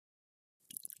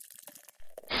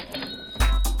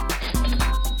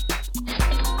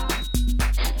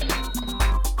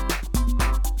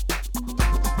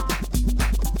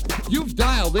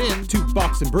Dialed in to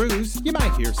Bucks and Brews, you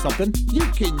might hear something you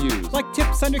can use. like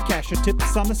tips on your cash or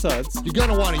tips on the suds. You're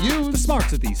gonna want to The use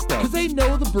smarts of these because studs. they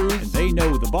know the And brews. they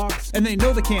know the Bucks, and they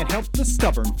know they can't help the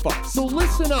stubborn fucks. So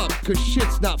listen up, because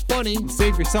shit's not funny.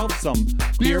 Save yourself some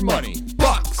Beer money.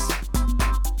 Bucks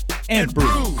and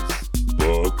brews.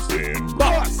 Bucks and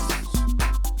Bucks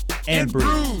Brews. and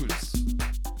brews.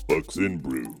 Bucks and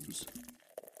Brews.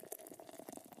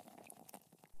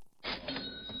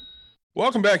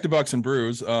 Welcome back to Bucks and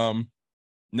Brews.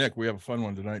 Nick, we have a fun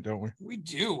one tonight, don't we? We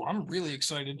do. I'm really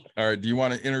excited. All right. Do you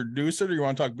want to introduce it or you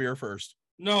want to talk beer first?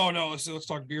 No. Let's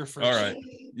talk beer first. All right.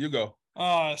 You go.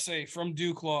 Say from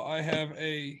Duclaw, I have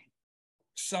a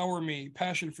sour me,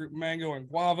 passion fruit, mango, and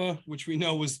guava, which we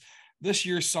know was this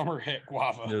year's summer hit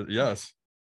guava. Yes.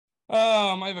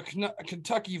 I have a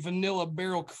Kentucky vanilla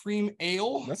barrel cream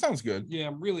ale. That sounds good. Yeah,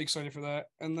 I'm really excited for that.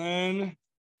 And then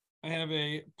I have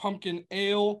a pumpkin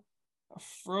ale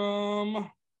from,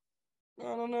 I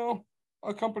don't know,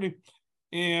 a company,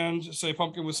 and say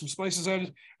pumpkin with some spices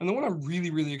added. And then what I'm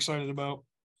really excited about,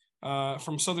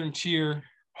 from Southern Tier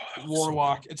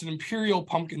Warlock, it's an Imperial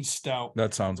Pumpkin Stout.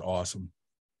 That sounds awesome.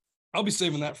 I'll be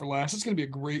saving that for last. It's gonna be a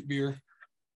great beer.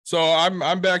 So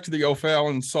I'm back to the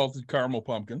O'Fallon salted caramel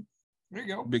pumpkin There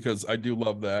you go. because I do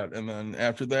love that. And then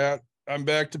after that, I'm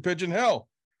back to Pigeon Hill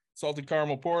salted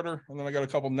caramel porter. And then I got a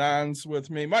couple nons with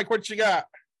me. Mike, what you got?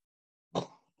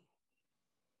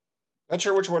 Not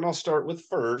sure which one I'll start with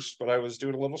first, but I was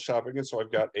doing a little shopping, and so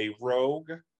I've got a Rogue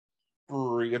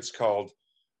Brewery. It's called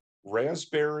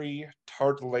Raspberry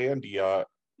Tartlandia,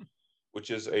 which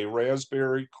is a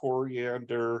raspberry,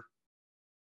 coriander,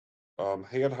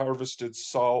 hand harvested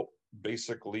salt,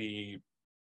 basically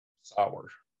sour.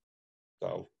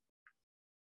 So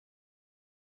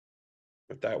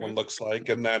what that one looks like.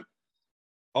 And then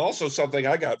also something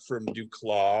I got from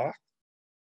Duclaw.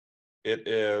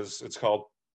 It's called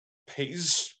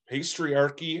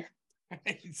Pastryarchy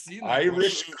Seen that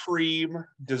Irish one. Cream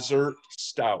Dessert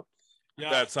Stout. Yeah,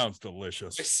 That sounds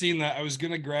delicious. I seen that. I was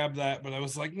gonna grab that, but I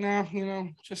was like, nah,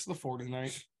 just the 4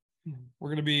 tonight. We're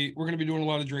gonna be doing a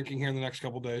lot of drinking here in the next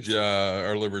couple days. Yeah,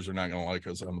 our livers are not going to like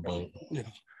us on the boat.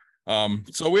 Yeah.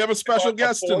 So we have a special Bought a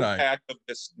guest 4 tonight. pack of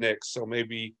this, Nick. So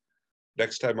maybe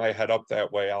next time I head up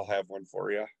that way, I'll have one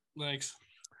for you. Thanks.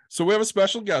 So we have a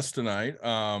special guest tonight.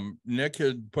 Nick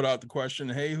had put out the question,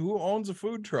 hey, who owns a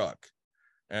food truck?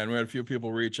 And we had a few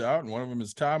people reach out, and one of them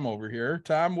is Tom over here.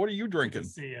 Tom, what are you drinking?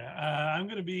 See ya. I'm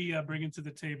going to be bringing to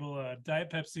the table Diet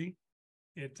Pepsi.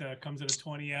 It comes in a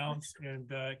 20 ounce, and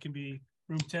it can be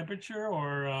room temperature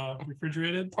or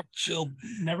refrigerated, Chilled.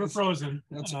 never frozen.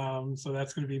 That's- So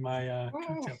that's going to be my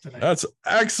cocktail tonight. That's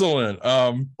excellent.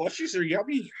 Plushies are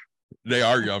yummy. They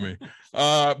are yummy.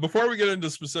 Before we get into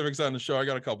specifics on the show, I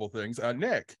got a couple things.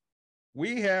 Nick,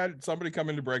 we had somebody come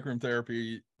into break room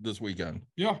therapy this weekend,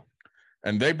 Yeah.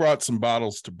 and they brought some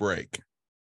bottles to break.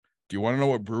 Do you want to know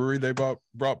what brewery they brought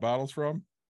bottles from?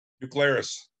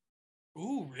 Euclaris.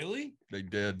 Ooh, really? They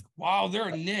did. Wow, they're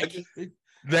a Nick.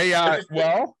 They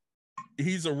well,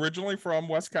 he's originally from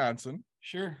Wisconsin.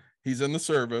 Sure. He's in the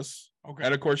service. Okay.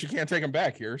 And of course, you can't take him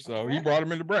back here. So he brought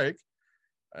him into break.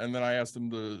 And then I asked him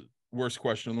the worst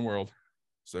question in the world.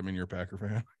 Does that mean you're a Packer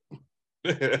fan?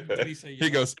 Did he say He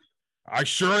goes, I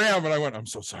sure am. And I went, I'm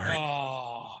so sorry.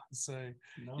 Oh, say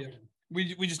No, yeah.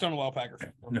 we just don't allow Packer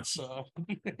fans. No. So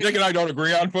Nick and I don't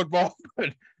agree on football,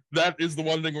 but that is the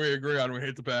one thing we agree on. We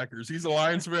hate the Packers. He's a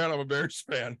Lions fan. I'm a Bears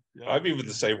fan. I'm even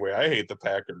the same way. I hate the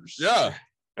Packers. Yeah.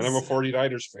 And I'm a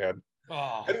 49ers fan.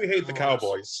 oh, And we hate the gross.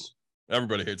 Cowboys.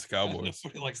 Everybody hates the Cowboys.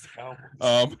 Nobody likes the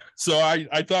Cowboys. So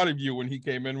I thought of you when he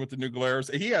came in with the new Glarus.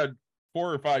 He had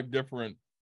 4 or 5 different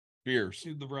beers.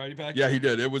 See the variety pack. Yeah, he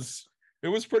did. It was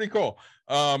pretty cool.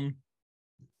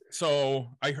 So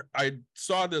I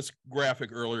saw this graphic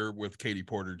earlier with Katie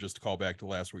Porter, just to call back to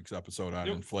last week's episode on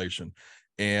Yep. inflation.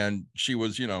 And she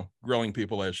was, grilling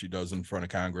people as she does in front of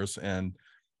Congress. And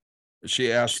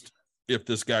she asked if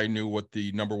this guy knew what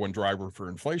the number one driver for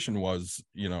inflation was,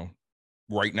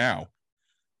 right now.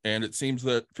 And it seems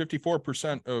that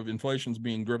 54% of inflation is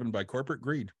being driven by corporate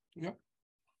greed.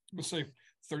 Let's say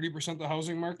 30% the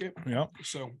housing market. Yeah.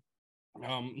 So,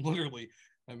 literally,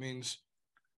 that means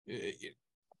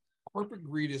corporate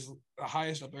greed is the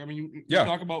highest up there. I mean, you Yeah.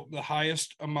 talk about the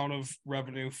highest amount of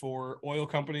revenue for oil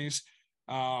companies.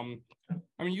 I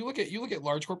mean, you look at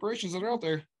large corporations that are out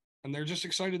there, and they're just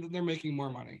excited that they're making more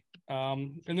money,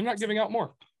 and they're not giving out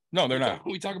more. No, they're not.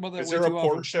 We talk about that. Is way there a too often.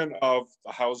 portion of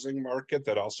the housing market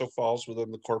that also falls within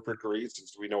the corporate greed?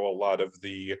 Since we know a lot of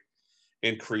the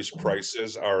increased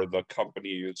prices are the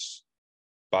companies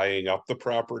buying up the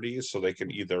properties so they can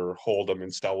either hold them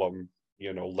and sell them,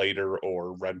 later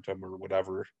or rent them or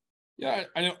whatever? Yeah,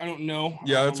 I don't know.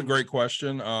 Yeah, that's a great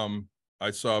question.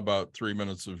 I saw about 3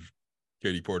 minutes of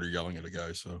Katie Porter yelling at a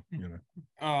guy, so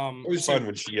Always so, fun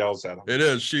when she yells at him. it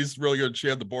is. She's really good. She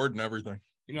had the board and everything.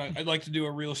 I'd like to do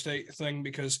a real estate thing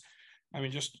because, I'm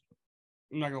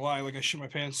not gonna lie, like I shit my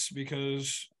pants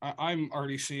because I'm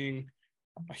already seeing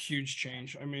a huge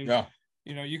change. Yeah.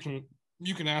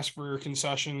 You can ask for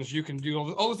concessions, you can do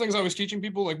all the things I was teaching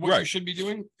people, like what you Right. should be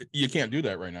doing. You can't do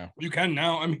that right now. You can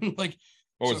now.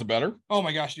 Oh, is it better? Oh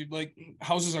my gosh, dude! Like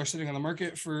houses are sitting on the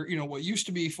market for what used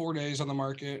to be 4 days on the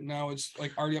market. Now it's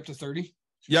like already up to 30.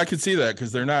 Yeah, I could see that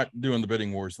because they're not doing the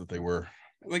bidding wars that they were.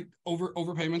 Like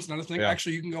overpayments, not a thing. Yeah.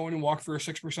 Actually, you can go in and walk for a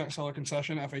 6% seller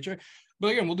concession FHA. But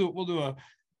again, we'll do a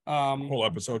Whole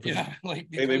episode. yeah, like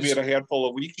Hey, maybe because- in a handful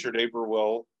of weeks, your neighbor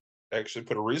will actually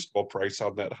put a reasonable price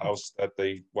on that house that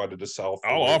they wanted to sell. for.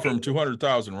 I'll offer him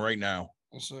 200,000 right now.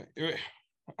 So, I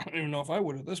don't even know if I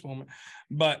would at this moment,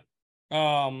 but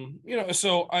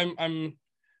so I'm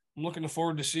looking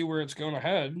forward to see where it's going to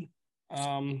head.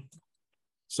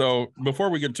 So before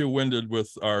we get too winded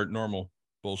with our normal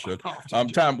bullshit, Oh,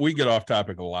 Tom, we get off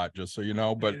topic a lot, just so you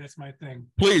know. But Hey, that's my thing.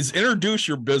 please introduce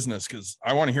your business because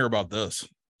I want to hear about this.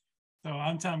 So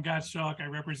I'm Tom Gottschalk. I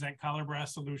represent Collar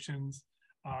Brass Solutions.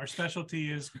 Our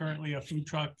specialty is currently a food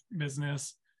truck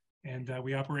business, and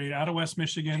we operate out of West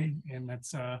Michigan, and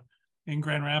that's in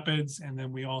Grand Rapids. And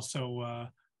then we also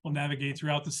will navigate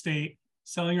throughout the state,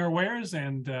 selling our wares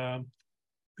and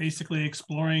basically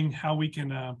exploring how we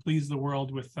can please the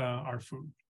world with our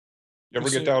food. You ever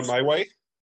get down my way?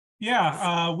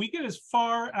 Yeah, we get as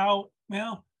far out.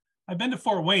 Well, I've been to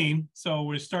Fort Wayne, so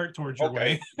we start towards your Okay,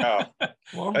 way. yeah,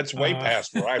 well, that's way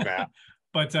past where I'm at.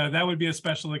 But that would be a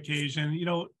special occasion.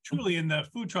 Truly in the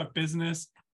food truck business,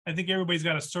 I think everybody's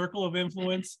got a circle of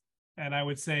influence. And I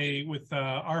would say with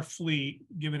our fleet,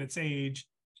 given its age,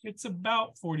 it's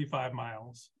about 45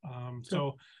 miles.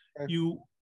 So Okay. you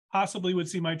possibly would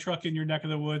see my truck in your neck of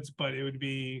the woods, but it would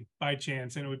be by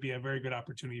chance, and it would be a very good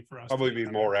opportunity for us. to Probably get be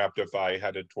together. more apt if I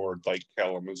headed toward like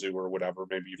Kalamazoo or whatever.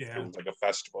 Maybe if Yeah. it was like a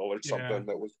festival or Yeah. something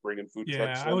that was bringing food Yeah,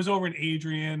 trucks. I in. was over in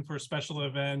Adrian for a special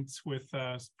event with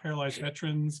paralyzed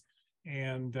veterans,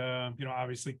 and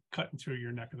obviously cutting through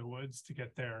your neck of the woods to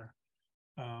get there.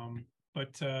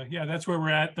 Yeah, that's where we're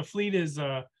at. The fleet is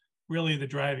really the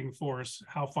driving force.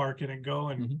 How far can it go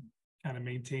and kind of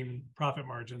maintain profit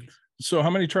margins? So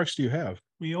how many trucks do you have?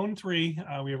 We own 3.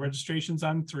 We have registrations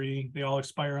on 3. They all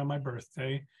expire on my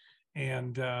birthday,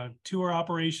 and 2 are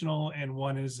operational, and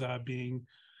 1 is being,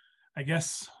 I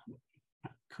guess,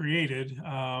 created.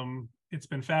 It's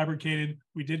been fabricated.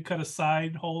 We did cut a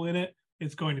side hole in it.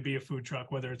 It's going to be a food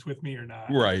truck, whether it's with me or not.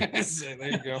 Right. there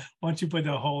you go. Once you put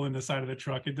the hole in the side of the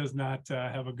truck, it does not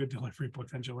have a good delivery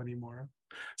potential anymore.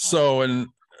 So, and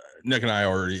Nick and I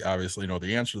already obviously know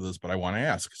the answer to this, but I want to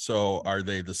ask. So are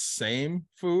they the same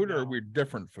food or are No. we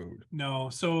different food? No.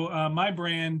 So my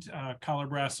brand, Collar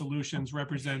Brass Solutions,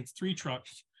 represents 3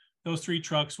 trucks. Those 3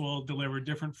 trucks will deliver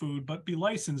different food, but be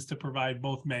licensed to provide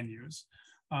both menus.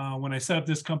 When I set up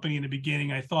this company in the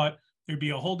beginning, I thought there'd be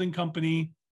a holding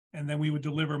company, and then we would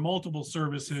deliver multiple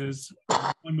services.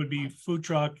 One would be food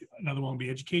truck, another one would be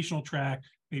educational track,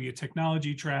 maybe a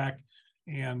technology track.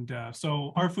 And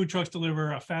so our food trucks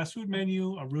deliver a fast food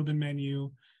menu, a Reuben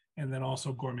menu, and then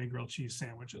also gourmet grilled cheese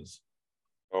sandwiches.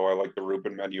 Oh, I like the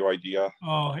Reuben menu idea.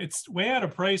 Oh, it's way out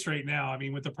of price right now. I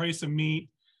mean, with the price of meat,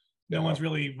 no Yeah. one's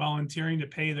really volunteering to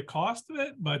pay the cost of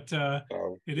it, but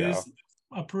Oh, it yeah. is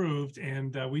approved,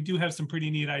 and we do have some pretty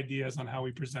neat ideas on how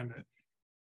we present it.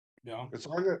 Yeah. It's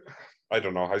on it. I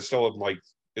don't know. I still am like,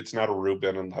 it's not a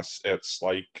Reuben unless it's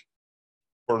like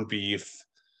corned beef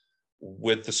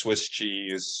with the Swiss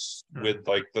cheese, Sure. with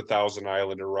like the Thousand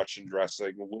Islander Russian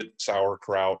dressing, with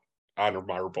sauerkraut on a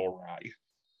marble rye.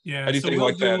 Yeah, Anything we'll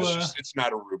like that, do, it's just, it's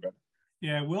not a Reuben.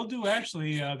 yeah, we'll do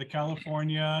actually the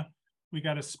California. We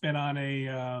got a spin on a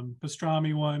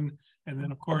pastrami one, and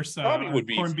then of course Pastrami would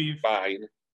be corned beef Fine.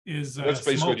 is That's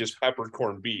basically smoked. just peppered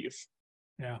corned beef.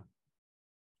 Yeah,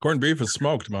 Corned beef is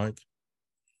smoked, Mike.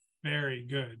 very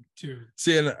good too.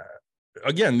 See, and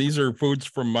again, these are foods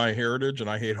from my heritage and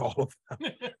I hate all of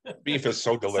them. Beef is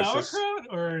so delicious. Sauerkraut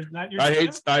or not your? I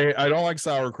jam? hate, I don't like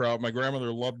sauerkraut. My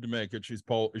grandmother loved to make it. She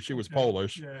was Okay.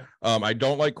 Polish. Yeah. I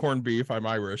don't like corned beef. I'm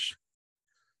Irish.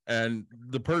 And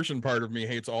the Persian part of me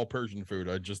hates all Persian food.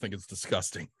 I just think it's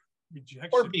disgusting. Rejection.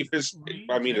 Corned beef is,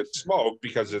 I mean, it's Rejection. smoked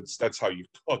because that's how you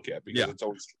cook it, because Yeah. it's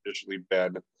always traditionally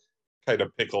been kind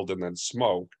of pickled and then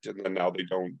smoked, and then now they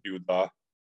don't do the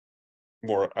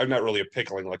more. I'm not really a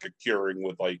pickling, like a curing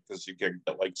with like, because you can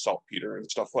get like saltpeter and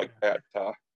stuff like that.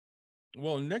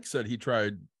 Well, Nick said he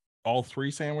tried all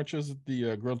 3 sandwiches at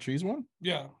the grilled cheese one?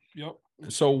 Yeah. Yep.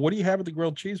 So what do you have at the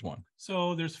grilled cheese one?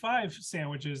 So there's 5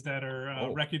 sandwiches that are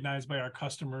Oh. recognized by our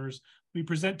customers. We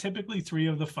present typically 3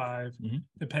 of the 5, Mhm.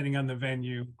 depending on the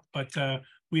venue. But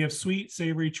we have sweet,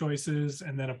 savory choices,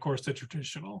 and then of course the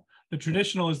traditional. The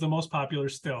traditional is the most popular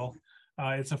still.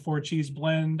 It's a 4 cheese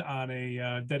blend on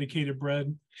a dedicated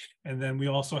bread, and then we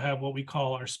also have what we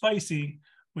call our spicy,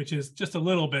 which is just a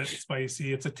little bit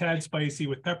spicy. It's a tad spicy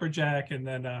with pepper jack, and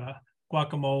then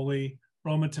guacamole,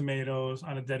 Roma tomatoes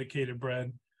on a dedicated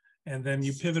bread. And then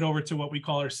you pivot over to what we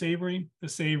call our savory. The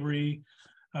savory,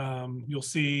 you'll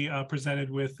see presented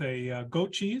with a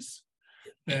goat cheese,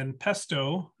 then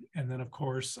pesto, and then of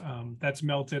course that's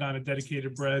melted on a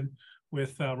dedicated bread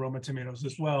with Roma tomatoes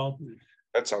as well.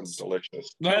 That sounds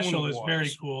delicious. That Special one is very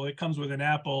was. cool. It comes with an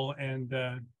apple and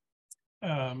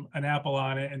an apple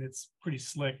on it, and it's pretty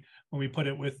slick when we put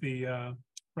it with the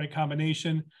right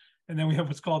combination. And then we have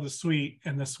what's called the sweet,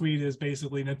 and the sweet is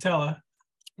basically Nutella.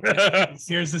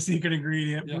 Here's the secret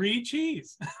ingredient: Yeah. brie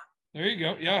cheese, There you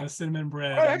go. Yeah. the cinnamon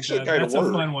bread. That and, actually kinda that's a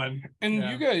worked. fun one. And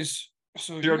Yeah. you guys,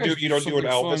 so You don't do guys you don't do an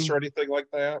something Elvis fun. or anything like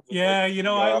that? Yeah, you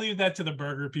know, I Yeah. leave that to the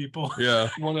burger people. Yeah.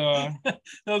 What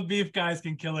Those beef guys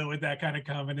can kill it with that kind of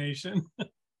combination.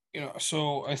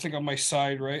 so I think on my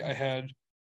side, right, I had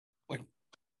like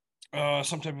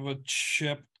some type of a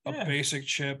chip, a Yeah. basic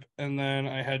chip, and then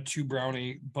I had 2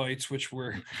 brownie bites, which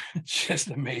were just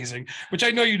amazing. Which I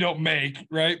know you don't make,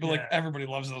 right? But like Yeah. everybody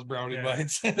loves those brownie Yeah.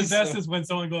 bites. The best is when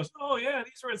someone goes, "Oh yeah,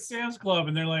 these were at Sam's Club,"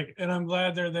 and they're like, "And I'm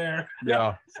glad they're there."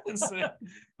 Yeah.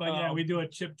 But yeah, we Um, do a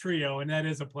chip trio, and that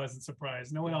is a pleasant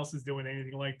surprise. No one else is doing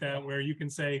anything like that, where you can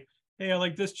say, "Hey, I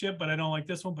like this chip, but I don't like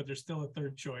this one," but there's still a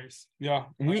third choice. Yeah.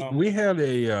 We had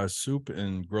a soup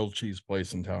and grilled cheese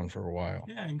place in town for a while.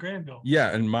 Yeah, in Granville.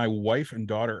 Yeah, and my wife and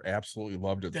daughter absolutely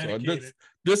loved it. So Dedicated.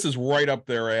 this is right up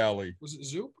their alley. Was it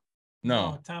Zoop?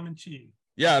 No. Oh, Tom and Chi.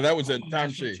 Yeah, that was it. Oh, Tom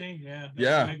national Chi. chain, yeah. that's a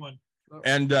Yeah. big one.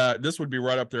 And this would be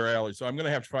right up their alley. So I'm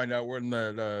gonna have to find out where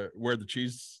the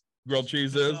cheese grilled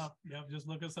cheese Look us is. up. Yeah, just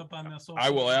look us up on the social I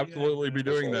will media. absolutely be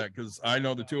doing Okay. that because I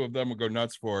know the 2 of them will go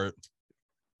nuts for it.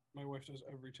 My wife does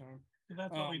every time. So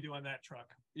that's what we Um, do on that truck.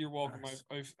 You're welcome. Nice.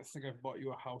 I think I've bought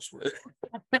you a house.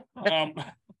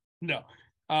 No.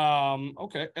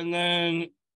 Okay. And then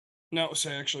no,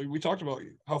 say actually, we talked about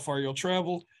how far you'll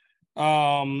travel.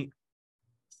 Do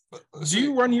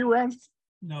you run year round?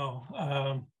 No,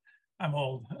 I'm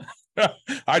old.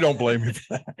 I don't blame you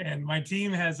for that. And my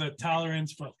team has a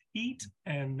tolerance for heat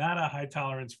and not a high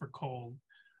tolerance for cold.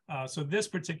 So this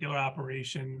particular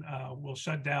operation will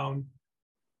shut down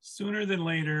sooner than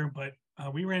later, but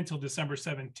we ran till December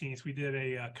 17th. We did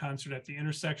a concert at the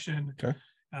intersection. Okay.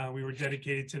 We were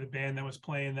dedicated to the band that was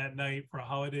playing that night for a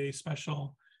holiday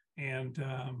special. And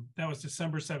that was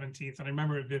December 17th. And I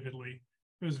remember it vividly.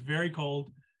 It was very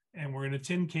cold, and we're in a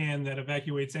tin can that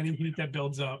evacuates any heat that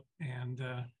builds up. And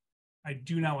I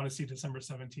do not want to see December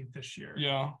 17th this year.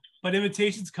 Yeah. But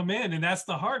invitations come in, and that's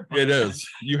the hard part. It is.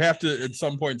 You have to at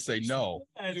some point say no.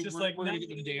 It's Dude, just we're like gonna no, get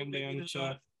the Dan no, band no,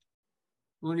 to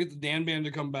we're gonna get the Dan band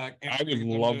to come back. and I we're would gonna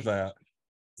get them love to- that.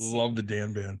 Love the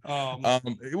Dan band.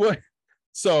 Um,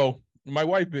 So my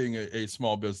wife being a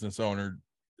small business owner,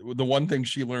 the one thing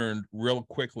she learned real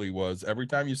quickly was every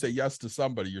time you say yes to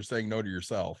somebody, you're saying no to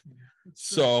yourself. It's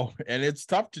true. So, and it's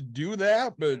tough to do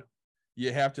that, but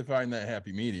you have to find that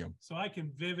happy medium. So I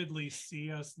can vividly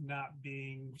see us not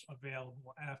being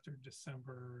available after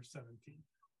December 17th.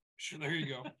 sure, there you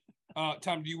go.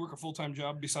 Tom, do you work a full-time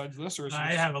job besides this, or is I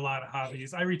this- have a lot of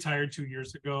hobbies. I retired 2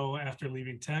 years ago after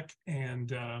leaving tech,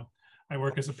 and I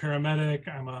work as a paramedic.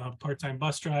 I'm a part-time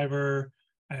bus driver.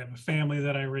 I have a family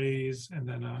that I raise, and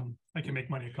then I can make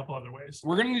money a couple other ways.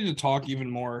 We're gonna need to talk even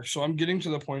more. So I'm getting to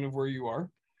the point of where you are.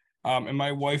 And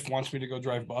my wife wants me to go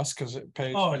drive bus because it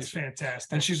pays. Oh, it's decent.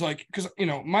 fantastic. And she's like, because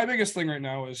my biggest thing right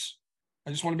now is I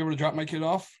just want to be able to drop my kid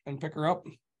off and pick her up.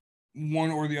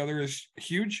 One or the other is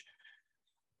huge.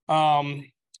 And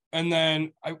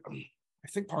then I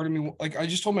think part of me, like I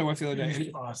just told my wife the other day,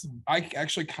 It's awesome. I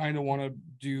actually kind of want to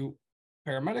do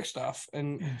paramedic stuff.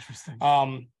 And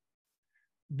Interesting.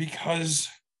 because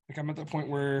like I'm at the point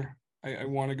where I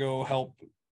want to go help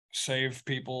save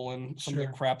people and some of Sure.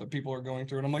 the crap that people are going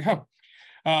through. And I'm like, huh.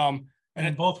 And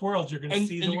in both worlds, you're going to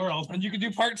see the you, world. and you can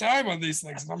do part-time on these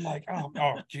things. And I'm like,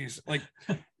 oh geez. Like,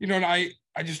 you know, and I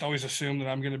just always assume that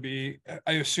I'm gonna be,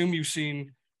 I assume you've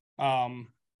seen Billy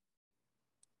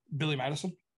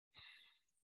Madison.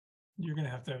 You're going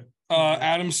to have to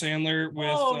Adam Sandler with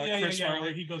Chris where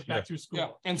Farley. he goes back through school. Yeah,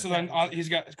 and so then he's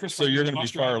got Chris. So you're Farley, going to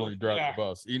bus be driver. Farley driving Yeah. the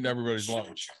bus, eating everybody's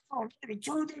lunch. I'm gonna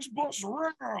turn this bus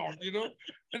around, you know.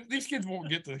 And these kids won't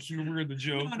get the humor and the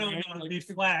joke. No, right? it'll Like, be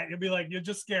flat. You'll be like, you'll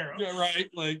just scare them. yeah, right.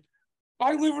 Like,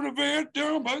 I live in a van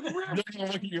down by the They're river. gonna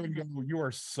look at you and go, "You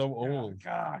are so old,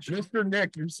 Gosh, Mr.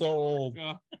 Nick. You're so old."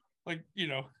 like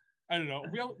I don't know.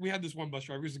 We had this one bus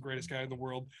driver. He was the greatest guy in the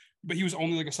world, but he was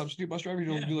only like a substitute bus driver. He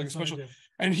didn't do like a that's what I special. did.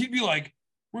 And he'd be like,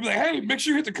 we'd be like, hey, make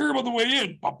sure you hit the curb on the way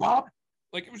in. Bop, bop.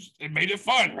 Like it made it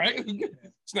fun, right?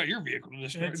 It's not your vehicle to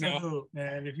destroy. It's a hoot,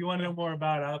 man. If you want to know more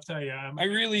about it, I'll tell you. I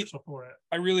really for it.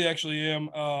 I really actually am.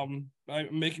 I'm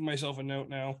making myself a note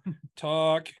now.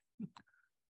 Talk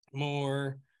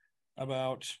more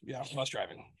about bus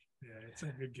driving. Yeah, it's a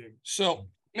good gig. So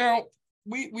now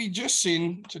we just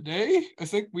seen today. I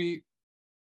think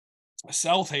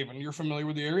South Haven. You're familiar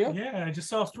with the area? Yeah, I just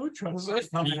saw food trucks.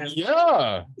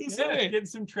 Yeah, Yeah, getting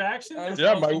some traction. Yeah,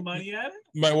 Throwing my- some money at it.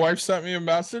 my wife sent me a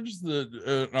message,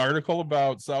 an article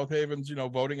about South Haven's,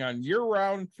 voting on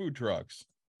year-round food trucks,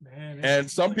 Man,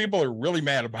 and some people are really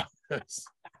mad about this.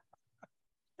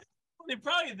 they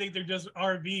probably think they're just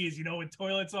RVs, with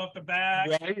toilets off the back.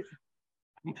 Right?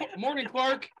 Morning,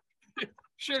 Clark.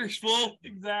 Shitter's full.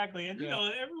 Exactly. And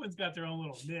Yeah. everyone's got their own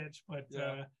little niche, but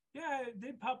it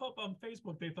did pop up on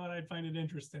Facebook. They thought I'd find it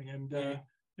interesting. And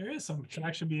there is some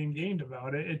traction being gained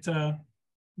about it. It's a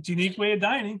unique way of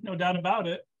dining, no doubt about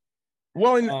it.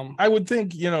 Well, and I would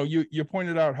think, you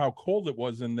pointed out how cold it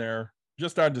was in there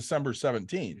just on December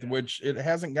 17th, which it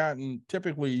hasn't gotten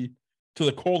typically to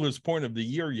the coldest point of the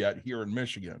year yet here in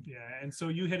Michigan. Yeah. And so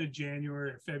you hit a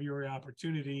January or February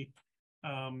opportunity.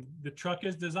 The truck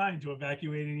is designed to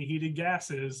evacuate any heated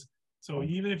gases. So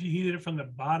even if you heated it from the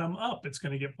bottom up, it's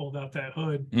going to get pulled out that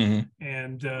hood. Mm-hmm.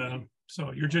 And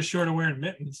so you're just short of wearing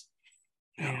mittens.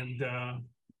 And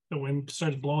the wind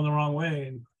starts blowing the wrong way.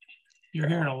 And you're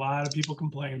hearing a lot of people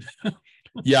complain.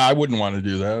 Yeah, I wouldn't want to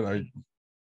do that.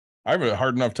 I have a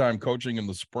hard enough time coaching in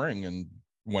the spring and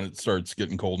when it starts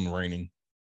getting cold and raining.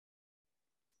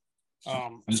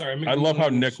 Sorry. I love how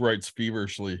Nick writes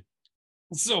feverishly.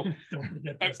 So Don't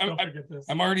forget this. Don't forget this.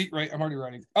 I'm already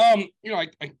writing.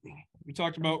 We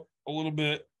talked about a little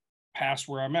bit past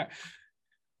where I'm at.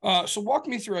 So walk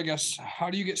me through, I guess, how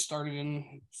do you get started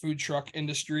in food truck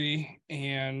industry?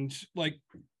 And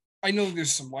I know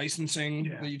there's some licensing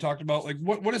that you talked about. Like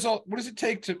what does it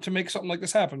take to make something like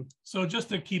this happen? So just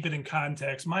to keep it in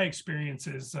context, my experience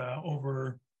is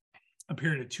over a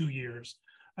period of 2 years.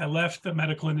 I left the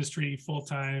medical industry,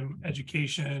 full-time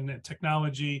education and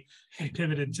technology, and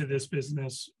pivoted to this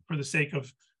business for the sake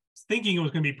of thinking it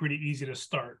was going to be pretty easy to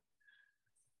start.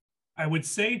 I would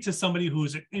say to somebody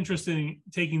who's interested in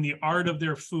taking the art of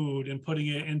their food and putting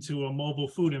it into a mobile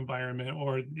food environment,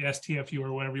 or the STFU,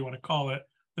 or whatever you want to call it,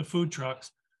 the food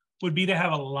trucks, would be to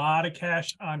have a lot of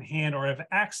cash on hand or have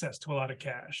access to a lot of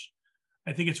cash.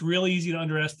 I think it's really easy to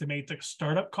underestimate the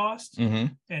startup costs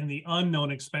and the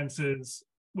unknown expenses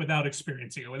without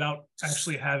experiencing it, without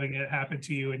actually having it happen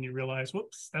to you, and you realize,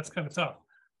 whoops, that's kind of tough.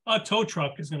 A tow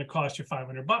truck is going to cost you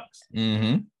 $500.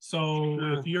 Mm-hmm. So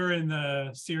if you're in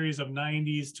the series of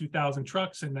 90s, 2000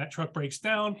 trucks, and that truck breaks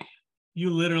down, you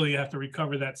literally have to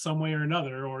recover that some way or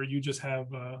another, or you just have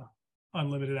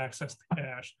unlimited access to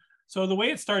cash. So the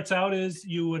way it starts out is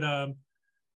you would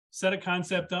set a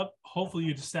concept up. Hopefully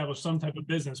you'd establish some type of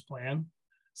business plan,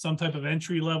 some type of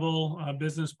entry level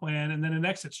business plan, and then an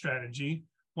exit strategy.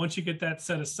 Once you get that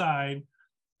set aside,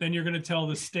 then you're going to tell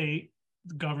the state,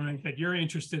 the government, that you're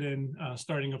interested in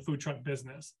starting a food truck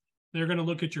business. They're going to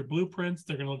look at your blueprints.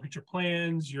 They're going to look at your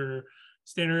plans, your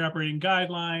standard operating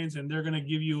guidelines, and they're going to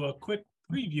give you a quick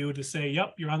preview to say,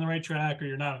 yep, you're on the right track or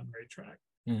you're not on the right track.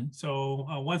 Mm-hmm. So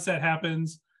once that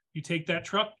happens, you take that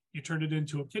truck, you turn it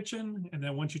into a kitchen. And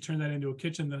then once you turn that into a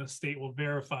kitchen, the state will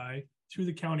verify through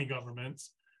the county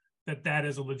governments that that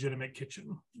is a legitimate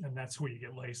kitchen, and that's where you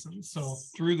get licensed. So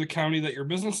through the county that your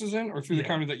business is in, or through the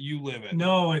county that you live in?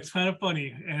 No, it's kind of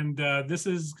funny. And this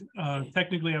is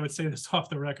technically, I would say this off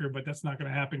the record, but that's not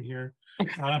going to happen here.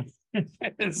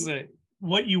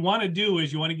 What you want to do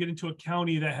is you want to get into a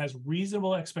county that has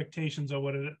reasonable expectations of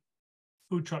what a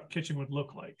food truck kitchen would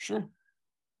look like. Sure.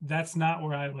 That's not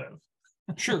where I live.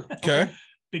 Sure. Okay.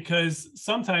 Because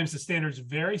sometimes the standard's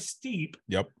very steep.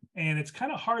 Yep. And it's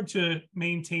kind of hard to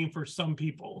maintain for some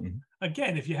people. Mm-hmm.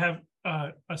 Again, if you have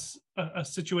a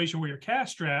situation where you're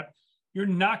cash strapped, you're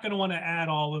not going to want to add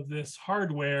all of this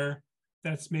hardware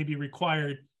that's maybe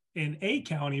required in a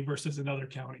county versus another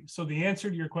county. So the answer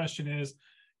to your question is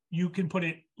you can put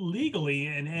it legally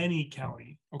in any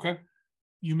county. Okay.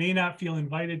 you may not feel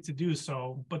invited to do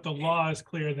so, but the law is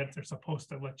clear that they're supposed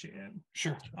to let you in.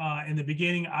 Sure. In the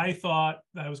beginning, I thought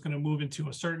that I was going to move into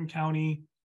a certain county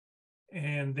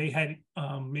and they had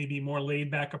maybe more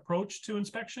laid back approach to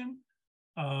inspection.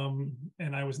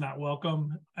 And I was not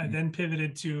welcome. I then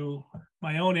pivoted to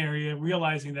my own area,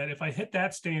 realizing that if I hit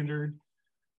that standard,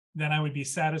 then I would be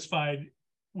satisfied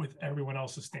with everyone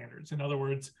else's standards. In other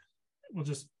words, we'll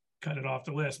just cut it off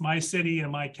the list. My city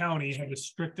and my county have the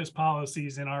strictest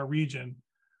policies in our region.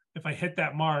 If I hit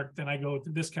that mark, then I go to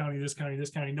this county, this county,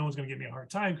 this county. No one's going to give me a hard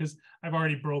time because I've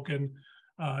already broken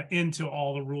into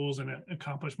all the rules and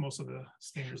accomplished most of the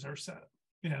standards that are set.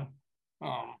 Yeah.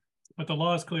 But the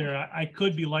law is clear. I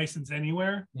could be licensed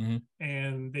anywhere,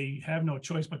 and they have no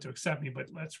choice but to accept me. But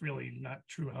that's really not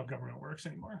true how government works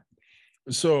anymore.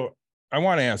 So I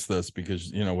want to ask this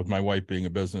because, you know, with my wife being a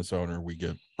business owner, we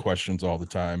get questions all the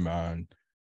time on,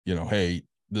 you know, hey,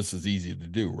 this is easy to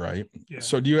do, right? Yeah.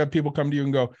 So do you have people come to you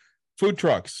and go, food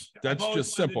trucks? That's I've always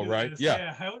just wanted to simple, do right? this.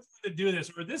 Yeah. I always wanted to do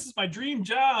this, or this is my dream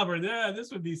job, or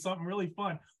this would be something really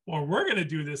fun, or we're going to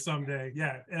do this someday.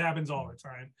 Yeah, it happens all the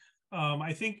time.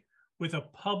 I think with a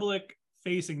public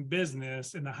facing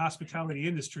business in the hospitality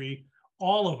industry,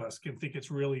 all of us can think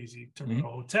it's real easy to run a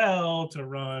hotel, to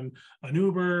run an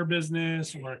Uber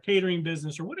business or a catering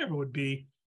business or whatever it would be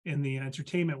in the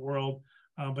entertainment world.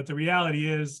 But the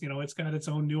reality is, you know, it's got its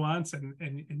own nuance and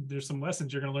there's some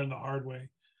lessons you're going to learn the hard way.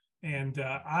 And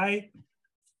I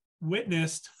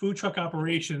witnessed food truck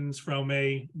operations from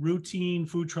a routine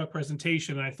food truck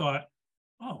presentation. And I thought,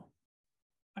 oh,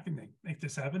 I can make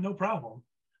this happen, no problem.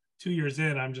 2 years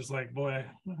in, I'm just like, boy,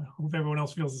 I hope everyone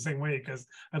else feels the same way because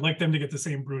I'd like them to get the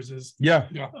same bruises. Yeah.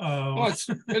 Yeah. Well, it's,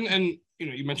 and you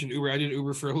know, you mentioned Uber. I did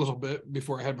Uber for a little bit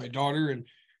before I had my daughter, and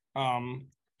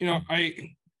you know,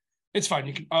 it's fine.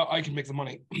 You can I can make the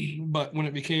money, but when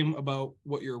it became about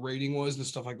what your rating was and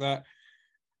stuff like that,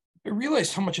 I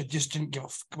realized how much I just didn't give a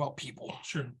fuck about people.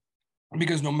 Sure.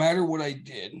 Because no matter what I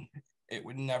did, it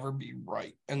would never be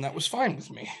right, and that was fine with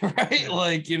me, right? Yeah.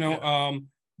 Like, you know,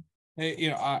 hey, you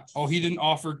know, he didn't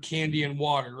offer candy and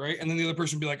water, right? And then the other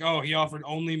person would be like, oh, he offered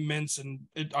only mints, and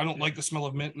I don't like the smell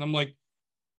of mint. And I'm like,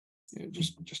 yeah,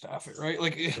 just F it, right?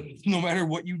 Like, no matter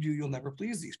what you do, you'll never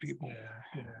please these people.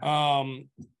 Yeah.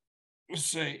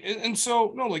 And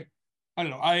so no, like, I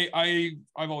don't know.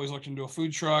 I've always looked into a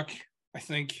food truck. I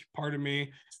think part of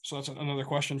me. So that's another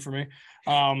question for me.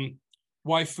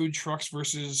 Why food trucks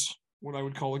versus what I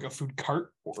would call like a food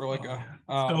cart or like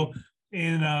So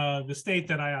in the state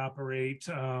that I operate,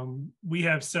 we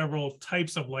have several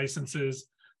types of licenses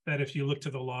that if you look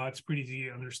to the law, it's pretty easy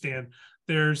to understand.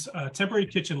 There's a temporary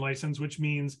kitchen license, which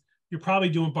means you're probably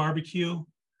doing barbecue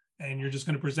and you're just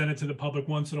going to present it to the public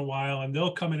once in a while, and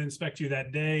they'll come and inspect you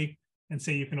that day and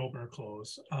say you can open or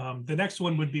close. The next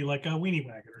one would be like a weenie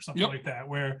wagon or something like that,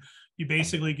 where you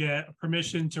basically get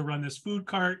permission to run this food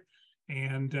cart,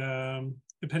 and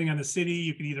depending on the city,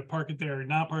 you can either park it there or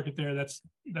not park it there. That's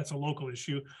a local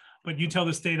issue. But you tell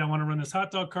the state, I want to run this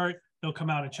hot dog cart, they'll come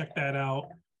out and check that out.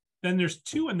 Then there's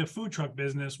two in the food truck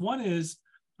business. One is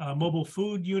mobile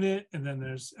food unit, and then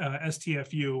there's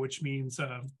STFU, which means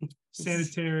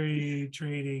sanitary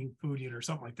trading food unit or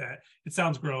something like that. It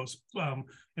sounds gross.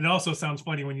 It also sounds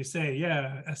funny when you say,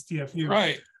 yeah, STFU.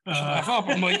 right.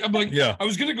 I'm like, Yeah. I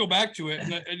was gonna go back to it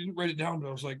and I didn't write it down, but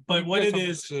I was like, But what that's it not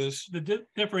is, this the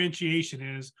differentiation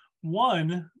is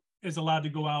one is allowed to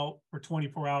go out for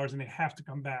 24 hours and they have to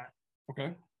come back,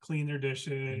 okay. clean their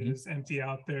dishes, empty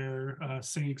out their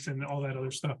sinks and all that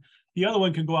other stuff. The other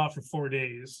one can go out for 4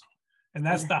 days. And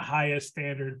that's the highest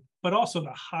standard, but also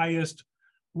the highest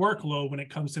workload when it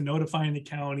comes to notifying the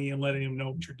county and letting them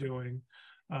know what you're doing.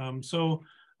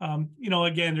 You know,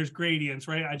 again, there's gradients,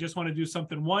 right? I just want to do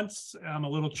something once. I'm a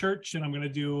little church and I'm going to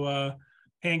do a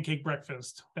pancake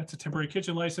breakfast. That's a temporary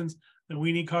kitchen license, the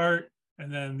weenie cart,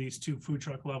 and then these two food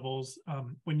truck levels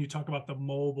when you talk about the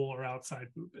mobile or outside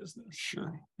food business.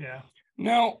 Sure. Yeah.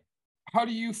 Now, how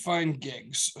do you find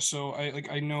gigs? So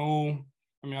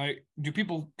do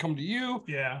people come to you?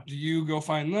 Yeah. Do you go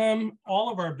find them?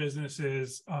 All of our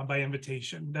businesses by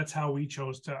invitation. That's how we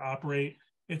chose to operate.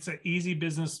 It's an easy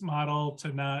business model to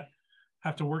not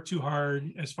have to work too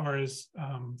hard as far as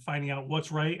finding out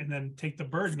what's right and then take the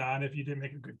burden on if you didn't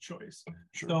make a good choice.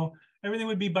 Sure. So everything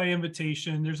would be by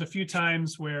invitation. There's a few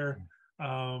times where, you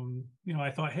know,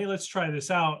 I thought, hey, let's try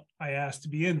this out. I asked to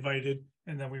be invited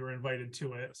and then we were invited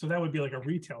to it. So that would be like a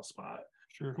retail spot.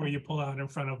 Sure. Where you pull out in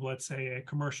front of, let's say, a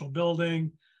commercial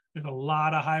building. There's a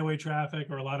lot of highway traffic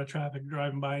or a lot of traffic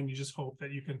driving by, and you just hope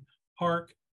that you can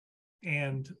park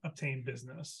and obtain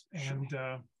business. And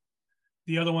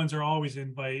the other ones are always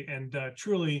invite. And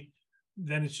truly,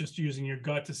 then it's just using your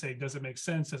gut to say, does it make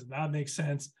sense? Does it not make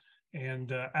sense?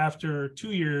 And after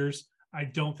 2 years, I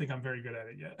don't think I'm very good at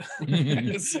it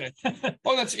yet.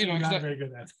 Oh, that's, you know, I'm 'cause not I- very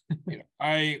good at it. you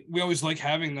know, we always like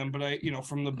having them, but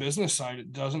from the business side,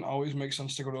 it doesn't always make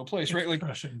sense to go to a place, right? It's Like,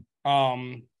 crushing.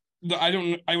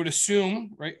 I would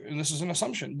assume, right, and this is an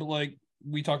assumption, but like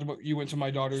we talked about, you went to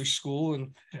my daughter's school,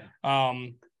 and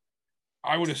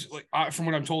I would have, from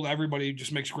what I'm told, everybody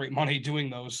just makes great money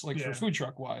doing those, like, Yeah. for food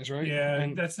truck wise, right? Yeah,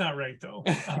 And that's not right though.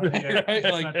 Right,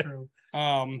 That's like, not true.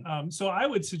 So I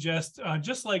would suggest,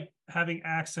 just like having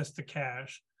access to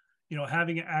cash,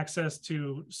 having access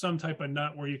to some type of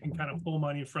nut where you can kind of pull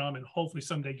money from and hopefully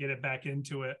someday get it back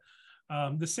into it.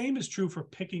 The same is true for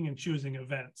picking and choosing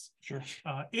events. Sure.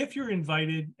 If you're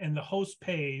invited and the host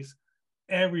pays,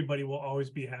 everybody will always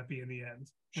be happy in the end,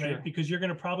 right? Sure. Because you're going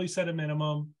to probably set a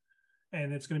minimum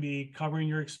and it's going to be covering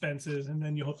your expenses. And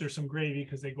then you hope there's some gravy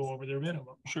because they go over their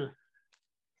minimum. Sure.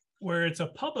 Where it's a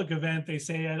public event, they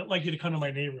say, I'd like you to come to my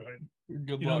neighborhood.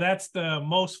 Good luck. That's the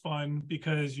most fun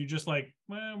because you're just like,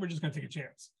 well, we're just going to take a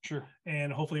chance. Sure.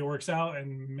 And hopefully it works out.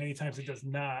 And many times it does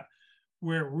not.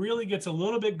 Where it really gets a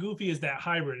little bit goofy is that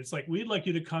hybrid. It's like, we'd like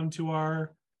you to come to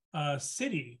our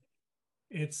city.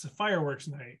 It's fireworks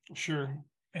night. Sure.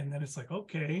 And then it's like,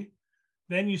 okay.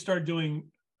 Then you start doing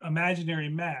imaginary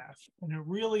math. And it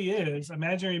really is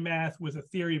imaginary math with a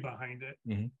theory behind it.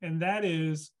 Mhm. And that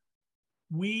is,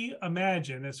 we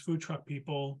imagine as food truck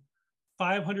people,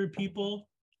 500 people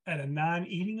at a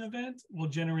non-eating event will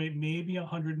generate maybe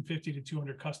 150 to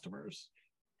 200 customers.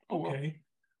 Oh, well. Okay.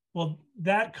 Well,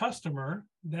 that customer,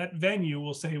 that venue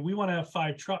will say, we want to have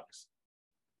 5 trucks.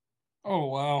 Oh,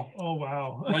 wow. Oh,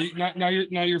 wow. Now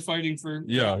you're fighting for.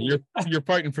 Yeah, you're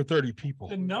fighting for 30 people.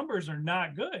 The numbers are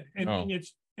not good. And, No. and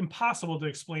it's impossible to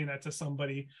explain that to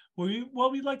somebody.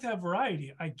 Well, we'd like to have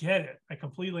variety. I get it. I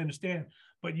completely understand.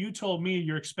 But you told me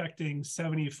you're expecting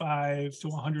 75 to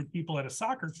 100 people at a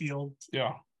soccer field.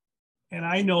 Yeah. And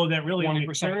I know that really only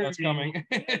 20% of that's 30 coming.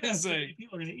 Is a-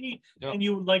 people are going to eat. Yep. And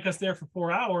you would like us there for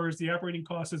 4 hours. The operating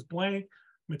cost is blank.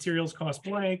 Materials cost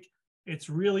blank. It's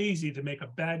really easy to make a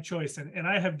bad choice. And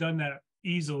I have done that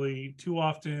easily too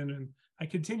often. And I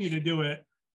continue to do it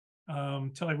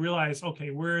till I realize,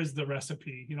 okay, where is the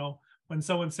recipe? When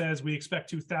someone says we expect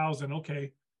 2,000,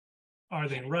 okay, are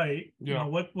they right? Yeah.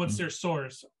 What's their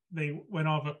source? They went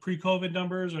off of pre-COVID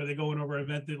numbers, or are they going over an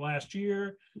event that last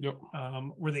year? Yep.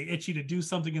 Were they itchy to do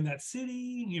something in that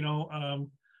city?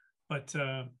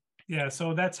 Yeah,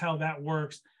 so that's how that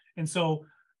works. And so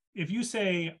if you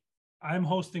say, I'm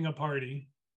hosting a party,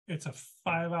 it's a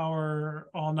 5-hour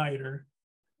all-nighter,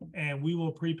 and we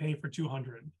will prepay for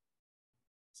 200.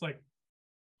 It's like,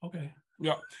 okay,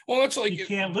 Yeah. Well, that's like you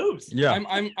can't lose. Yeah.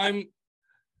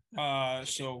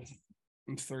 So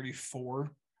I'm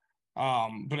 34.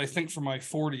 But I think for my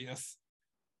 40th,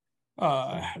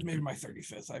 maybe my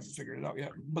 35th, I haven't figured it out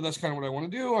yet. But that's kind of what I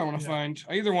want to do. I want to Yeah.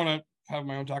 I either want to have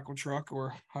my own taco truck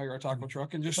or hire a taco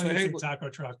truck and just say, hey, look, Taco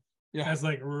truck. Yeah. That's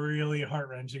like really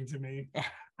heart-wrenching to me.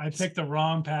 I picked the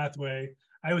wrong pathway.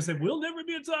 I always said, we'll never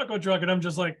be a taco truck. And I'm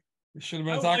just like, it should have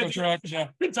been a Oh, taco it's- truck. Yeah.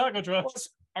 taco truck.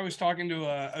 I was talking to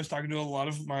a lot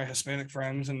of my Hispanic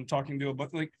friends and talking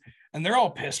to and they're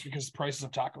all pissed because the prices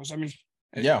of tacos. I mean,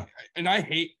 Yeah. and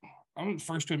I'm the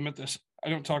first to admit this. I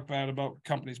don't talk bad about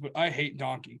companies, but I hate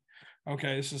Donkey.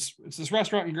 Okay, it's this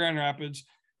restaurant in Grand Rapids.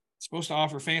 It's supposed to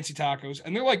offer fancy tacos,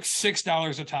 and they're like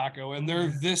 $6 a taco, and they're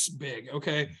this big.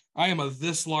 Okay, I am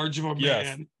this large of a Yes.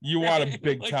 man. You want a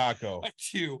big Like, taco. I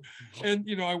do, and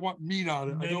I want meat on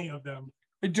it. Many of them.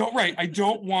 I don't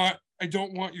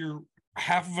want your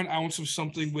half of an ounce of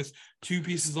something with 2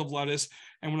 pieces of lettuce,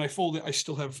 and when I fold it, I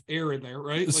still have air in there,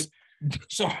 right? Like,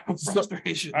 so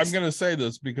frustrations. I'm gonna say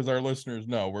this because our listeners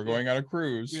know we're going on a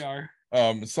cruise. We are.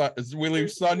 We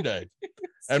leave Sunday,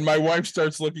 and my wife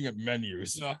starts looking at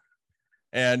menus. Yeah.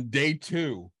 And day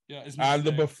 2 Yeah. It's on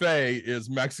the today. buffet is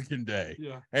Mexican Day.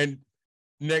 Yeah. And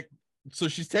Nick, so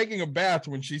she's taking a bath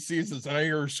when she sees this, and I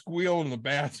hear her squeal in the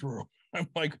bathroom. I'm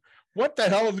like, what the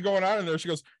hell is going on in there? She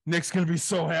goes, Nick's gonna be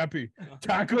so happy. Yeah.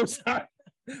 Tacos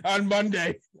on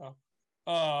Monday.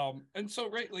 And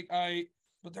so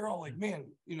but they're all like, man,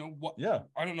 what? Yeah.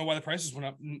 I don't know why the prices went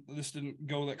up. This didn't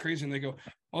go that crazy. And they go,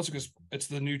 also because it's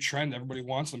the new trend. Everybody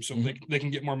wants them, so they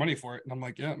can get more money for it. And I'm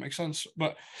like, yeah, it makes sense.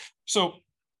 But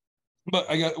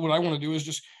I got what I want to do is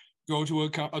just go to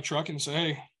a truck and say,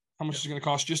 hey, how much is it going to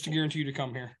cost just to guarantee you to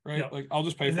come here, right? Yeah. Like I'll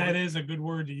just pay And for that it. is a good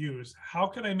word to use. How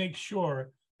can I make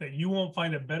sure that you won't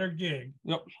find a better gig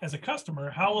Yep. as a customer?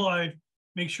 How will I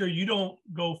make sure you don't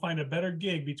go find a better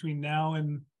gig between now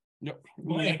and Yep.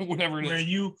 blank, Whatever it where is.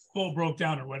 you broke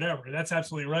down or whatever? That's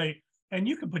absolutely right. and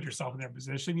you can put yourself in their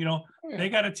position. You know, Oh, yeah. they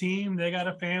got a team, they got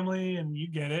a family, and you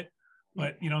get it.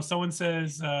 But you know, someone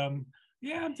says,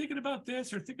 yeah, I'm thinking about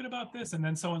this or thinking about this, and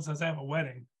then someone says, I have a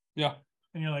wedding. Yeah.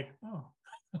 And you're like, oh,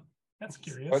 that's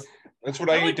curious. But that's what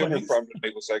I like ate dinner weddings. from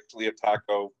today, was actually a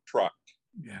taco truck.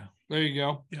 Yeah. There you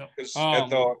go. 'Cause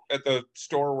Um, at the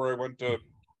store where I went to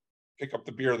pick up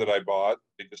the beer that I bought,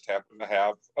 they just happened to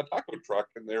have a taco truck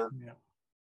in their Yeah.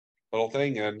 little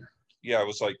thing. And yeah, it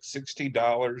was like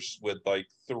 $60 with like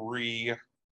 3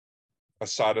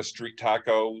 asada street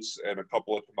tacos and a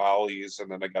couple of tamales, and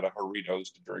then I got a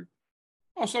Doritos to drink.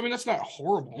 Oh, so I mean, that's not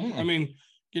horrible. Mm. I mean,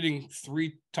 getting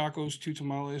 3 tacos, 2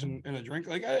 tamales, and a drink,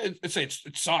 like I'd say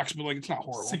it sucks, but like it's not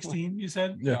horrible. 16, you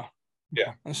said? Yeah.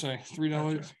 I say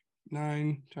 $3, Gotcha.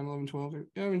 9, 10, 11, 12.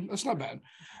 Yeah, I mean, that's not bad.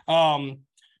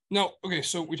 Now, okay,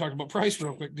 so we talked about price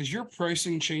real quick. Does your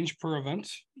pricing change per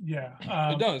event? Yeah.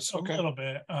 It does. A Okay. little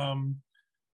bit.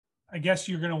 I guess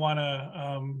you're going to want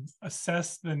to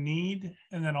assess the need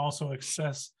and then also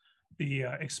assess the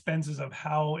expenses of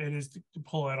how it is to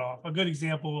pull it off. A good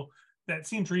example that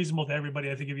seems reasonable to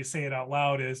everybody, I think if you say it out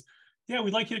loud, is, yeah,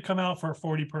 we'd like you to come out for a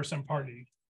 40-person party.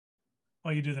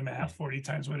 Well, you do the math, 40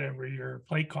 times whatever your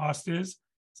plate cost is.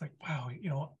 It's like, wow, you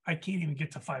know, I can't even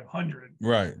get to 500.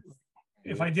 Right.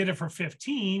 If I did it for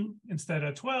 15 instead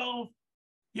of 12,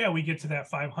 yeah, we get to that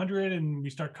 500 and we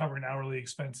start covering hourly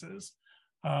expenses.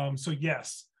 So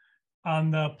yes,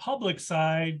 on the public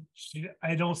side,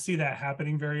 I don't see that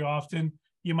happening very often.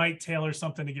 You might tailor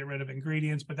something to get rid of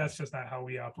ingredients, but that's just not how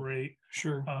we operate.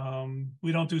 Sure.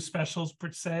 We don't do specials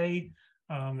per se.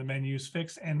 The menu's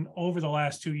fixed. And over the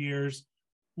last 2 years,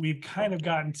 we've kind of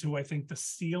gotten to, I think, the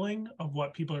ceiling of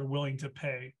what people are willing to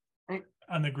pay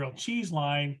on the grilled cheese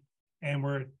line. And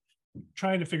we're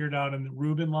trying to figure it out in the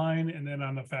Reuben line, and then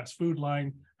on the fast food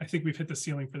line. I think we've hit the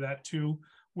ceiling for that too,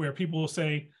 where people will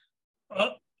say,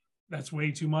 oh, that's way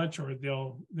too much, or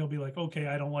they'll be like, okay,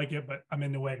 I don't like it, but I'm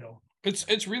in Nuevo.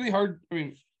 It's really hard. I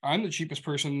mean, I'm the cheapest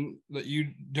person that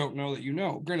you don't know that you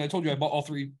know. Granted, I told you I bought all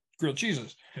 3 grilled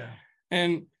cheeses. Yeah.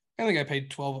 And I think I paid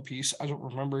 12 a piece. I don't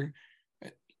remember.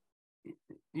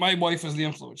 My wife is the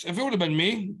influence. If it would have been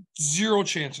me, zero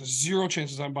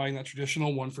chances I'm buying that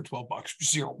traditional one for $12.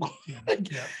 Zero. Yeah.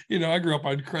 Like, Yeah. you know, I grew up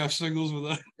on Kraft singles with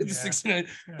a Yeah. 69.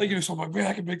 Yeah. Like, you know, so I'm like, man,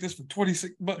 I can make this for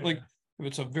 26. But like, Yeah. if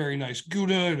it's a very nice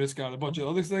Gouda and it's got a bunch of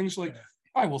other things, like Yeah.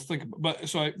 I will think about. But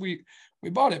so we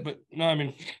bought it. But no, I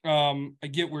mean, I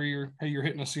get where you're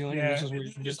hitting a ceiling. And this is where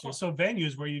you can get There's to also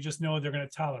venues where you just know they're going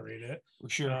to tolerate it. for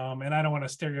sure. And I don't want to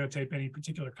stereotype any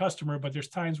particular customer, but there's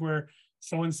times where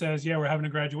someone says, yeah, we're having a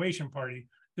graduation party.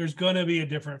 There's going to be a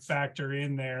different factor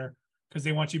in there because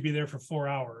they want you to be there for 4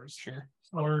 hours Sure.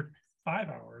 or 5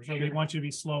 hours, or they Sure. want you to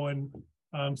be slow. And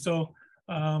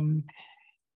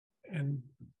and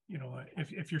you know,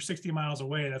 if you're 60 miles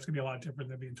away, that's gonna be a lot different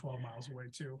than being 12 miles away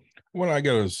too. Well, I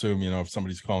got to assume, you know, if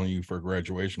somebody's calling you for a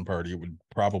graduation party, it would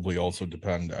probably also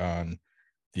depend on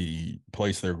the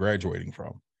place they're graduating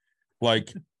from.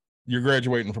 Like, you're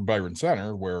graduating from Byron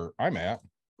Center, where I'm at,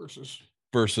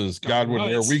 versus Godwin,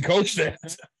 where Heights. we coached at.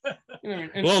 You know,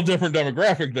 A little different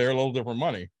demographic there, a little different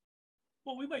money.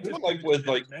 Well, we might Well, just like with,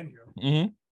 like- menu.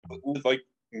 Mm-hmm. With like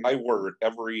my word,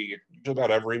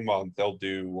 about every month they'll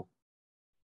do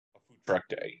a food truck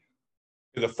day.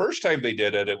 The first time they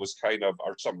did it, it was kind of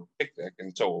our summer picnic,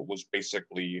 and so it was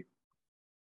basically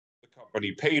the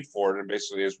company paid for it. And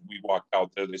basically, as we walked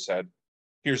out there, they said,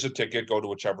 "Here's a ticket. Go to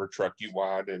whichever truck you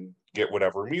want and get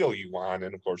whatever meal you want."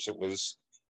 And of course, it was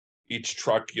each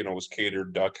truck, you know, was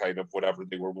catered to kind of whatever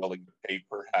they were willing to pay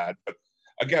per head. But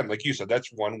again, like you said,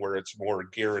 that's one where it's more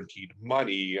guaranteed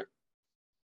money.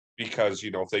 Because,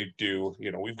 you know, if they do,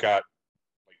 you know, we've got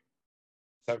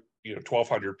like,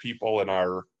 1,200 people in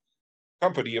our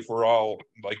company. If we're all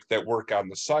like that work on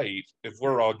the site, if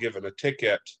we're all given a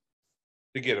ticket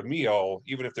to get a meal,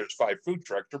 even if there's 5 food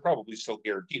trucks, they're probably still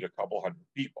guaranteed a couple hundred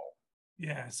people.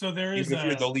 Yeah, so there is Even if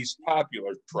you're the least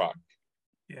popular truck.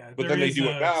 yeah, But there then they is, do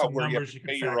it now some where you have numbers to can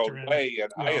pay your own factor in. way.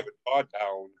 And I Yeah. haven't gone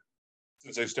down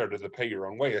since I started to pay your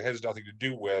own way. It has nothing to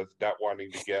do with not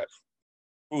wanting to get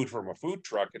food from a food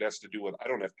truck. It has to do with I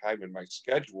don't have time in my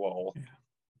schedule Yeah.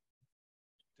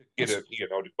 to get it, you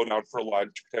know, to go down for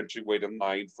lunch, potentially wait in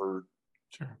line for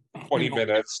Sure. 20 You know,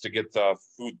 minutes to get the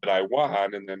food that I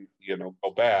want and then, you know,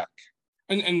 go back.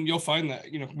 And you'll find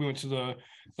that, you know, we went to the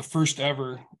first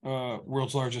ever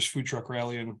world's largest food truck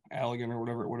rally in Allegan or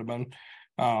whatever it would have been.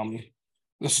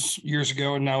 This is years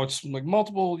ago, and now it's like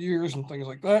multiple years and things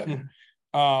like that. And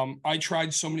I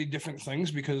tried so many different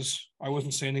things because I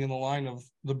wasn't standing in the line of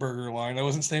the burger line. I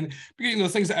wasn't standing because, you know, the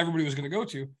things that everybody was going to go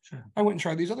to. Sure. I went and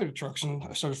tried these other trucks and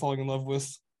I started falling in love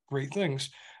with great things.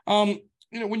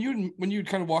 when you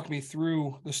kind of walk me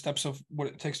through the steps of what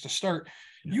it takes to start,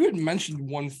 you had mentioned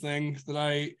one thing that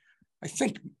I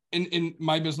think in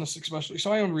my business especially.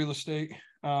 So I own real estate.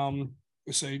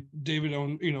 Say David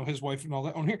owned, his wife and all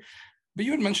that own here. But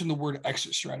you had mentioned the word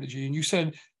exit strategy, and you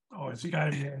said, "Oh, it's got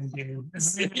to be in game."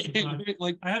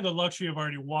 like I had the luxury of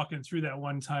already walking through that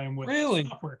one time with Really? a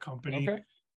software company, okay,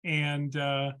 and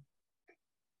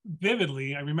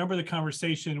vividly, I remember the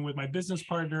conversation with my business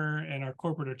partner and our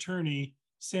corporate attorney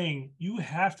saying, "You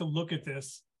have to look at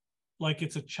this like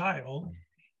it's a child,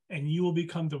 and you will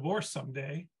become divorced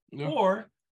someday, Yeah. or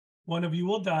one of you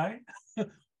will die."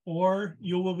 Or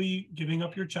you will be giving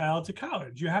up your child to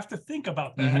college. You have to think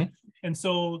about that. Mhm. And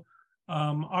so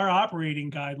our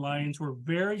operating guidelines were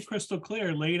very crystal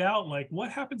clear, laid out like,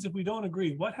 what happens if we don't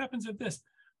agree? What happens if this?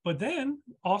 But then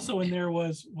also in there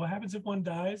was, what happens if one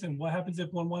dies? And what happens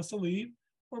if one wants to leave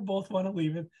or both want to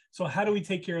leave it? So how do we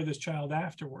take care of this child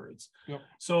afterwards? Yep.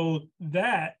 So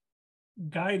that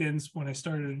guidance, when I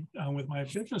started with my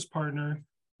business partner,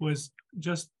 was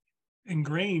just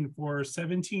ingrained for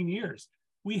 17 years.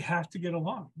 We have to get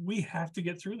along. We have to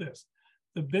get through this.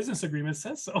 The business agreement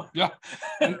says so. yeah.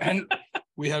 And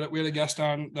we had a guest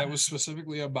on that was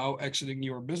specifically about exiting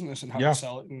your business and how Yeah. to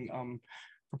sell it and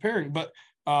preparing. But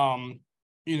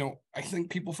I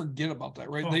think people forget about that,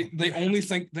 right? Oh, They only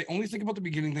think about the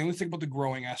beginning. They only think about the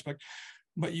growing aspect,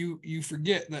 but you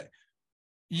forget that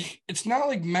it's not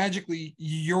like magically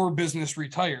your business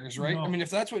retires, right? No. I mean, if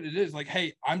that's what it is, like,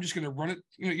 hey, I'm just going to run it.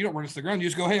 You don't run it to the ground. You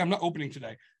just go, hey, I'm not opening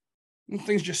today. And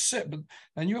things just sit. But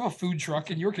then you have a food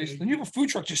truck in your case. Then you have a food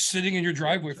truck just sitting in your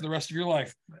driveway for the rest of your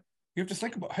life. You have to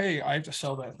think about, hey, I have to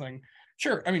sell that thing.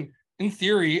 Sure. I mean, in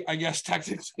theory, I guess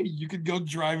technically you could go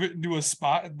drive it into a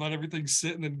spot and let everything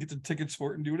sit and then get the tickets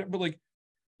for it and do it. But like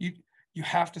you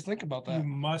have to think about that. You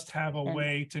must have a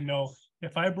way to know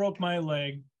if I broke my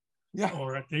leg, Yeah.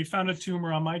 or if they found a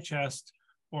tumor on my chest,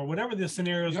 or whatever the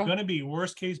scenario is Yeah. going to be,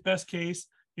 worst case, best case,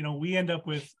 we end up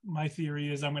with, my theory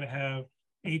is I'm going to have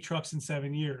 8 trucks in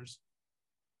 7 years.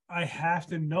 I have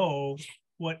to know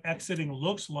what exiting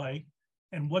looks like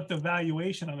and what the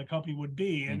valuation on the company would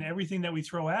be. And everything that we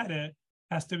throw at it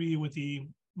has to be with the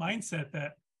mindset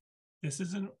that this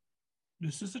is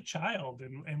a child,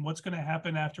 and what's going to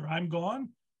happen after I'm gone.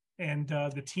 And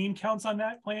the team counts on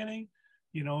that planning.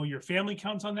 Your family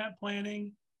counts on that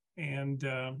planning. And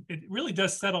it really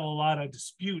does settle a lot of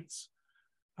disputes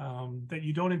that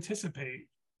you don't anticipate.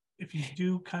 If you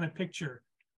do kind of picture,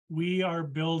 we are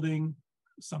building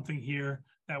something here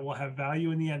that will have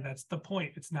value in the end. That's the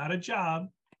point. It's not a job.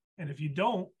 And if you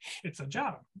don't, it's a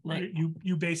job. Right.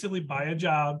 You basically buy a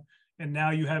job, and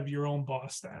now you have your own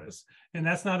boss status. And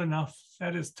that's not enough.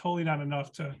 That is totally not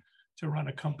enough to run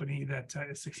a company that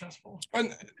is successful.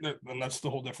 And that's the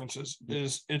whole difference is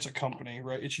it's a company,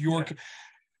 right? It's your,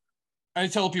 I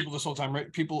tell people this all the time,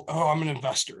 right? People, oh, I'm an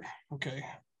investor. Okay.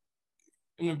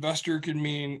 An investor could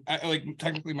mean, like,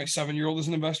 technically my 7-year-old is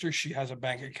an investor. She has a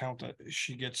bank account that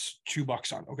she gets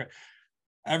 $2 on. Okay.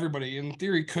 Everybody in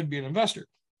theory could be an investor.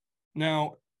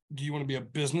 Now, do you want to be a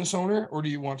business owner, or do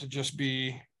you want to just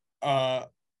be a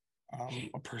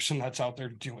person that's out there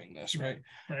doing this, right?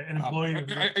 Right. An employee.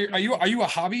 Are you a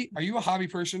hobby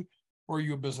person, or are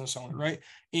you a business owner, right?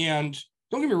 And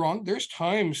don't get me wrong, there's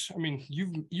times, I mean,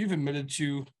 you've admitted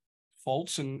to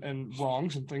faults and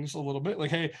wrongs and things a little bit,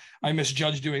 like, hey, I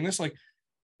misjudged doing this. Like,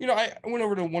 I went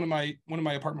over to one of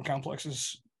my apartment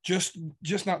complexes just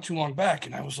not too long back,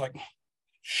 and I was like,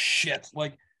 shit,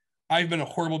 like, I've been a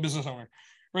horrible business owner,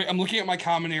 right? I'm looking at my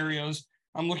common areas,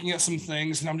 I'm looking at some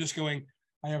things, and I'm just going,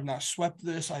 I have not swept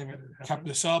this, I haven't kept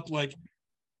this up, like,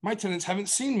 my tenants haven't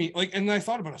seen me, like, and I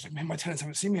thought about it, I was like, man, my tenants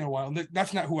haven't seen me in a while.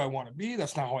 That's not who I want to be.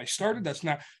 That's not how I started. That's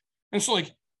not, and so,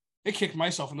 like, it kicked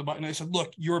myself in the butt, and I said,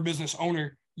 look, you're a business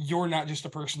owner. You're not just a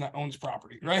person that owns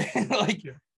property, right? Like,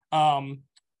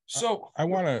 so I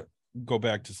want to go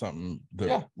back to something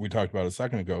that we talked about a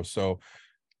second ago. So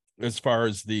as far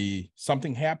as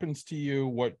something happens to you,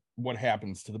 what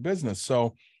happens to the business?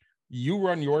 So you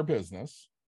run your business.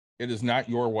 It is not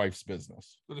your wife's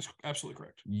business. that is absolutely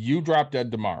correct. You drop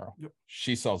dead tomorrow. Yep.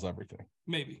 She sells everything.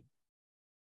 Maybe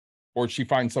Or she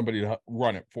finds somebody to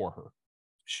run it for her.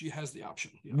 she has the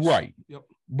option. Yes. Right. Yep.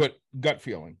 But gut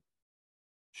feeling.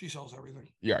 She sells everything.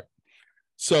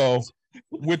 So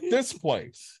with this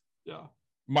place, Yeah.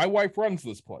 my wife runs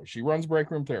this place. She runs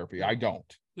break room therapy. I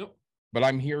don't. Yep. But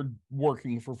I'm here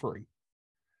working for free.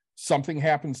 Something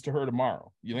happens to her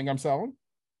tomorrow. You think I'm selling?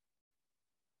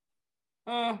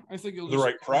 I think it'll The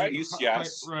right price,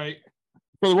 yes. Right.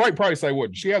 For the right price, I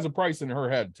would. She has a price in her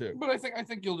head too. But I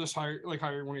think you'll just hire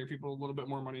one of your people a little bit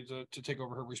more money to take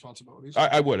over her responsibilities.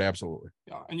 I would absolutely.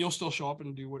 Yeah, and you'll still show up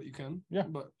and do what you can. Yeah.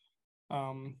 But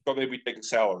So maybe take a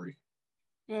salary.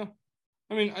 yeah.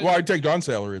 I mean, Well, I'd take Dawn's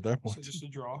salary at that so point. just a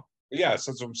draw. Yes,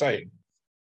 that's what I'm saying.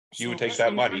 You would take that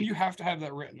and money. you have to have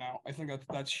that written out. I think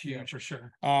that's huge. Yeah, for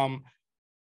sure.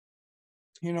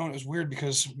 You know, it was weird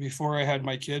because before I had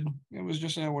my kid, it was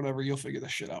just whatever, you'll figure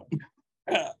this shit out.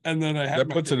 And then I had That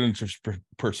my puts kid, it into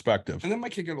perspective. and then my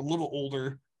kid got a little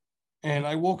older, and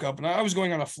I woke up and I was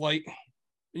going on a flight.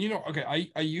 And okay,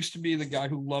 I used to be the guy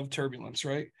who loved turbulence,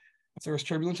 right? If there was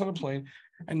turbulence on a plane,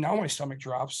 and now my stomach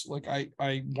drops, like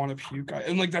I want to puke,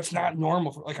 and like that's not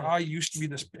normal. Like I used to be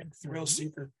this big thrill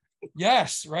seeker.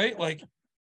 Yes, right. Like,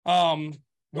 when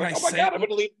Like, oh my God, I'm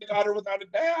gonna leave my daughter without a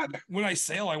dad. when I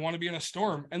sail, I want to be in a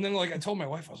storm. And then like I told my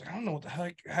wife, I was like, I don't know what the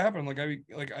heck happened. Like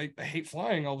I hate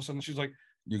flying. All of a sudden, she's like,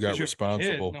 You got 'cause you're a kid.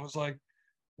 responsible. And I was like,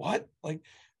 what? Like,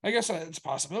 I guess it's a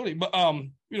possibility. But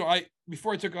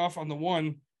before I took off on the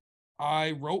one,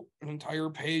 I wrote an entire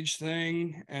page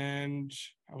thing, and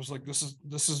I was like, this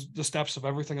is the steps of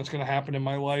everything that's going to happen in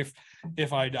my life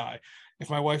if I die.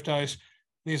 If my wife dies,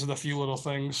 these are the few little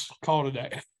things. Call it a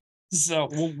day. So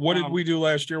Well, what did we do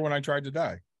last year when I tried to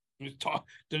die? we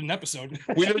did an episode.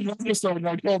 We did an episode and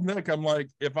I told Nick, I'm like,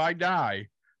 if I die,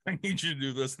 I need you to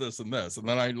do this, this, and this. And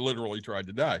then I literally tried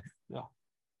to die.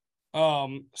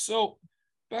 So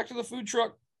back to the food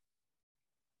truck.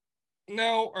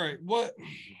 Now, all right, what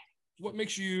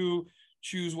makes you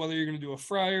choose whether you're going to do a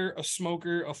fryer, a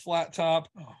smoker, a flat top?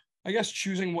 I guess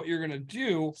choosing what you're going to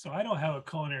do. So I don't have a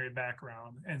culinary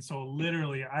background. And so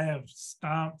literally I have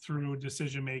stomped through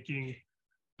decision making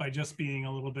by just being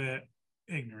a little bit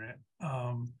ignorant.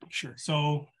 Sure.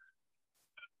 So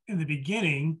in the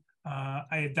beginning,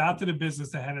 I adopted a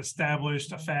business that had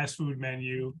established a fast food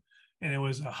menu, and it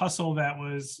was a hustle that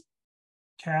was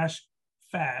cash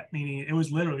fat, meaning it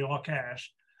was literally all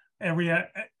cash. Every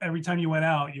time you went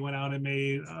out and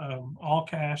made all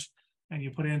cash, and you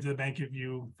put it into the bank if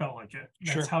you felt like it.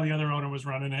 That's Sure. how the other owner was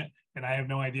running it, and I have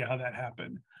no idea how that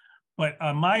happened. But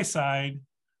on my side,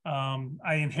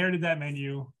 I inherited that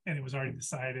menu, and it was already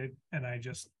decided, and I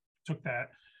just took that.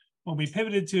 When we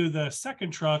pivoted to the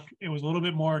second truck, it was a little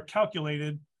bit more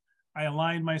calculated. I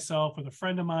aligned myself with a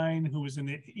friend of mine who was in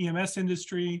the EMS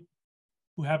industry,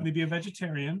 who happened to be a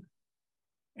vegetarian,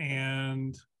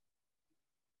 and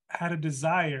had a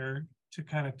desire to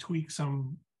kind of tweak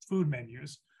some food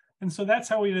menus. And so that's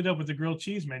how we ended up with the grilled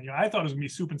cheese menu. I thought it was gonna be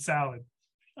soup and salad.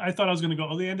 I thought I was gonna go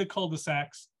to the end of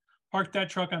cul-de-sacs, park that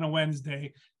truck on a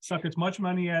Wednesday, suck as much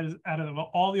money as out of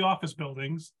all the office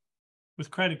buildings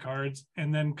with credit cards,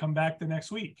 and then come back the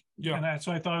next week. Yeah. And that's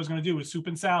what I thought I was gonna do, with soup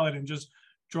and salad, and just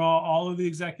draw all of the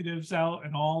executives out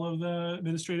and all of the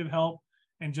administrative help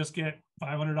and just get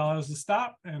 $500 to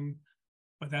stop.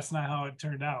 But that's not how it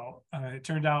turned out. It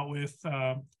turned out with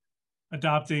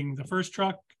adopting the first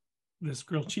truck, this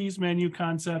grilled cheese menu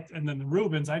concept, and then the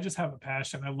Reubens. I just have a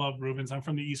passion. I love Reubens. I'm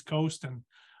from the East Coast, and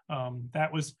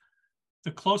that was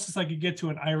the closest I could get to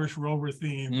an Irish Rover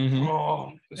theme. Mhm.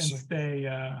 Oh,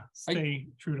 And stay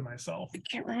true to myself. I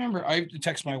can't remember. I have to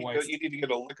text my wife. You need to get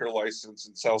a liquor license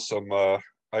and sell some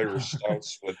Irish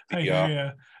stouts with I the. hear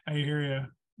you. I hear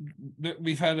you.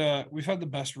 We've had the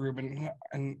best Reuben,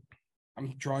 and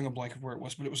I'm drawing a blank of where it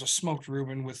was, but it was a smoked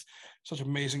Reuben with such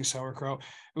amazing sauerkraut.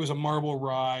 It was a marble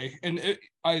rye, and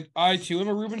I too am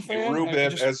a Reuben fan. Reuben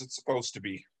just, as it's supposed to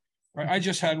be. right, I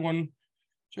just had one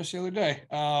just the other day,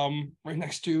 right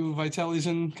next to Vitelli's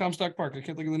in Comstock Park. I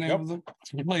can't think of the name of the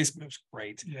place, but it was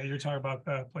great. Yeah, you're talking about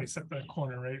the place at the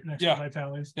corner, right next Yeah. to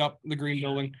Vitali's. Yep, the green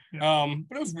building. Yeah.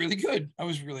 But it was really good. I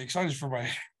was really excited for my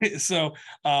so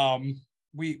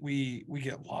we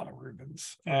get a lot of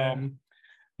Reubens. Yeah.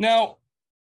 Now,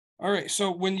 all right.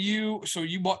 So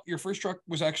you bought your first truck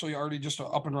was actually already just an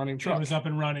up and running It truck. was up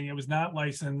and running. It was not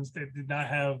licensed. It did not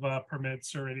have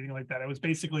permits or anything like that. It was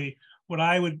basically what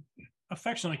I would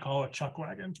affectionately call a chuck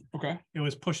wagon. Okay. It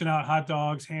was pushing out hot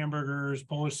dogs, hamburgers,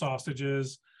 Polish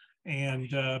sausages, and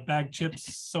bagged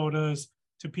chips, sodas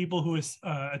to people who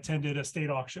attended estate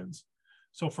auctions.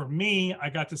 So for me, I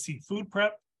got to see food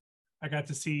prep. I got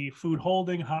to see food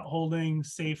holding, hot holding,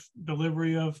 safe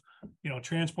delivery of,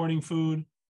 transporting food.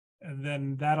 And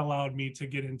then that allowed me to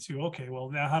get into, okay, well,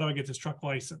 now how do I get this truck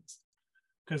licensed?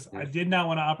 Because I did not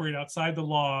want to operate outside the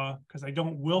law, because I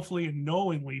don't willfully and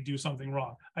knowingly do something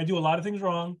wrong. I do a lot of things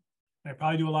wrong. And I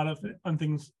probably do a lot of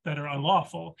things that are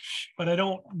unlawful, but I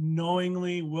don't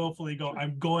knowingly, willfully go,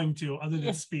 I'm going to, other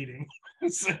than speeding.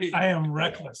 I am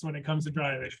reckless when it comes to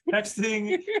driving,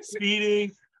 texting,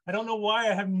 speeding. I don't know why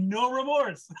I have no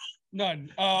remorse.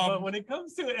 None. But when it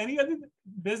comes to any other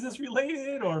business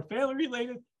related or family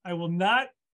related, I will not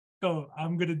go,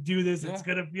 I'm going to do this. It's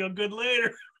Yeah. going to feel good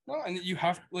later. No, and you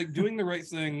have like doing the right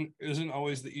thing isn't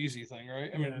always the easy thing,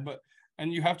 right? I Yeah. mean,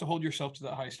 and you have to hold yourself to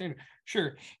that high standard.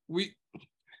 Sure, we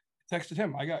texted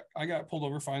him. I got pulled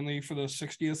over finally for the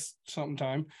 60th something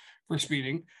time for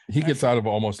speeding, He gets out of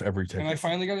almost every and I ticket.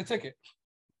 finally got a ticket.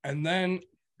 And then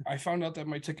I found out that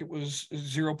my ticket was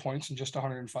 0 points and just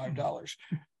 $105.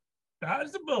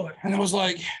 Dodge the bullet. And I was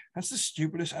like, that's the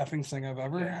stupidest effing thing I've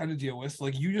ever had to deal with.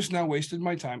 Like, you just now wasted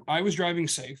my time. I was driving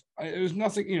safe. It was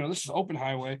nothing, this is open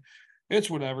highway. It's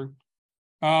whatever.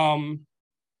 But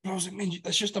I was like, man,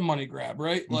 that's just a money grab,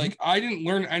 right? Mhm. Like, I didn't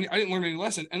learn any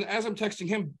lesson. And as I'm texting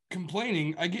him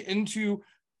complaining, I get into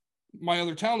my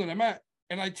other town that I'm at,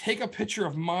 and I take a picture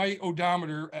of my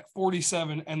odometer at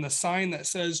 47 and the sign that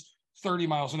says 30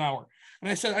 miles an hour.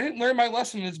 And I said, I didn't learn my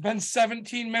lesson. It's been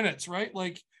 17 minutes, right?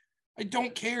 Like, I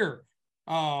don't care.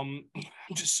 I'm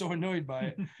just so annoyed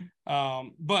by it.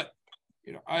 But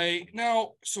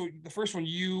so the first one,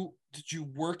 did you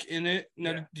work in it?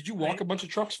 Now, Yeah. did you walk a bunch of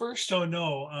trucks first? So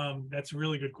no, that's a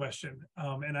really good question.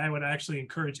 And I would actually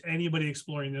encourage anybody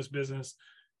exploring this business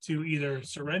to either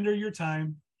surrender your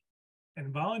time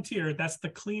and volunteer. That's the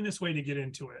cleanest way to get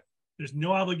into it. There's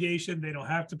no obligation. They don't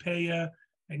have to pay you.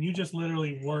 And you just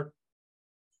literally work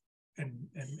and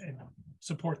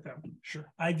support them. Sure.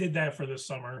 I did that for this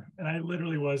summer, and I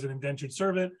literally was an indentured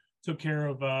servant, took care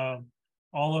of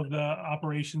all of the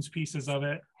operations pieces of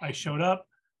it. I showed up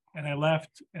and I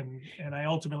left, and I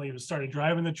ultimately started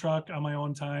driving the truck on my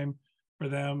own time for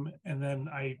them. And then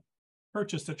I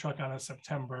purchased a truck on a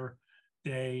September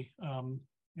day, and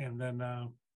then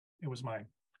it was mine.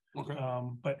 Okay.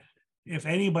 But if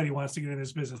anybody wants to get in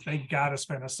this business, they got to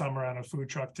spend a summer on a food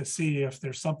truck to see if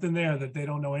there's something there that they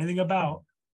don't know anything about,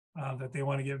 that they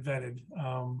want to get vetted.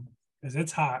 Because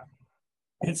it's hot,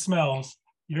 it smells,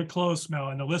 your clothes smell,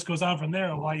 and the list goes on from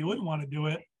there of why you wouldn't want to do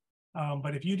it.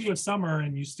 But if you do a summer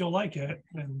and you still like it,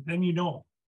 then you know.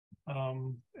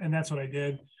 And that's what I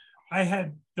did. I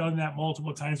had done that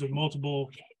multiple times with multiple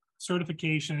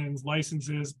certifications,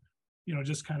 licenses,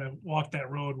 just kind of walk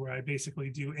that road where I basically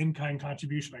do in-kind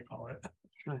contribution, I call it.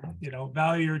 Sure.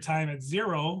 Value your time at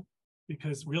zero,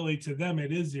 because really to them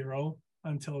it is zero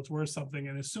until it's worth something.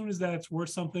 And as soon as that's worth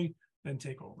something, then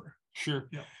take over. Sure.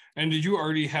 Yeah. And did you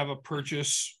already have a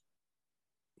purchase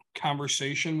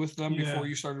conversation with them Yeah. before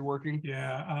you started working?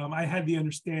 Yeah, I had the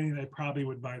understanding that I probably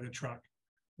would buy the truck.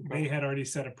 They had already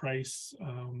set a price.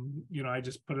 I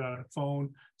just put it on a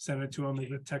phone, sent it to them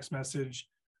as a text message.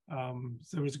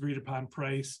 So it was agreed upon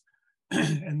price.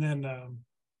 And then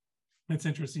it's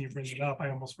interesting you bring it up. I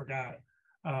almost forgot.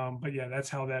 But yeah, that's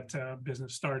how that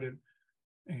business started.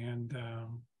 And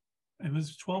it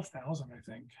was 12,000, I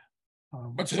think.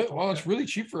 That's it. Well, it's really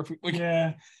cheap for a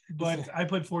yeah, but I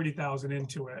put 40,000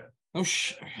 into it Oh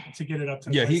to get it up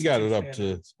to. Yeah, he got it licensing up to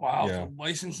standards. wow. Yeah.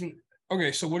 Licensing.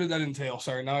 Okay, so what did that entail?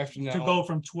 Sorry, now I have to know. To go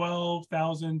from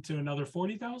 12,000 to another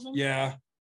 40,000. Yeah.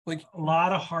 A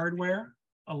lot of hardware,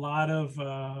 a lot of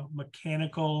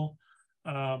mechanical,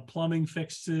 plumbing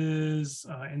fixes,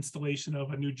 installation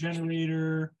of a new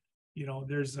generator.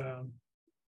 There's I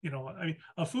mean,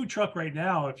 a food truck right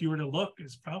now, if you were to look,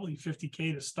 is probably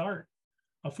 50K to start.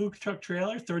 A food truck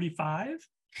trailer, 35.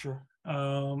 Sure.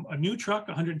 A new truck,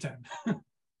 110.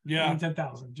 Yeah.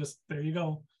 110,000. Just there you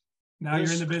go. Now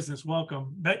you're in the business.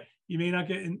 Welcome. But you may not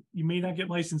get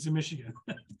licensed in Michigan.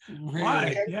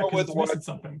 Why? can't Yeah, go 'cause with it's what- missing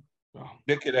something.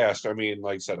 Nick had asked, I mean,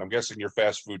 like I said, I'm guessing your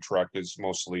fast food truck is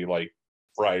mostly like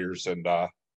fryers and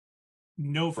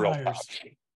No grill fryers. tops.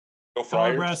 No Color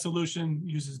fryers. Brass Solution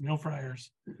uses no fryers.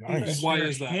 nice. Why They're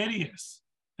is that? hideous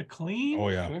to clean, Oh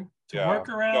yeah. Okay. to Yeah, work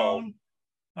around.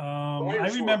 I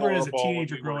Fryers were remember as a horrible when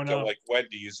teenager we growing worked at, up. like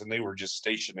Wendy's, and they were just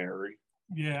stationary.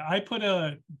 Yeah, I put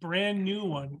a brand new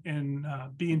one in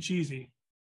Being Cheesy.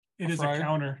 It A is fryer? a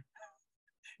counter.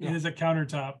 Yeah. It is a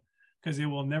countertop because it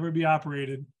will never be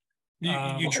operated. You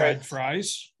Okay. tried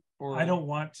fries? Or I don't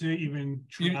want to even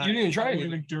try. You didn't even try I don't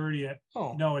anything? even dirty it.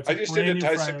 Oh. No, it's I a just brand new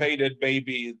fryer. anticipated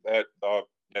maybe that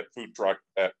food truck,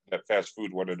 that fast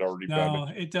food one had already No,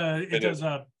 been. it does. It It does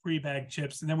pre-bag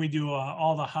chips, and then we do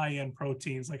all the high-end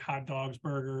proteins like hot dogs,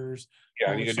 burgers,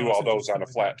 Yeah, and you Polish can do all sausage and those on a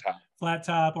stuff flat like top. flat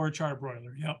top, or a char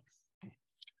broiler. Yep.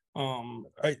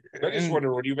 I just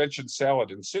wonder, when you mentioned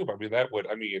salad and soup, I mean,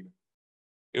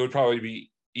 it would probably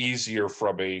be easier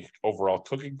from a overall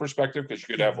cooking perspective, because you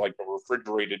could have like a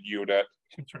refrigerated unit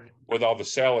That's right. with all the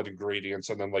salad ingredients,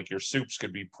 and then like your soups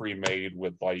could be pre-made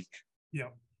with like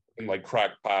Yep. in like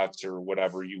crock pots or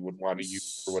whatever you would want to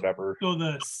use or whatever. So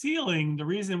the ceiling, the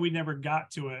reason we never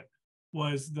got to it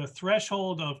was the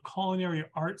threshold of culinary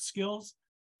art skills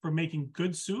for making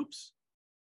good soups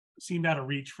seemed out of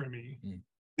reach for me.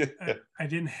 I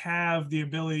didn't have the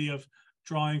ability of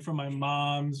drawing from my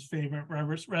mom's favorite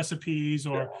recipes,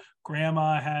 or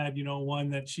grandma had, one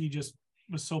that she just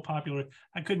was so popular.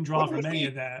 I couldn't draw from any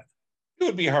of that. It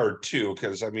would be hard too,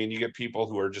 because I mean, you get people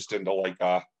who are just into like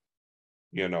a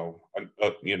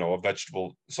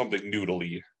vegetable, something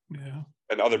noodly. Yeah.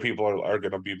 And other people are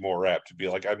going to be more apt to be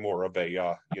like, I'm more of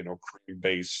a cream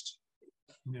based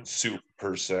soup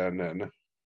person. And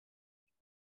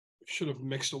should have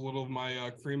mixed a little of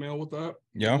my cream ale with that.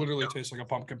 Yeah. It literally tastes like a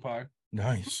pumpkin pie.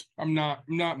 Nice. I'm not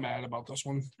mad about this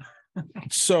one.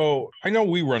 So I know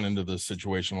we run into this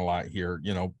situation a lot here.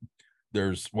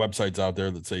 There's websites out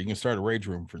there that say you can start a rage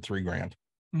room for $3,000.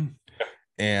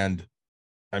 And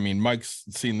I mean, Mike's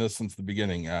seen this since the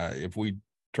beginning. If we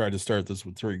tried to start this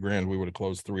with $3,000, we would have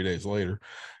closed 3 days later.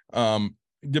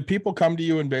 Do people come to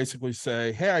you and basically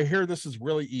say, hey, I hear this is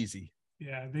really easy?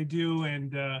 Yeah, they do.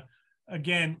 And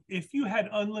again, if you had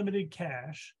unlimited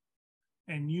cash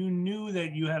and you knew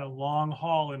that you had a long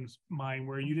haul in mind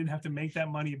where you didn't have to make that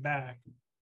money back,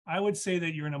 I would say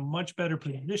that you're in a much better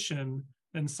position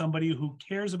than somebody who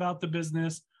cares about the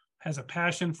business, has a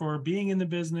passion for being in the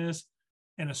business,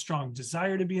 and a strong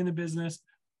desire to be in the business.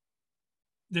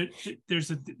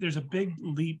 There's a big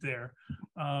leap there.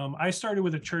 I started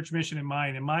with a church mission in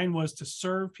mind, and mine was to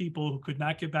serve people who could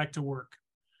not get back to work.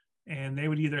 And they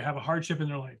would either have a hardship in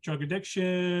their life, drug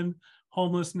addiction,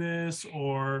 homelessness,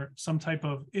 or some type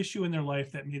of issue in their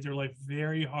life that made their life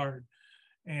very hard.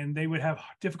 And they would have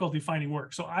difficulty finding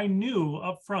work. So I knew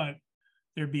up front,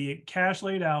 there'd be cash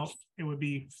laid out. It would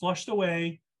be flushed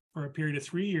away for a period of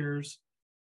 3 years,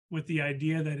 with the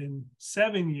idea that in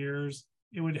 7 years,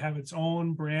 it would have its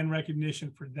own brand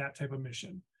recognition for that type of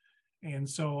mission. And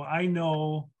so I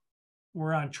know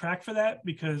we're on track for that,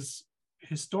 because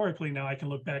historically now I can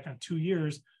look back on 2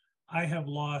 years, I have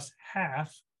lost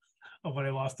half of what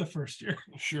I lost the first year.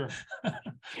 Sure.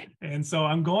 And so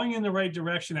I'm going in the right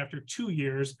direction after 2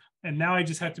 years. And now I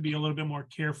just have to be a little bit more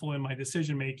careful in my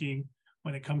decision-making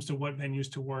when it comes to what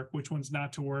venues to work, which ones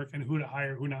not to work, and who to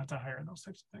hire, who not to hire, and those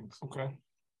types of things. Okay.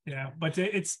 Yeah, but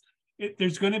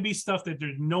there's going to be stuff that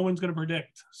no one's going to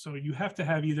predict. So you have to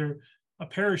have either a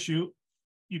parachute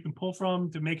you can pull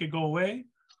from to make it go away,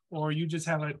 or you just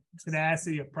have a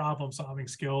tenacity of problem solving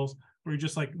skills where you're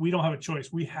just like, we don't have a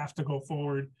choice. We have to go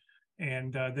forward.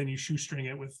 And then you shoestring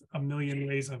it with a million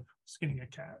ways of skinning a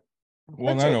cat.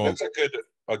 Well, that's a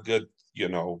good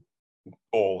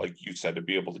goal, like you said, to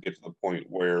be able to get to the point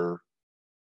where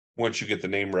once you get the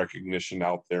name recognition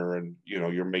out there and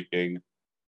you're making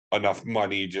enough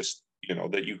money, just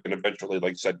that you can eventually,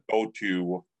 like I said, go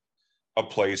to a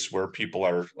place where people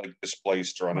are like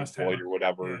displaced or unemployed or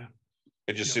whatever,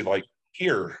 and just say like,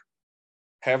 here,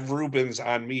 have Rubens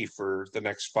on me for the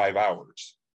next 5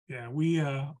 hours. Yeah,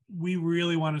 we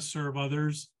really want to serve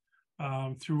others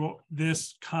through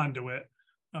this conduit.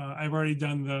 I've already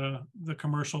done the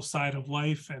commercial side of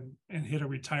life and hit a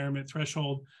retirement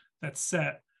threshold that's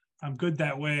set. I'm good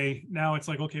that way. Now it's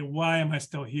like, okay, why am I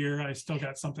still here? I still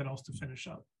got something else to finish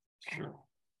up. Sure.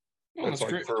 Well, that's like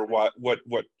great. For what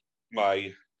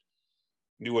my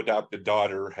new adopted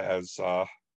daughter has,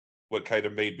 what kind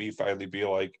of made me finally be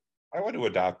like, I want to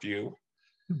adopt you,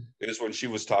 is when she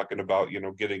was talking about,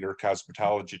 getting her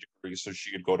cosmetology degree so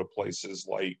she could go to places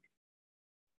like,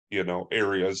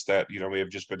 areas that, may have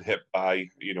just been hit by,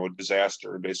 a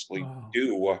disaster, and basically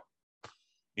do,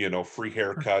 free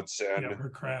haircuts and her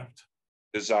craft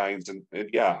designs and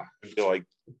yeah, and be like,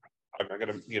 I'm not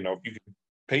gonna, if you can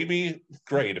pay me,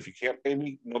 great. If you can't pay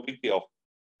me, no big deal.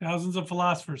 Thousands of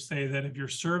philosophers say that if you're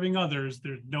serving others,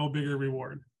 there's no bigger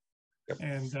reward. Yep.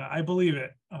 And I believe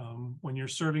it. When you're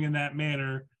serving in that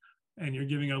manner and you're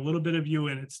giving a little bit of you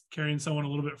and it's carrying someone a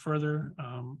little bit further,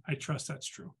 I trust that's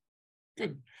true.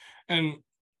 Good. And,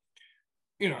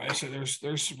 I say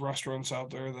there's restaurants out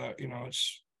there that,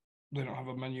 they don't have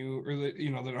a menu, or they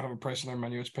don't have a price on their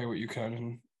menu. It's pay what you can.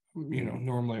 And,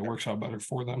 normally it works out better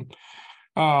for them.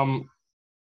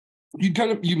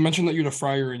 You mentioned that you had a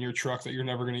fryer in your truck that you're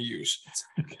never going to use.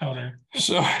 Counter.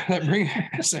 So that brings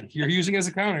you're using it as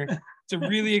a counter. It's a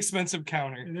really expensive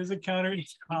counter. It is a counter.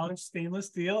 It's polished stainless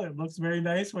steel. It looks very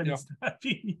nice when it's not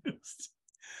being used.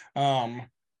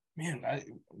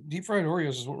 Deep fried Oreos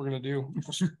is what we're going to do.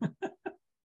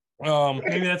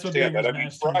 Maybe that's what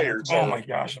fryers. Oh my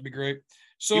gosh, that'd be great.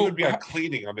 So even beyond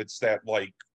cleaning them, it's that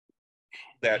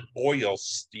oil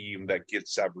steam that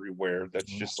gets everywhere.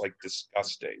 That's just like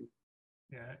disgusting.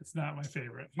 Yeah, it's not my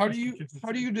favorite. How just do you because it's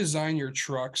how do you design your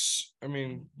trucks? I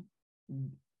mean,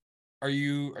 are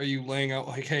you laying out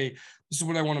like, hey, this is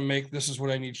what I want to make, this is what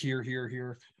I need here, here,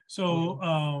 here? So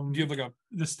Do you have like a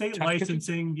the state test kitchen?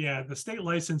 licensing, yeah, the state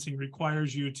licensing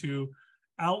requires you to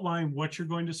outline what you're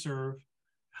going to serve,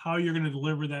 how you're going to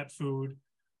deliver that food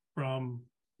from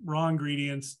raw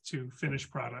ingredients to finished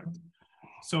product.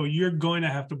 So you're going to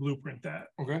have to blueprint that.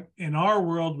 okay? In our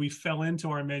world, we fell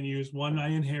into our menus. One I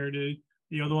inherited,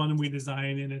 the other one we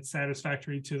designed, and it's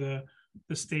satisfactory to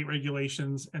the state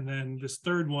regulations. And then this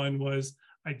third one was,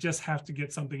 I just have to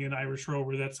get something in Irish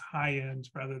Rover that's high end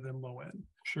rather than low end.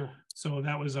 Sure. So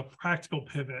that was a practical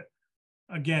pivot.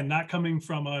 Again, not coming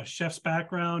from a chef's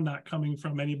background, not coming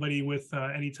from anybody with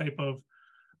any type of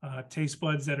taste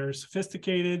buds that are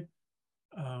sophisticated.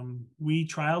 We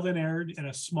trialed and errored in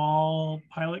a small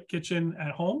pilot kitchen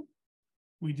at home.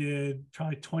 We did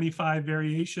try 25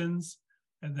 variations,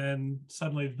 and then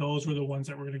suddenly those were the ones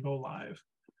that were going to go live.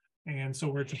 And so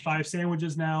we're to 5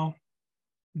 sandwiches now.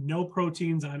 No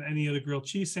proteins on any of the grilled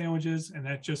cheese sandwiches, and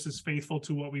that just is faithful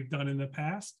to what we've done in the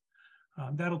past.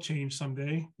 That'll change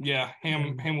someday. Yeah,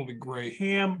 ham will be great.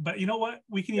 Ham, but you know what?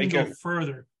 We can even They go can.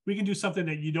 further. We can do something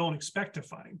that you don't expect to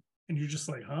find, and you're just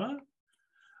like, huh?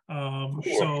 Cool.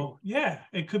 So yeah,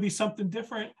 it could be something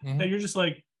different Mhm. that you're just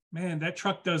like, man, that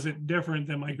truck does it different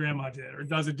than my grandma did, or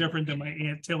does it different than my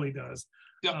Aunt Tilly does.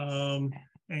 Yep. And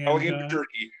Elegant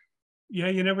turkey. yeah,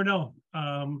 you never know.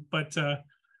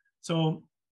 So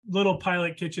little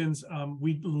pilot kitchens,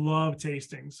 we love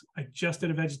tastings. I just did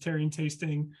a vegetarian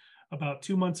tasting about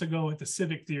 2 months ago at the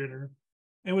Civic Theater.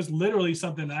 It was literally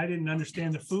something I didn't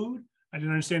understand the food. I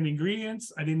didn't understand the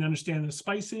ingredients. I didn't understand the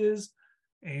spices.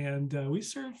 And we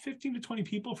served 15 to 20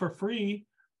 people for free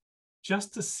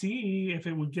just to see if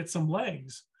it would get some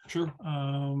legs. Sure.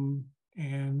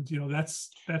 And you know,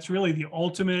 that's really the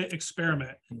ultimate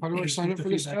experiment. How do I is sign what up the for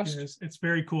this feedback test? is. It's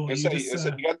very cool. I You said, just,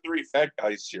 you got 3 fat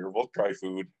guys here. We'll try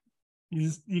food.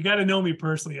 you got to know me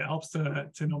personally. It helps to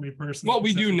know me personally. Well,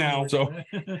 we do now, so-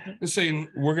 Just saying,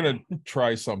 We're gonna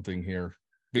try something here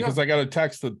because I got a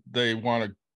text that they want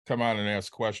to come on and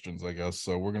ask questions, I guess.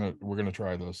 So we're gonna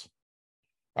try this.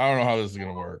 I don't know how this is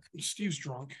gonna work. Steve's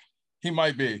drunk. He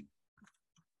might be.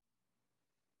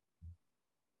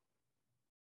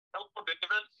 Hello,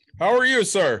 David. How are you,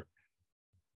 sir?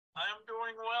 I'm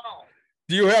doing well.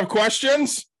 Do you have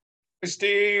questions? Hey, Are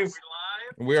Steve.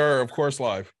 we live? We are, of course,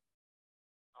 live.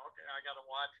 Okay, I gotta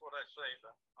watch what I say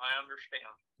then. I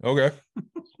understand. Okay.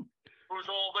 Who's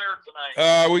all there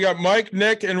tonight? We got Mike,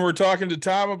 Nick, and we're talking to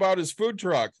Tom about his food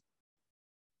truck.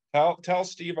 Tell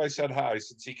Steve I said hi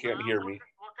since he can't hear me.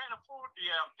 What kind of food do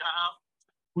you have, Tom?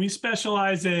 We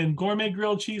specialize in gourmet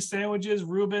grilled cheese sandwiches,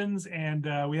 Reubens, and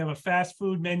we have a fast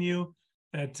food menu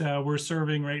that we're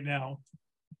serving right now.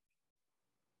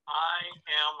 I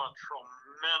am a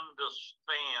tremendous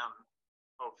fan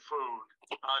of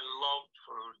food. I love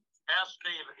food. Ask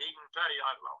David, he can tell you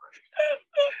I love it.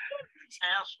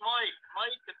 Ask Mike.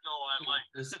 Mike could know I like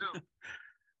it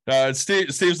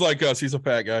too. Steve's like us. He's a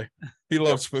fat guy. He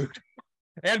loves food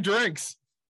and drinks.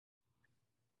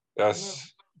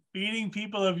 Yes. Feeding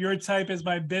people of your type is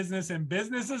my business, and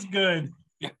business is good.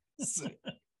 Well,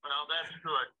 that's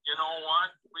good. You know what?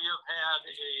 We have had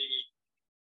a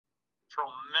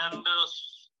tremendous,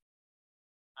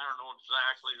 I don't know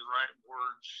exactly the right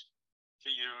words to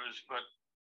use, but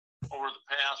over the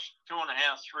past 2.5,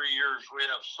 3 years, we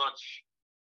have such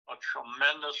a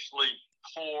tremendously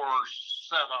poor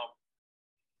setup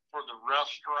for the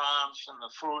restaurants and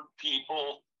the food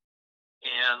people.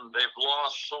 And they've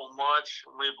lost so much.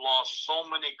 We've lost so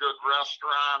many good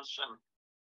restaurants. And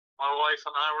my wife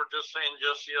and I were just saying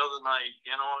just the other night,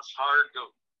 you know, it's hard to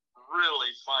really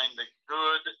find a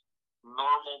good,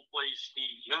 normal place to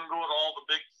eat. You can go to all the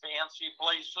big fancy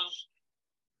places.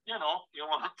 You know, you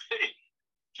want to pay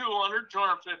 $250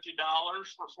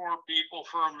 for 4 people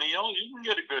for a meal, you can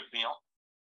get a good meal.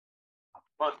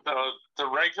 But the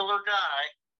regular guy,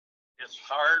 it's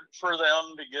hard for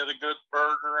them to get a good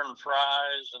burger and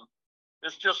fries, and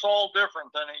it's just all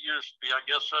different than it used to be. I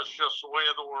guess that's just the way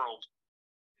of the world.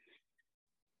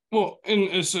 Well, and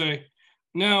it's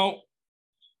now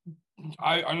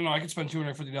I don't know, I could spend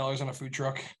 $250 on a food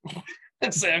truck.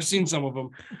 I've seen some of them.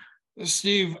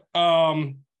 Steve,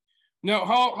 now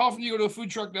how often do you go to a food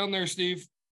truck down there, Steve?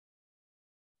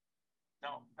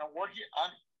 Now what do you?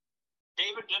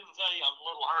 David didn't tell you I'm a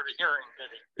little hard of hearing, did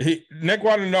he? Nick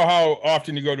wanted to know how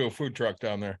often you go to a food truck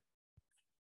down there.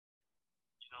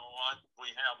 You know what? We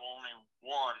have only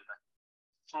one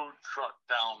food truck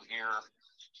down here,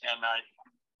 and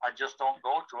I just don't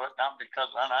go to it, not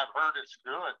because, and I've heard it's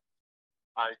good.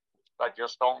 I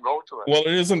just don't go to it. Well,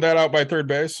 isn't that out by third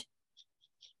base?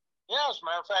 Yeah, as a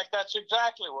matter of fact, that's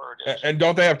exactly where it is. And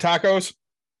don't they have tacos?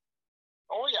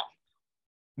 Oh yeah.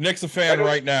 Nick's a fan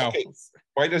right now. Okay,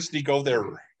 why doesn't he go there? The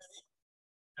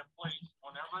place,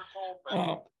 whenever it's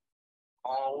open,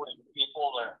 always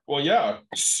people there. Well, yeah.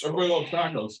 Everybody loves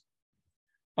tacos.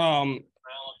 Well, I'll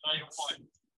tell you what.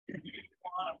 If you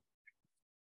want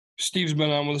Steve's been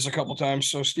on with us a couple times.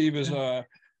 So Steve is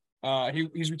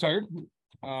he's retired.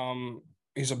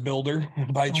 He's a builder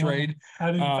by trade. How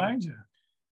did he find you?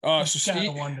 So Just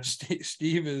gotta wonder.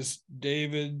 Steve is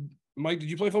David. Mike, did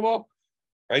you play football?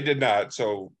 I did not.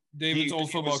 So David's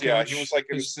old football coach. Yeah, he was like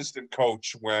an assistant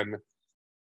coach when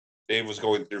Dave was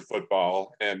going through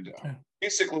football, and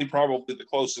basically probably the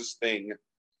closest thing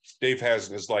Dave has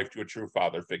in his life to a true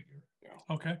father figure.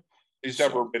 Okay. He's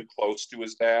never been close to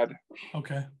his dad.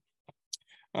 Okay.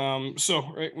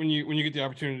 So right when you get the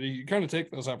opportunity, you kind of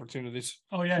take those opportunities.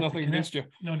 Oh yeah. Nothing against you.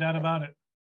 No doubt about it.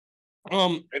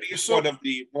 And he's one of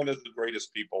the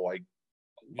greatest people like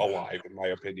alive, in my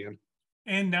opinion.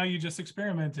 And now you just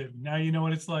experimented. Now you know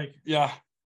what it's like. Yeah.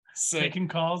 Taking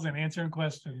calls and answering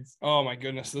questions. Oh my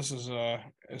goodness. This is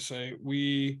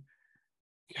we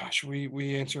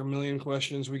answer a million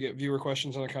questions. We get viewer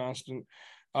questions on a constant.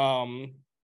 I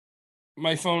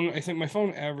think my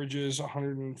phone averages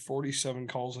 147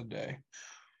 calls a day.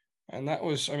 And that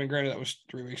was, I mean, granted, that was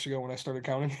 3 weeks ago when I started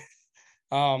counting.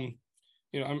 I'm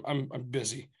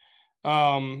busy.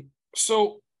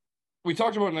 So we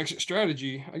talked about an exit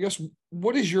strategy. I guess,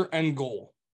 what is your end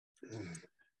goal?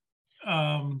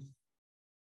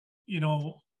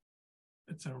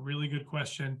 It's a really good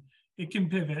question. It can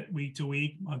pivot week to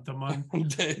week, month to month,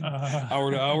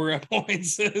 hour to hour at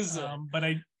points. But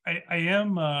I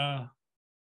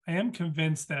am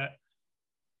convinced that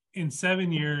in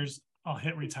 7 years I'll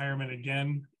hit retirement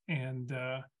again, and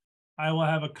I will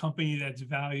have a company that's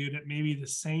valued at maybe the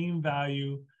same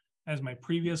value as my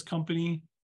previous company,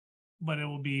 but it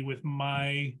will be with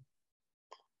my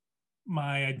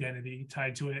identity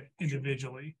tied to it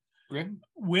individually,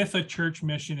 with a church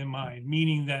mission in mind,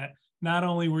 meaning that not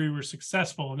only we were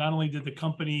successful, not only did the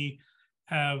company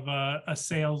have a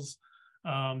sales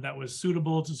that was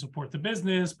suitable to support the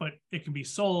business, but it can be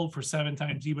sold for 7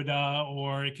 times EBITDA,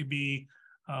 or it could be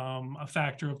a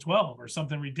factor of 12 or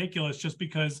something ridiculous, just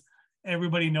because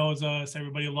everybody knows us,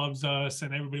 everybody loves us,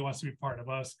 and everybody wants to be part of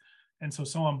us. And so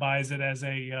someone buys it as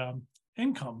a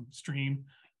income stream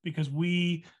because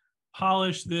we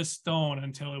polished this stone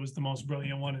until it was the most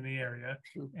brilliant one in the area.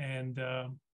 And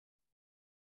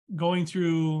going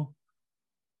through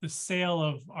the sale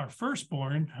of our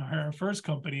firstborn, our first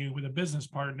company with a business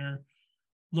partner,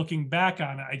 looking back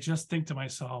on it, I just think to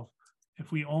myself,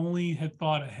 if we only had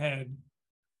thought ahead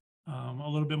a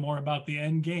little bit more about the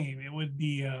end game, it would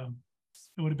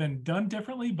have been done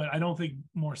differently, but I don't think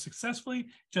more successfully,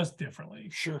 just differently.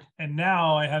 Sure. And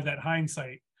now I have that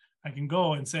hindsight. I can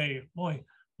go and say, boy,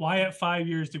 why at 5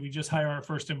 years did we just hire our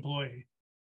first employee?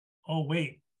 Oh,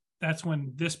 wait, that's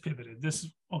when this pivoted.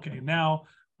 Okay, now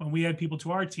when we add people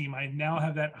to our team, I now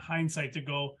have that hindsight to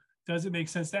go, does it make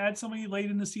sense to add somebody late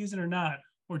in the season or not?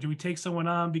 Or do we take someone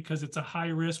on because it's a high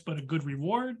risk but a good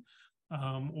reward?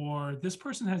 Or this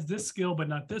person has this skill but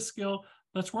not this skill.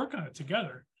 Let's work on it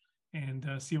together and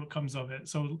see what comes of it.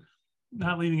 So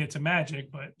not leaving it to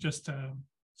magic, but just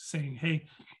saying, hey,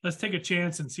 let's take a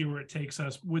chance and see where it takes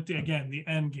us with the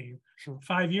end game. Sure.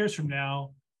 5 years from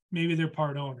now, maybe they're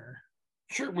part owner.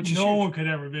 Sure. Which no one could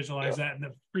ever visualize that in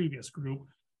the previous group.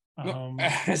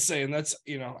 I say, and that's,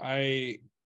 I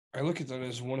look at that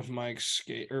as one of my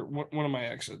one of my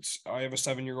exits. I have a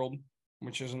 7-year-old,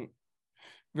 which isn't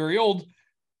very old,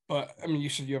 but I mean, you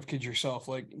said you have kids yourself.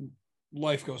 Like,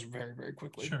 life goes very, very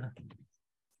quickly. Sure.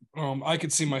 I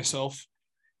could see myself,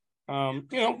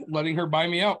 letting her buy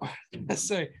me out. Let's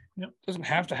say, doesn't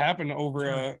have to happen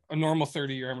over a normal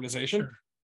 30-year amortization. Sure.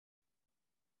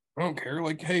 I don't care.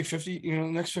 Like, hey, 50, the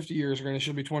next 50 years are going to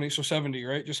should be 20, so 70,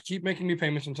 right? Just keep making me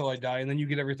payments until I die, and then you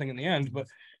get everything in the end, but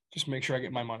just make sure I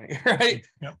get my money, right?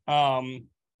 Yep. Run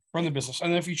the business. And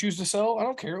then if you choose to sell, I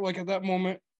don't care. Like, at that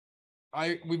moment,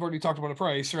 we've already talked about a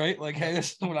price, right? Like, hey,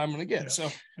 this is what I'm going to get. So,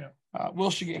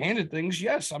 will she get handed things?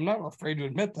 Yes. I'm not afraid to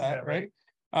admit that, right?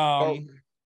 No,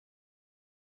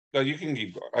 you can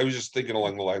keep going. I was just thinking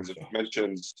along the lines of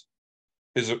mentions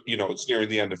his, it's near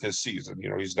the end of his season.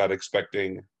 He's not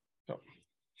expecting.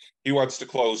 He wants to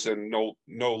close in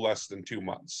no less than 2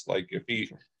 months. Like,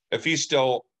 if he's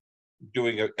still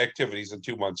doing activities in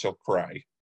 2 months, he'll cry.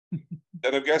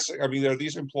 Then I'm guessing, are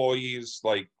these employees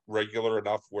like regular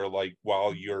enough where, like,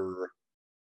 while you're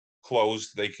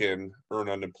closed, they can earn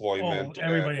unemployment.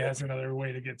 Everybody has another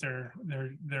way to get their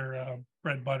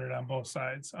bread buttered on both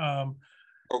sides.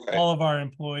 Okay. All of our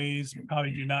employees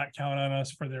probably do not count on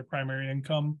us for their primary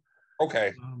income.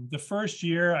 Okay. The first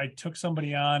year I took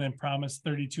somebody on and promised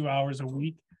 32 hours a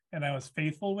week, and I was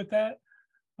faithful with that.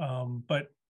 But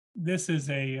this is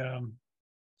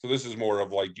so this is more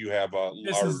of like, you have a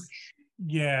large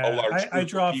I group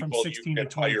draw of from people 16 you to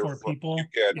can hire 24 from- people. you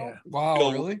can Yeah. Wow,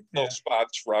 fill- really? fill Yeah.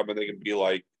 spots from, and they can be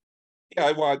like, yeah,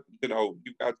 I want,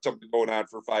 you've got something going on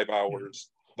for 5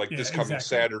 hours, like Yeah, this coming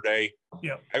exactly. Saturday.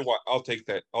 Yep. I'll take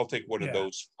that. I'll take one of Yeah.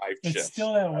 those 5 It's shifts.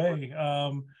 still that way.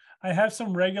 I have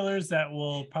some regulars that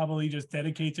will probably just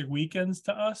dedicate their weekends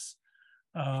to us.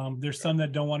 There's some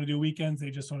that don't want to do weekends. They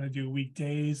just want to do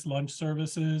weekdays, lunch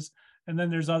services. And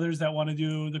then there's others that want to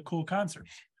do the cool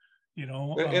concerts, And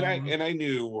I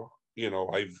knew,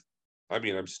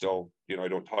 I'm still, I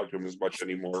don't talk to him as much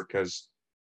anymore because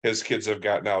his kids have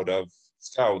gotten out of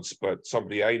scouts, but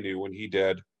somebody I knew when he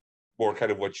did more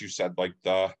kind of what you said, like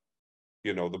the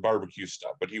barbecue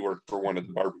stuff, but he worked for one of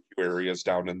the barbecue areas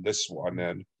down in this one.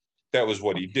 And that was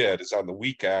what he did, is on the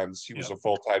weekends, he was a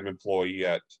full-time employee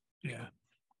at,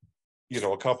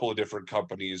 a couple of different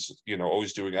companies,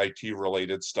 always doing IT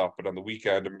related stuff, but on the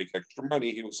weekend to make extra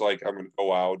money, he was like, I'm going to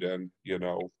go out and,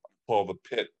 pull the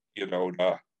pit,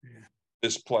 to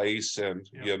this place and,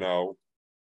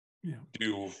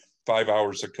 do 5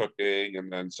 hours of cooking.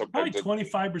 And then sometimes probably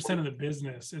 25% of the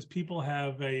business is people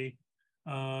have a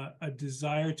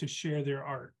desire to share their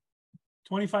art.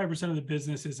 25% of the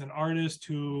business is an artist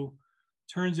who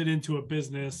turns it into a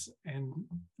business, and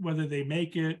whether they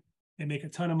make a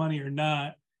ton of money or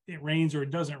not, it rains or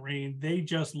it doesn't rain, they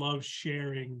just love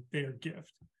sharing their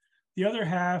gift. The other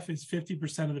half is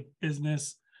 50% of the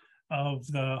business of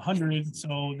the 100.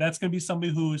 So that's going to be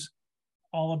somebody who's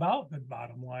all about the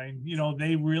bottom line.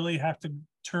 They really have to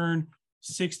turn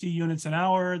 60 units an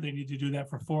hour. They need to do that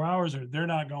for 4 hours or they're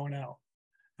not going out.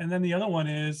 And then the other one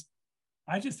is,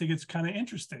 I just think it's kind of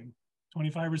interesting.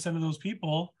 25% of those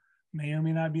people may or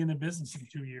may not be in the business in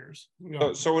 2 years.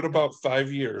 So in about 5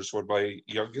 years, when my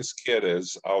youngest kid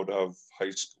is out of high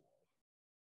school,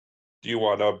 do you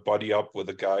want to buddy up with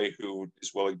a guy who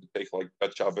is willing to take like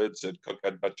Dutch ovens and cook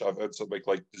on Dutch ovens and make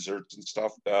like desserts and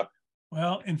stuff?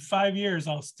 Well, in 5 years,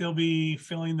 I'll still be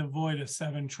filling the void of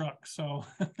 7 trucks. So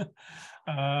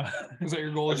is that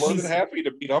your goal? I'm more than happy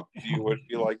to meet up with you and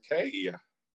be like, hey,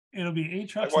 it'll be 8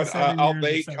 trucks in 7 I'll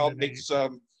years. make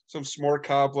some s'more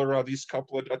cobbler on these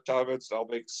couple of Dutch ovens. I'll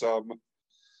make some,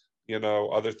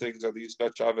 other things on these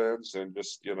Dutch ovens, and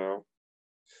just, you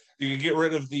can get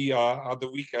rid of the on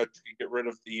the weekend. You can get rid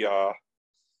of the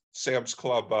Sam's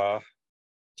Club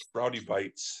brownie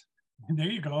bites. There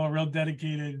you go, a real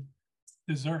dedicated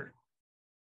dessert.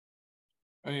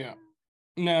 Oh yeah.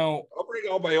 Now I'll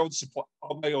bring all my own supply,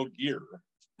 all my own gear.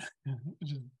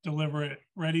 Just deliver it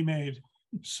ready made.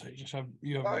 So you just have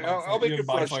I'll make it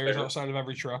fresh bonfires there. outside of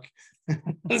every truck.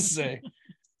 Let's say.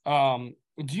 Do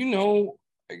you know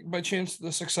by chance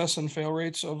the success and fail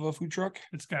rates of a food truck?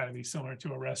 It's got to be similar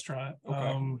to a restaurant,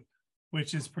 Okay.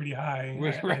 which is pretty high.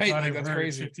 Right, I thought like I that's heard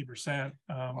crazy. 50%.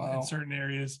 Wow. In certain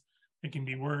areas, it can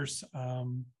be worse.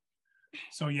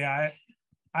 So yeah,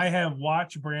 I have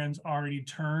watched brands already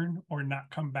turn or not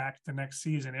come back the next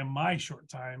season in my short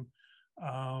time.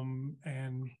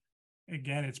 And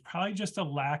again, it's probably just a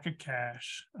lack of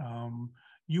cash.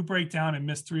 You break down and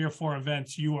miss 3 or 4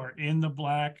 events, you are in the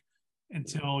black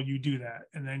until you do that.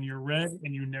 And then you're red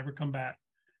and you never come back.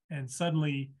 And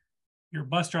suddenly your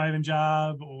bus driving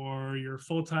job or your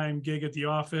full-time gig at the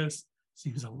office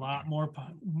seems a lot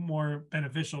more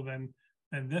beneficial than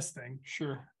this thing.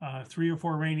 Sure. 3 or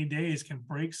 4 rainy days can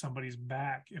break somebody's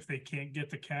back if they can't get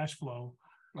the cash flow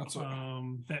That's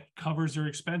that covers their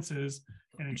expenses,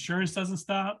 and insurance doesn't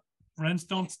stop, rents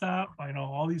don't stop. I know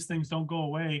all these things don't go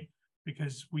away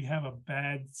because we have a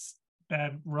bad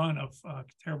run of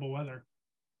terrible weather.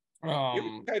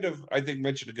 You kind of, I think,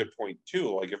 mentioned a good point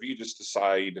too. Like if you just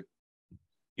decide,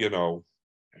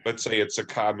 let's say it's a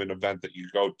common event that you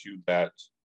go to that,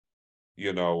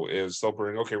 is they'll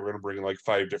bring, okay, we're going to bring like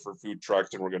 5 different food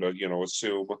trucks and we're going to,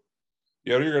 assume,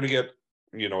 you're going to get,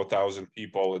 1,000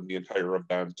 people in the entire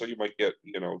event. So you might get,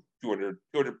 200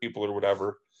 people or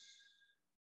whatever.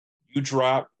 You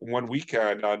drop one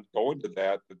weekend on going to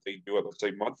that they do it, let's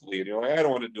say monthly, and you're like, I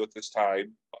don't want to do it this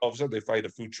time. All of a sudden they find a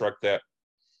food truck that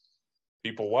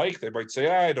people like, they might say,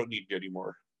 I don't need you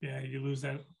anymore. Yeah, you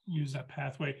use that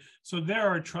pathway. So there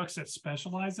are trucks that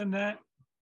specialize in that,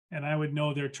 and I would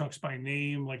know their trucks by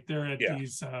name. Like they're at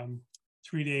these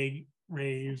 3-day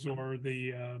raves or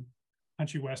the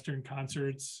country western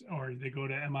concerts, or they go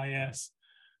to MIS.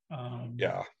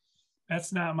 Yeah.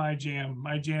 That's not my jam.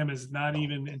 My jam is not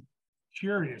even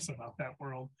curious about that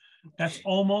world. That's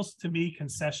almost to me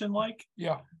concession like.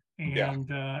 Yeah.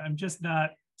 And I'm just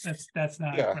not. That's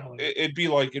not. Yeah. relevant. It'd be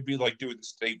like doing the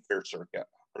state fair circuit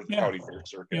or the county fair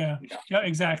circuit. Yeah,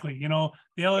 exactly. You know,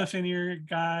 the elephant ear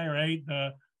guy, right?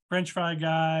 The French fry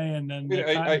guy, and then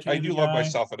I do love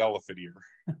myself an elephant ear.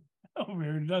 Oh,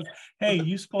 it does. Hey,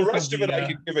 you spoke The rest of it the, I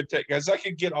could give it to, because I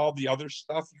could get all the other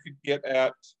stuff you could get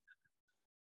at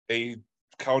a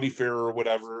county fair or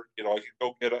whatever. You know, I could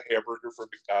go get a hamburger from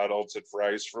McDonald's and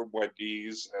fries from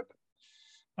Wendy's, and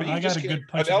but I got a good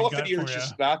punch an in the elephant gut ear for is ya.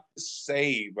 just not the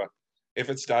same if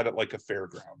it's not at like a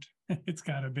fairground. It's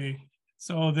got to be.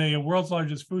 So the world's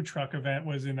largest food truck event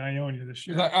was in Ionia this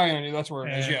year. Ionia, that's where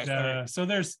it is. And, Yeah. so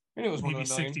there's I knew it was one maybe of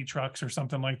the 60 trucks or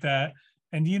something like that.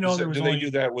 And you know, there was Do only, they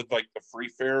do that with like the free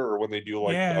fair, or when they do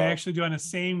like? yeah, they actually do on the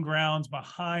same grounds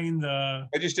behind the.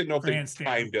 I just didn't know if they grandstand.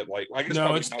 timed it like. I guess No,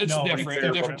 probably it's not no, free different,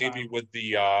 fair, different but maybe time. with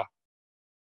the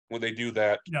when they do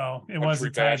that. No, it Country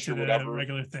wasn't tied Bash to or the whatever.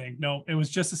 regular thing. No, it was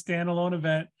just a standalone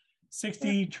event.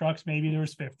 60 trucks, maybe there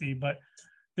was 50, but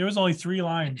there was only 3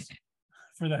 lines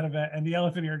for that event, and the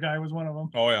elephant ear guy was one of them.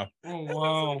 Oh yeah. Oh, I was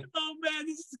wow. like, oh man,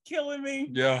 this is killing me.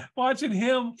 Yeah. Watching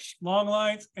him, long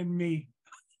lines, and me.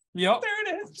 Yep.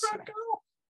 There it is, truck go.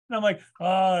 And I'm like,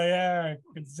 oh yeah,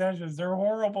 concessions, they're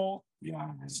horrible. Yeah.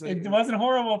 It wasn't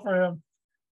horrible for him.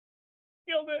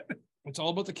 Killed it. It's all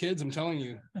about the kids, I'm telling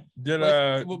you. Did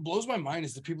Like, what blows my mind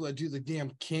is the people that do the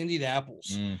damn candied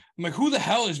apples. I'm like, who the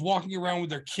hell is walking around with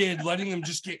their kid, letting them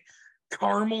just get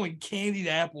caramel and candied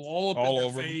apple all up All in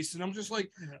over their them. face? And I'm just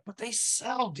like, Yeah. but they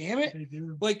sell, damn it. They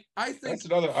do. Like, I think That's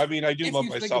another. I mean, I do if love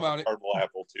you think myself about a it- caramel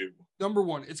apple too. number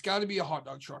one, it's got to be a hot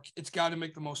dog truck. It's got to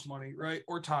make the most money, right?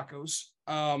 Or tacos.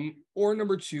 Or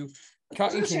number two, I was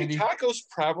cotton gonna say candy. tacos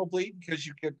probably, because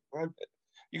you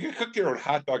can cook your own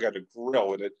hot dog on a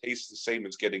grill and it tastes the same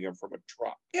as getting them from a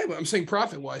truck. Yeah, but I'm saying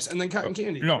profit wise, and then cotton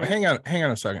candy. No, right? hang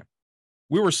on a second.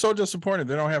 We were so disappointed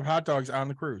they don't have hot dogs on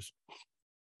the cruise.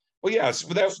 Well, yes,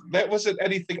 but that wasn't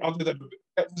anything other than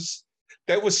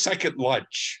that was second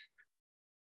lunch.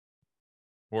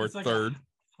 Or It's like third.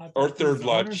 Hot Or dog third free zone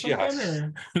lunch, or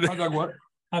something, yes. or Hot dog what?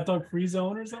 hot dog free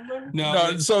zone or something.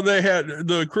 No, so they had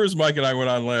the cruise Mike and I went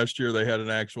on last year. They had an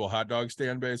actual hot dog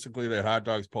stand. Basically, they had hot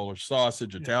dogs, Polish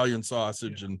sausage, Yeah. Italian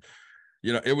sausage, and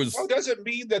you know, it was Well, it doesn't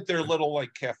mean that their little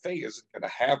like cafe isn't going to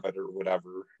have it or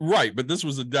whatever. right. But this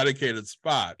was a dedicated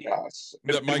spot. Yes,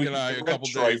 That Mike we and I, did a the couple red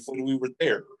stripe days- when we were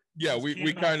there. Yeah, we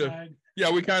Camping kind of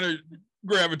outside.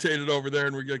 gravitated over there,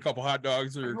 and we get a couple hot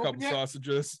dogs or a Well, couple yeah.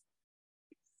 sausages.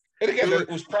 And again, We were- it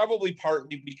was probably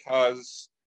partly because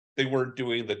they weren't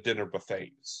doing the dinner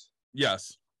buffets.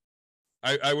 Yes,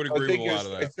 I would agree with a lot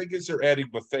of I that. think as they're adding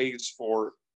buffets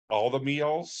for all the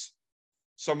meals,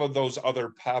 some of those other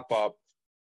pop-up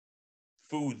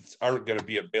foods aren't going to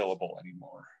be available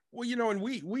anymore. Well, you know, and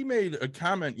we made a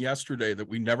comment yesterday that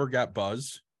we never got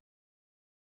buzz.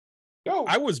 No,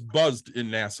 I was buzzed in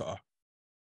Nassau.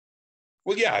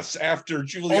 well, yes, after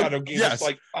Giuliano gave yes. us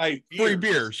like 5 Free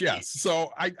beers, yes. So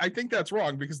I think that's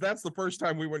wrong because that's the first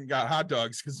time we went and got hot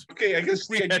dogs because Okay, I guess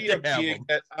We the had idea to have being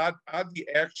that on the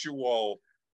actual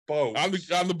boat, on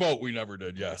the boat we never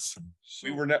did. Yes, we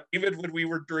were not, even when we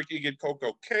were drinking in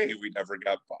Coco K, we never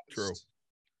got buzzed. True.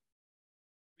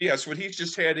 Yes, when he's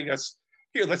just handing us,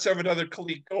 here, let's have another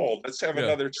Khalid Gold. Let's have Yeah.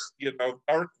 another,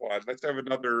 dark one. Let's have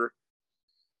another.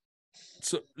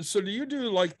 So do you do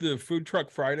like the food truck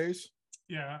Fridays?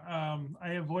 Yeah,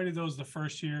 I avoided those the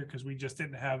first year because we just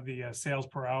didn't have the sales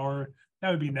per hour that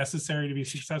would be necessary to be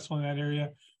successful in that area.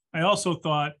 I also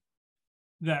thought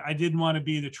that I didn't want to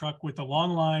be the truck with the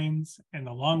long lines and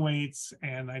the long waits,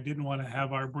 and I didn't want to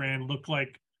have our brand look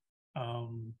like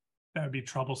that would be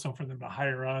troublesome for them to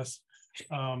hire us.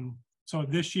 So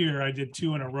this year I did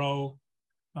 2 in a row.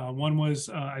 One was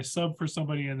I subbed for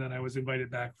somebody, and then I was invited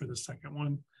back for the second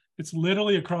one. It's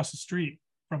literally across the street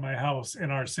from my house in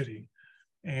our city.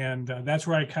 And that's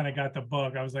where I kind of got the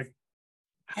bug. I was like,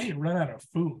 how do you run out of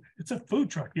food? It's a food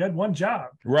truck. You had one job.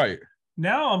 Right.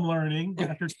 Now I'm learning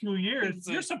after 2 years,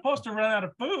 you're supposed to run out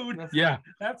of food. Yeah.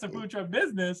 That's a food truck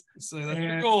business. So that's And-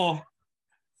 your goal.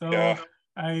 So Yeah.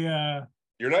 I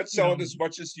You're not selling know. as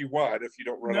much as you want if you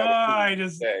don't run no, out of food I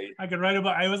just today. I could write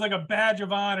about. It was like a badge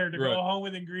of honor to Right. go home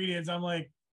with ingredients. I'm like,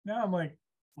 now I'm like,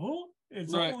 oh,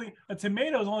 it's Right. only a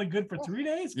tomato is only good for 3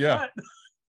 days. Yeah. What?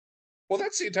 Well,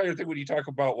 that's the entire thing when you talk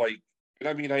about like, and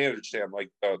I mean, I understand like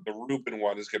the Reuben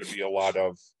one is going to be a lot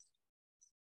of,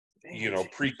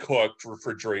 pre-cooked,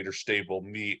 refrigerator stable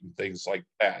meat and things like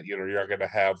that. You're not going to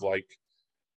have like,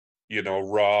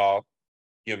 raw,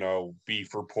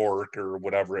 beef or pork or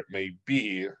whatever it may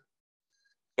be.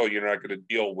 So you're not going to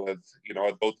deal with,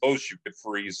 those you could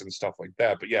freeze and stuff like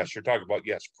that. But yes, you're talking about,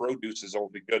 yes, produce is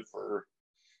only good for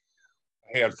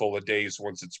a handful of days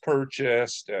once it's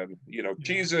purchased. And,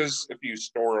 cheeses, if you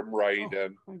store them right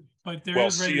and But there well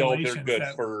is sealed, they're regulations good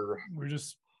that for. we're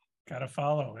just gotta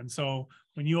follow. And so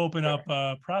when you open up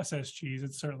processed cheese,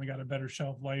 it's certainly got a better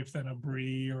shelf life than a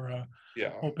brie or a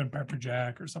Yeah. open pepper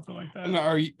jack or something like that. And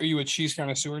are you a cheese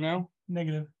connoisseur now?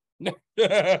 Negative.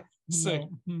 Say,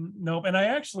 Nope. And I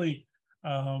actually,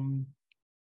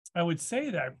 I would say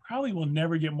that I probably will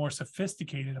never get more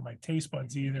sophisticated in my taste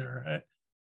buds either.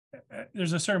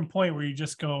 There's a certain point where you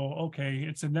just go, okay,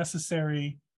 it's a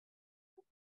necessary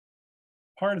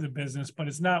part of the business, but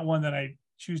it's not one that I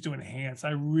choose to enhance.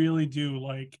 I really do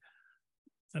like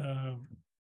the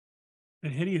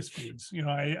hideous foods.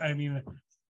 I mean,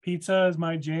 pizza is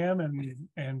my jam,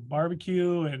 and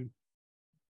barbecue and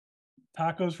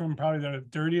tacos from probably the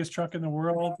dirtiest truck in the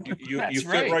world. You That's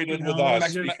fit right in with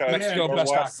us Mexico because you know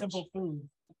best what? tacos. Simple food.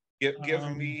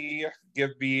 Give me. I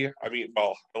mean,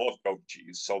 well, I love goat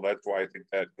cheese, so that's why I think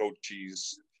that goat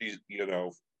cheese,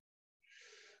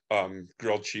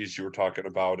 grilled cheese you were talking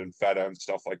about and feta and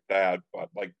stuff like that. But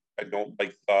like, I don't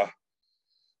like the,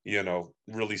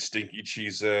 really stinky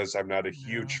cheeses. I'm not a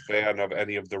huge fan of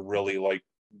any of the really like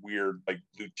weird like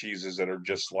blue cheeses that are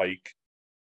just like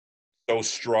so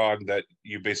strong that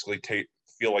you basically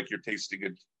feel like you're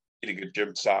eating a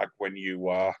gym sock when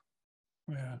you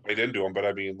bite into them. But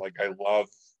I mean, like, I love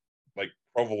like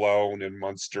provolone and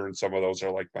Munster, and some of those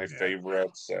are like my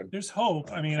favorites. And There's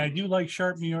hope. I mean, I do like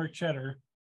sharp New York cheddar.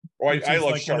 I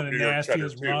love like sharp one of the New York cheddar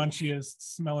nastiest, too. raunchiest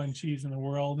smelling cheese in the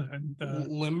world. And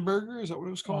Limburger, is that what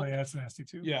it was oh called? yeah, it's nasty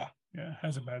too. Yeah. Yeah, it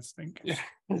has a bad stink. Yeah.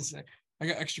 I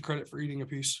got extra credit for eating a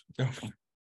piece.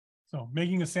 So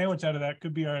making a sandwich out of that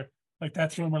could be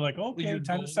that's when we're like, okay,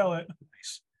 time to sell it.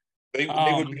 They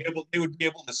would be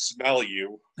able to smell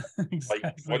you Exactly.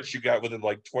 like once you got within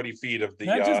like 20 feet of the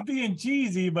Not just being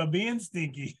cheesy, but being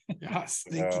stinky. Yeah,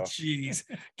 stinky cheese.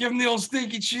 Give them the old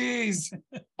stinky cheese.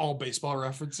 All baseball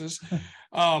references.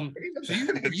 So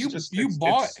you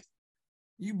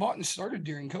bought and started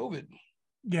during COVID.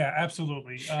 Yeah,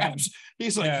 absolutely.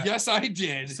 He's like, yeah. Yes, I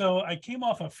did. So I came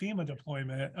off a FEMA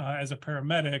deployment as a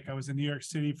paramedic. I was in New York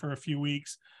City for a few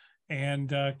weeks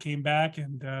and came back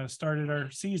and started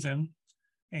our season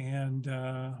and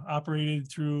operated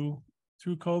through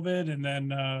COVID and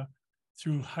then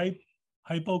through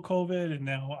hypo COVID and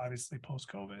now obviously post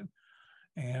COVID.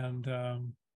 And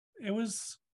it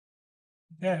was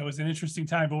an interesting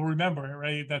time, but remember it,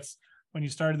 right? That's when you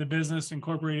started the business,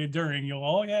 incorporated during,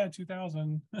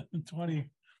 2020.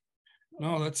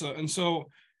 No, that's and so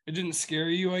it didn't scare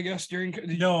you, I guess, during.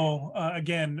 No,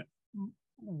 again,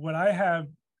 what I have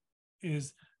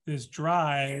is this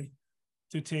drive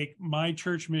to take my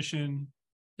church mission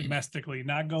domestically,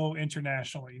 not go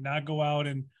internationally, not go out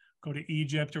and go to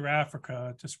Egypt or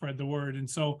Africa to spread the word. And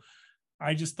so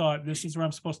I just thought this is where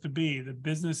I'm supposed to be. The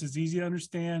business is easy to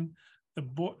understand.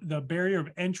 The barrier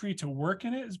of entry to work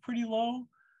in it is pretty low.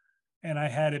 And I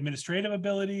had administrative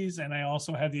abilities, and I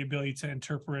also had the ability to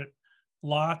interpret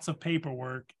lots of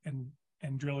paperwork and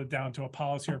drill it down to a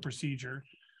policy or procedure.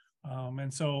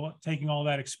 And so taking all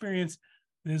that experience,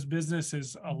 this business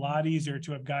is a lot easier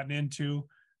to have gotten into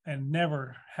and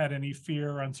never had any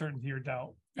fear or uncertainty or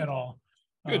doubt at all.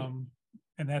 And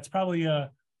that's probably a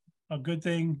good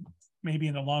thing. Maybe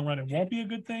in the long run, it won't be a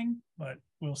good thing, but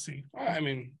we'll see. I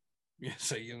mean, you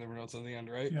never know until the end,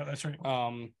 right? Yeah, that's right.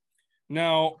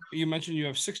 Now you mentioned you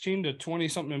have 16 to 20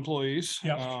 something employees.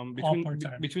 Yeah,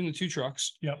 between the two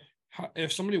trucks. Yep.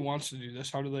 If somebody wants to do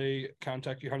this, how do they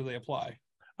contact you? How do they apply?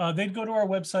 They'd go to our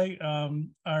website.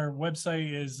 Our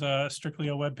website is strictly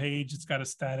a web page. It's got a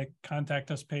static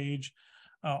contact us page.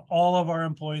 All of our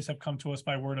employees have come to us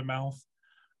by word of mouth,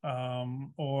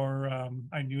 or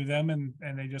I knew them and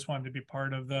they just wanted to be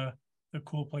part of the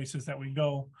cool places that we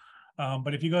go.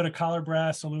 But if you go to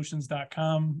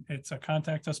collarbrasssolutions.com, it's a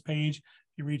contact us page.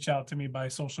 If you reach out to me by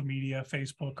social media,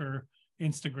 Facebook or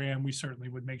Instagram, we certainly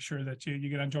would make sure that you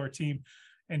get onto our team.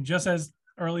 And just as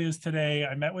early as today,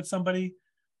 I met with somebody,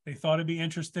 they thought it'd be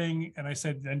interesting. And I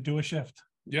said, then do a shift.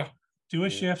 Yeah. Do a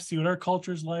shift, see what our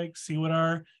culture's like, see what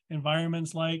our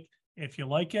environment's like. If you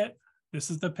like it,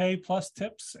 this is the pay plus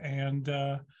tips. And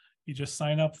you just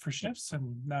sign up for shifts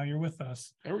and now you're with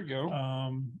us. There we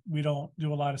go. We don't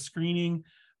do a lot of screening.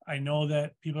 I know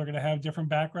that people are going to have different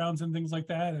backgrounds and things like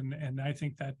that. And I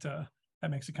think that that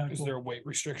makes it kind of cool. Is there a weight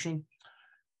restriction?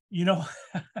 Yeah,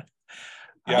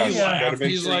 you gotta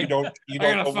make sure like, you don't I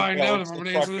gotta find out if overbalance I'm the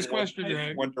gonna answer truck this in question one-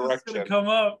 right. One it's going direction. to come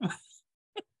up.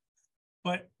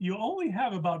 But you only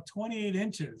have about 28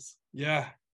 inches. Yeah.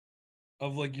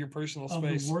 of like your personal of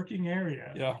space. the working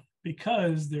area. Yeah.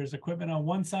 Because there's equipment on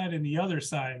one side and the other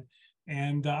side.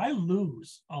 And I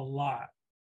lose a lot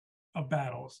of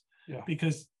battles. Yeah.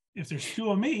 Because if there's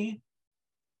two of me,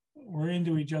 we're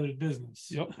into each other's business.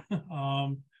 Yep.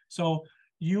 So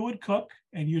you would cook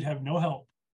and you'd have no help.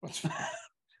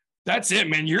 That's it,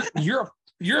 man. You're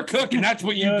a cook, and that's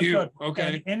what you You're a do. cook.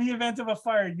 Okay. In the event of a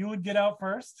fire, you would get out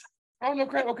first. Oh no,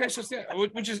 crap. Okay, so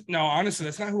which is no, honestly,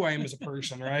 that's not who I am as a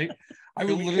person, right? I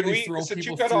would Can literally we, throw since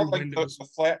people you got through all like windows. the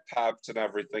flat tops and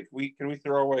everything, can we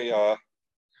throw a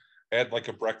add like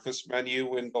a breakfast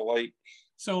menu into like?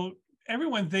 So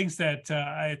everyone thinks that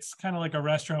it's kind of like a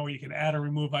restaurant where you can add or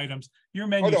remove items. Your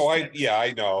menu. Oh no,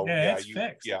 I know. Yeah, it's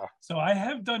fixed. Yeah. So I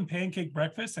have done pancake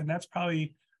breakfast, and that's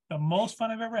probably the most fun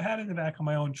I've ever had in the back of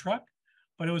my own truck.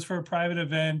 But it was for a private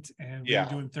event, and we were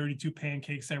doing 32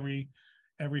 pancakes every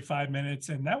 5 minutes,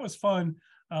 and that was fun.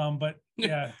 But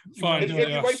yeah, Fun. And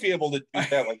you might be able to do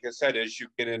that, like I said, as you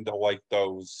get into like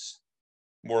those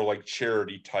more like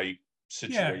charity type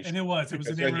situations. Yeah, and it was a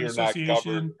Because then neighborhood you're not association,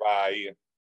 governed by.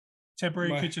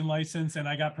 temporary kitchen license, and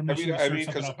I got permission to I serve mean,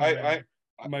 something because up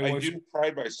on my own. I do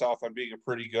pride myself on being a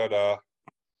pretty good,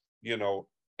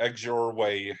 eggs your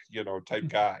way, type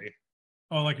guy.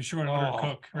 Oh, like a short order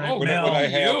cook, right? When Mel, I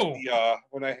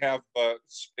have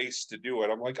space to do it,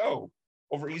 I'm like, oh,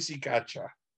 over easy, gotcha.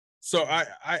 So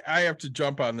I have to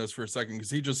jump on this for a second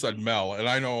because he just said Mel, and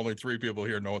I know only 3 people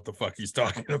here know what the fuck he's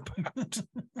talking about.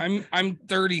 I'm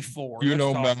 34. You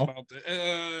know Let's talk Mel?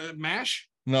 about MASH?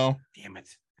 No, Damn it.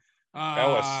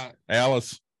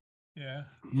 Alice. Yeah.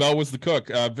 Mel was the cook.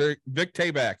 Vic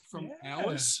Tayback. From Yeah.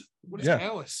 Alice? What is Yeah.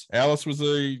 Alice? Alice was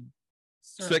a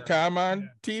Server. sitcom on Yeah.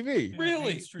 TV. Yeah,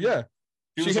 Really? mainstream. Yeah.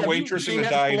 She was a waitress in the had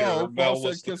diner. flow. Mel Flo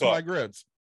was said, the "Kiss cook. my grits."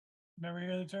 Never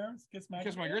hear the terms? Kiss my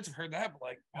Because my grits have heard that, but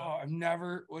like, Yeah. oh, I've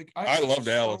never like I watched loved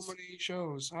Alice. So many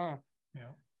shows, huh?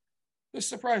 Yeah. This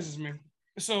surprises me.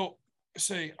 So,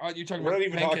 say you're talking We're about not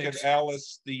even pancakes. talking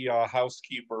Alice, the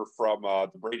housekeeper from the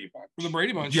Brady Bunch. The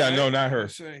Brady Bunch. Yeah, right? no, not her.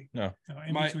 Say, No,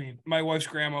 in between. my wife's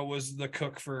grandma was the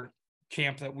cook for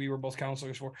camp that we were both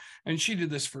counselors for, and she did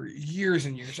this for years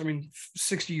and years. I mean,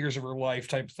 60 years of her life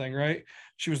type thing, right?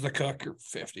 She was the cook, or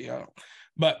 50, I don't know.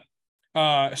 But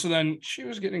so then she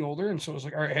was getting older, and so I was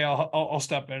like, all right, hey, I'll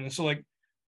step in. And so like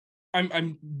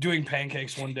I'm doing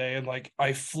pancakes one day, and like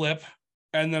I flip,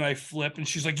 and then I flip, and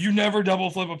she's like, you never double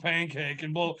flip a pancake,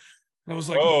 and blow. And I was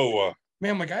like, Oh,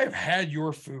 man, like I have had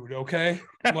your food, okay?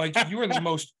 Like you are the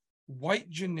most white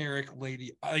generic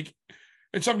lady. Like,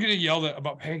 and so I'm getting yelled at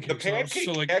about the pancakes. pancake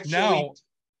So like actually, now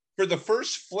for the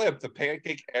first flip, the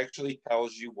pancake actually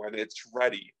tells you when it's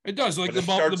ready. it does like When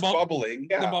the it starts bubble, bubbling,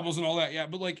 the yeah. bubbles and all that. Yeah,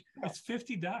 but like It's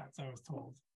 50 dots, I was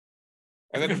told.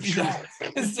 And then 50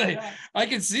 dots. Say, I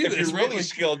can see if this, you're right? really Like,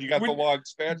 skilled, you got the when- long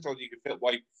spatula, you can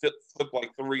flip like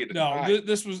 3 at a no, time.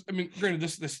 this was. I mean, granted,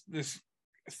 this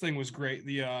thing was great.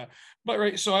 But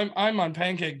right, so I'm on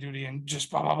pancake duty and just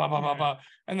blah blah blah blah blah blah,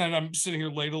 and then I'm sitting here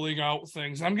ladling out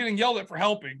things. And I'm getting yelled at for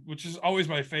helping, which is always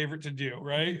my favorite to do.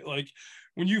 Right, like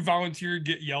when you volunteer,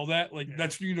 get yelled at, like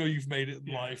that's when you know you've made it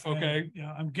in life. Okay,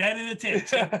 I'm getting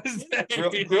attention.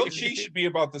 Grilled cheese should be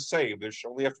about the same. There should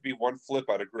only have to be one flip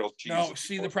out of grilled cheese. No,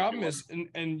 see, the problem is,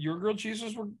 and your grilled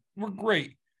cheeses were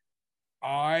great.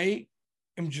 I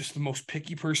am just the most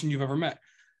picky person you've ever met.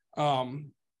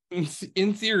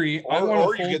 In theory, I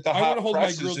want to hold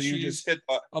my grilled and you cheese just hit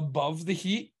above the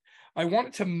heat. I want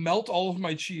it to melt all of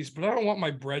my cheese, but I don't want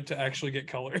my bread to actually get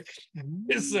colored.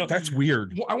 So That's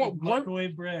weird. I want one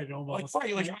Microwave bread almost.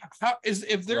 like how is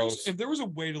if there Gross. was a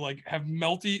way to like have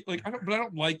melty like I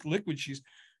don't like liquid cheese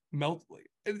melt like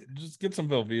Just get some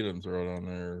Velveeta and throw it on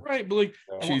there. right, but like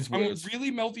Cheese I want whiz. really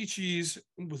melty cheese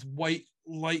with white,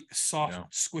 light, soft, Yeah.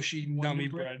 squishy, Wonder nummy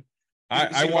bread. bread. I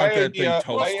See, want my that thing My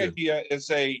toasted. idea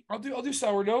is I'll do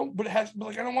sourdough, but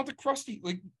like I don't want the crusty.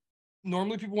 Like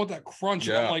normally people want that crunch.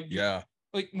 And I'm Yeah, like yeah.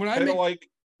 like when I kind of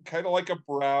make like a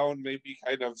brown, maybe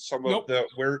kind of some Nope. of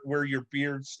the where your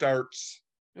beard starts.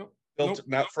 Nope. Built Nope.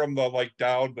 not from the like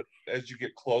down, but as you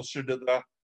get closer to the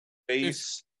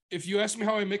base. if you ask me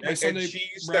how I make my And Sunday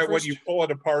cheese that when breakfast, you pull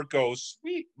it apart goes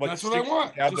sweet. Like that's what I sticks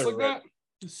want. Just together like that.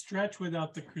 The stretch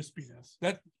without the crispiness.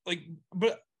 That like,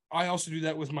 but I also do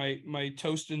that with my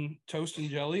toast and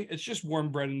jelly. It's just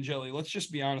warm bread and jelly. Let's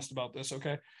just be honest about this,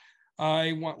 okay?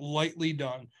 I want lightly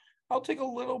done. I'll take a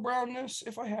little brownness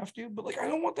if I have to, but like I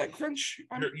don't want that crunch.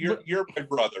 You're my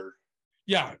brother.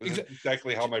 Yeah, This is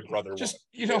exactly how my brother just was.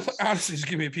 you know, honestly, just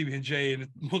give me a PB&J and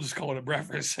we'll just call it a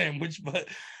breakfast sandwich. But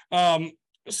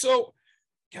so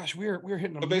gosh, we're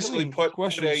hitting a So basically, million put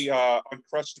questions. a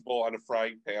Uncrustable on a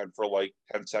frying pan for like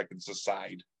 10 seconds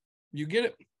aside. You get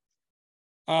it.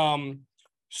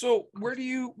 So where do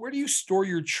you store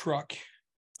your truck?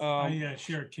 I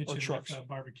share a kitchen with trucks. a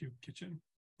barbecue kitchen.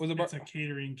 With It's a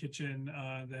catering kitchen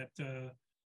that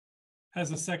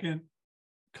has a second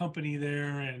company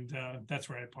there, and that's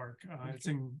where I park. It's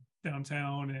in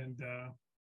downtown, and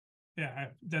I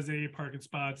have designated parking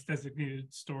spots,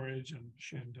 designated storage,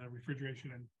 and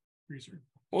refrigeration and freezer.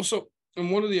 Also,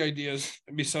 and one of the ideas,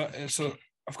 besides, so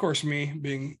of course, me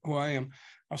being who I am,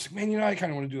 I was like, man, I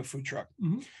kind of want to do a food truck.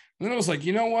 Mhm. And then I was like,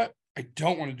 you know what? I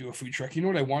don't want to do a food truck. You know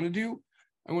what I want to do?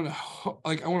 I want to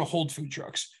hold food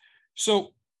trucks.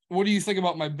 So, what do you think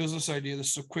about my business idea?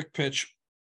 This is a quick pitch.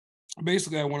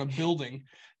 Basically, I want a building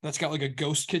that's got like a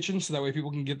ghost kitchen, so that way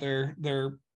people can get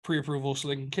their pre-approval, so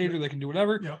they can cater, they can do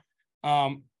whatever. Yeah.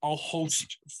 I'll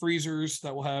host freezers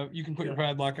that will have, you can put your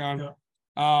padlock on.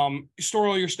 Yeah. Store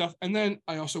all your stuff, and then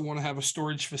I also want to have a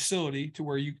storage facility to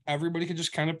where everybody can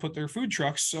just kind of put their food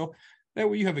trucks, so that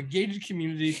way you have a gated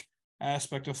community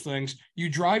aspect of things. You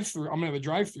drive through. I'm gonna have a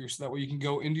drive through, so that way you can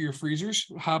go into your freezers,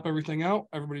 hop everything out.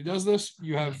 Everybody does this.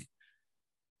 You have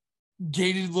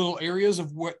gated little areas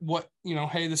of what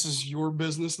hey, this is your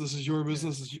business, this is your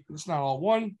business. It's not all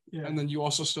one. Yeah. And then you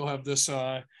also still have this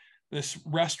this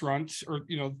restaurant, or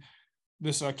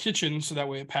this kitchen, so that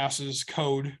way it passes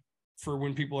code for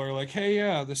when people are like, hey,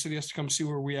 yeah, the city has to come see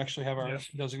where we actually have our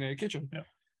designated kitchen. Yeah.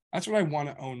 That's what I want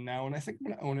to own now, and I think I'm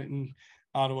going to own it in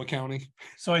Ottawa County.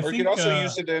 So I Or think you can also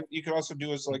use it. You can also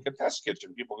do as like a test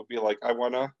kitchen. People could be like, I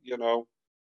want to,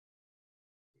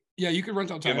 Yeah, you could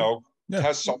rent out time.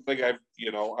 test something. I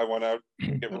want to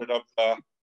get rid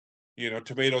of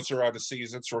tomatoes are out of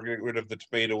season, so we're going to get rid of the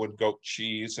tomato and goat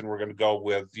cheese, and we're going to go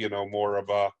with more of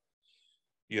a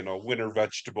winter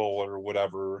vegetable or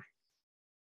whatever.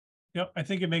 Yep, I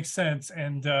think it makes sense.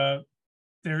 And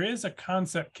there is a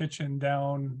concept kitchen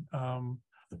down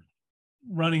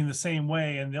running the same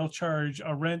way, and they'll charge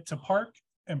a rent to park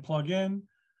and plug in,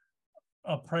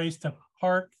 a price to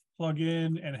park, plug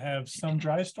in, and have some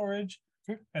dry storage,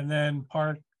 and then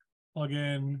park, plug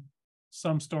in,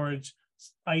 some storage,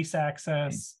 ice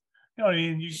access. You know what I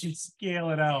mean? You can scale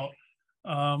it out.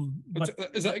 But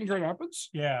Is that in Grand Rapids?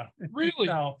 yeah, Really?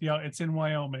 South. Yeah, it's in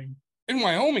Wyoming. In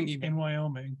Wyoming, even. In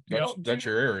Wyoming. That's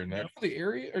your area, You know Nick. the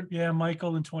area? Or- Yeah,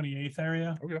 Michael in 28th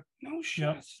area. No shit.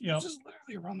 Yep, yep. This is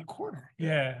literally around the corner.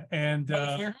 Yeah, and By the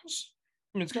firehouse?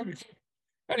 I mean, it's gotta be.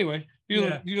 Anyway,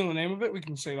 Yeah. you know the name of it? We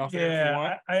can say it off there if you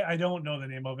want. yeah, I don't know the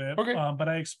name of it. Okay. But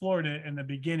I explored it in the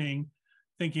beginning,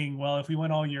 thinking, well, if we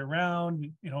went all year round,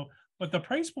 but the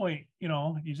price point,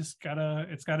 it's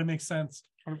gotta make sense.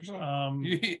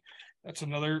 100%. That's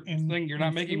another in- thing. You're not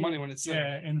in making food- money when it's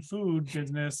Yeah, in food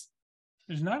business,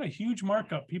 there's not a huge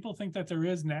markup. People think that there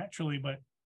is naturally, but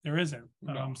there isn't.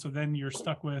 No. So then you're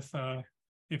stuck with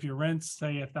if your rent's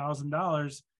say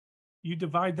 $1,000, you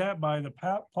divide that by the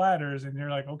platters, and you're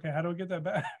like, okay, how do I get that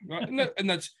back? and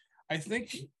that's, I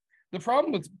think, the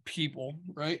problem with people,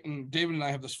 right? And David and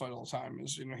I have this fight all the time.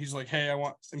 Is he's like, hey, I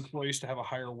want employees to have a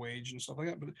higher wage and stuff like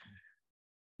that, but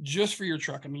just for your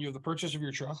truck, I mean, you have the purchase of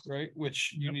your truck, right?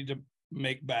 Which you need to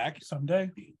make back.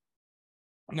 Someday.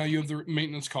 Now you have the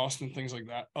maintenance cost and things like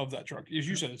that of that truck. As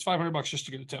you said, it's $500 just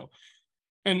to get a tow.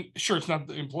 And sure, it's not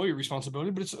the employee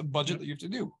responsibility, but it's a budget that you have to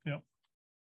do. Yep.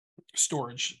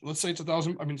 Storage. Let's say it's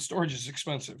 $1,000. I mean, storage is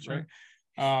expensive, right?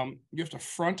 You have to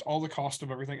front all the cost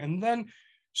of everything. And then,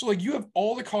 so like you have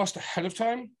all the cost ahead of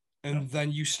time, and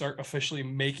then you start officially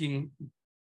making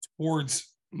towards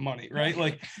money, right?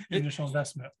 Like Initial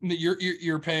investment.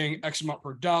 you're paying X amount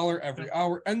per dollar every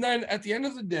hour. And then at the end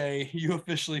of the day, you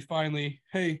officially finally,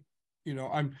 hey,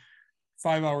 I'm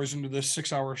 5 hours into this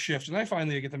 6-hour shift, and I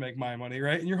finally get to make my money,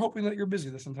 right? And you're hoping that you're busy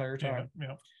this entire time.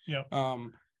 Yeah.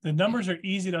 Um, The numbers are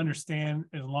easy to understand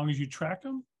as long as you track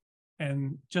them.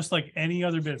 And just like any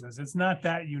other business, it's not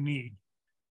that unique.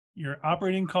 Your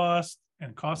operating cost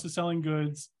and cost of selling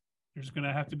goods, there's going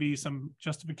to have to be some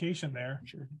justification there.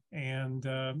 Sure. And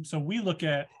so we look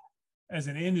at, as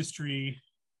an industry,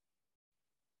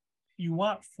 you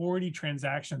want 40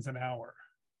 transactions an hour.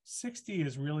 60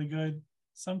 is really good.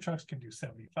 Some trucks can do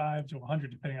 75 to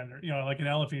 100, depending on their, like an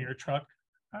elephant in your truck.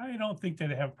 I don't think that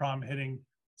they have a problem hitting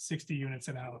 60 units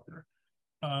an hour.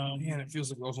 Man, it feels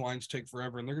like those lines take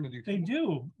forever, and they're going to do. They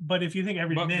do, but if you think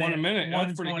every But minute, one a minute, yeah, that's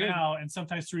one's pretty going good. out, and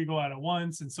sometimes 3 go out at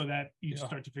once, and so that you Yeah.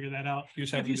 start to figure that out. You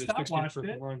just If have you to do 60 stopwatched for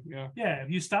it, one. Yeah. Yeah, if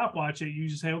you stopwatch it, you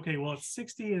just say, okay, well, it's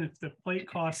 60, and if the plate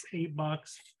costs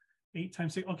 $8, 8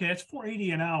 times 6, okay, that's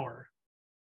 $4.80 an hour.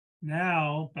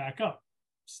 Now back up,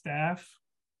 staff,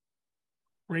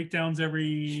 breakdowns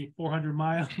every 400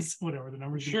 miles, whatever the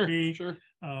numbers would be. Sure.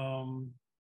 And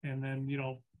then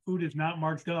food is not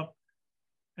marked up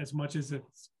as much as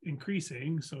it's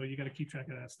increasing, so you got to keep track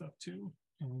of that stuff too.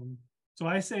 So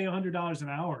I say $100 an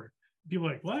hour. People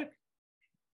are like, what?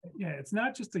 Yeah, it's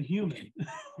not just a human.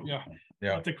 Yeah.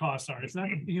 Yeah. What the costs are. It's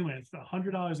not a human. It's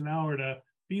 $100 an hour to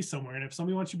be somewhere. And if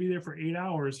somebody wants you to be there for 8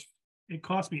 hours, it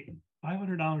costs me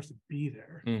 $500 to be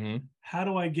there. Mhm. How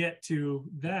do I get to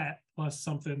that plus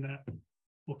something that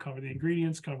will cover the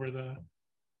ingredients, cover the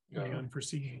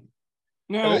unforeseen?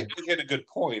 I No, think you hit a good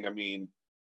point. I mean,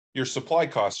 your supply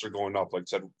costs are going up, like I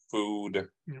said, food,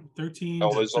 13,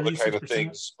 all to those other kind of 36%.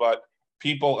 things, but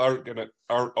people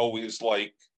aren't always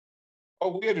like,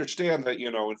 oh, we understand that,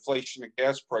 inflation and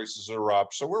gas prices are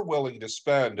up, so we're willing to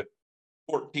spend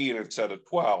 14 instead of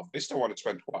 12. They still want to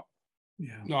spend 12.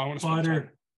 Yeah. no, I want to spend Butter. time.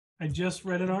 I just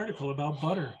read an article about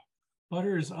butter.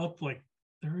 Butter is up like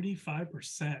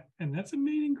 35%, and that's a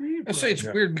main ingredient. I for say us.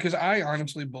 it's weird because I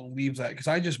honestly believe that because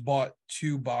I just bought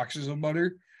 2 boxes of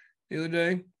butter the other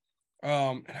day.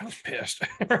 And I was pissed,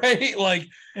 right? Like,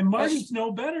 And Martin's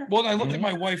no better. well, I looked at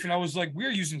my wife and I was like, we're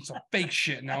using some fake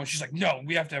shit now. And she's like, no,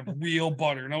 we have to have real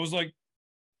butter. And I was like,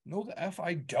 no, the F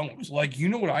I don't. Like, you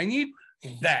know what I need?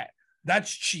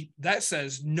 That's cheap. That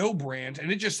says no brand.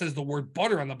 And it just says the word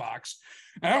butter on the box.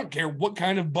 And I don't care what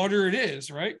kind of butter it is,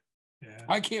 right? Yeah.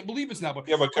 I can't believe it's not. But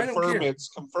Yeah, but I don't care.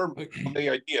 confirm the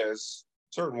ideas.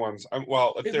 Certain ones. If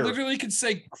It they're literally could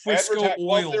say Crisco if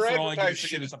oil they're for all I give a advertising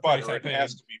shit. it It's as the price butter, I it pay.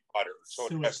 has to be butter. So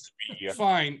it has to be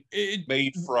Fine.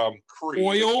 made from cream.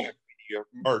 Oil? It can't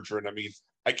be margarine. I mean,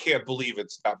 I can't believe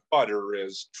it's not butter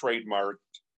is trademarked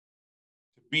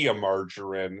to be a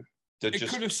margarine. It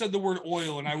could have said the word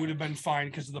oil and I would have been fine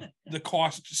because of the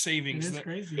cost It savings. is That,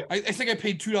 crazy. I think I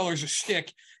paid $2 a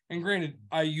stick. And granted,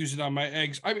 I use it on my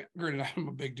eggs. I mean, granted, I'm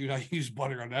a big dude. I use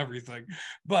butter on everything.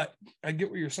 But I get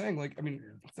what you're saying. Like, I mean,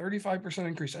 35%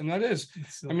 increase. And that is,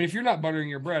 It's, I mean, if you're not buttering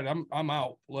your bread, I'm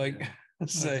out. Like,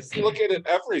 let's say. If you look at it,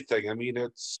 everything. I mean,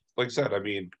 it's like I said. I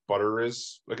mean, butter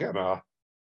is again a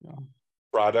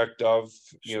product of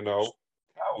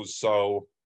cows. So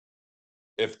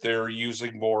if they're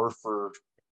using more for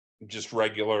just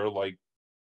regular like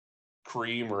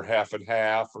cream or half and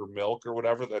half or milk or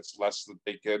whatever, that's less that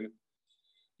they can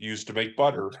use to make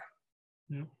butter.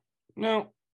 Now,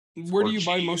 where Or do you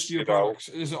buy cheese, most of your you know. products?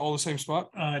 Is it all the same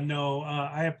spot? No,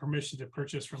 I have permission to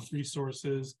purchase from 3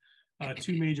 sources,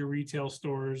 2 major retail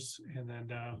stores, and then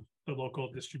the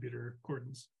local distributor,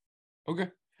 Gordon's. Okay.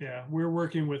 Yeah, we're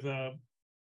working with a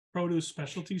produce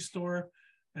specialty store,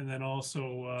 and then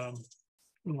also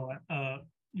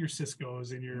your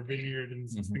Cisco's and your Vineyard and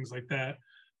things like that.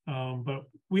 But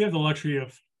we have the luxury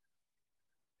of,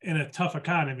 in a tough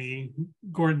economy,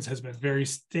 Gordon's has been very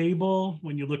stable.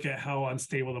 When you look at how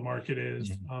unstable the market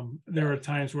is, there are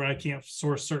times where I can't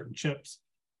source certain chips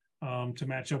to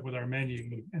match up with our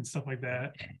menu and stuff like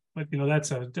that. But that's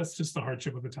just the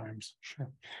hardship of the times. Sure.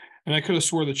 And I could have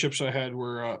swore the chips I had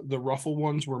were the Ruffle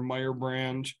ones were Meyer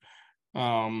brand.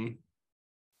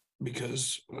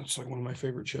 Because that's like one of my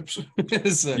favorite chips.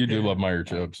 You do love Meyer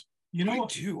chips. You know I what?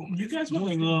 do. You guys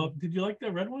did you like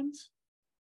the red ones?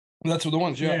 That's what the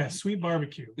ones, yeah. Sweet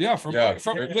barbecue. Yeah, Yeah,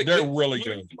 from they're like, really my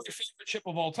good. favorite chip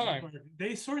of all time.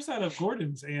 They source out of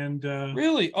Gordon's, and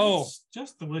Really? Oh, it's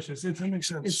just delicious. That makes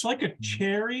sense. It's like a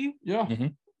cherry Yeah.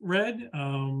 red,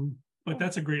 but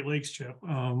that's a Great Lakes chip.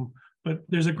 But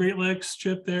there's a Great Lakes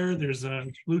chip there. There's a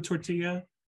blue tortilla.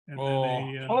 And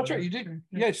Oh, that's right. You did.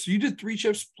 Yes, you did 3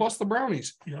 chips plus the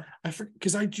brownies. Yeah. I forget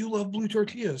because I do love blue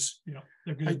tortillas. Yeah,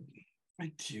 they're good.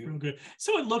 I do. Real good.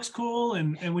 So it looks cool,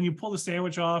 and when you pull the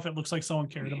sandwich off, it looks like someone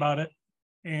cared about it.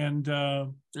 And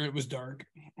It was dark.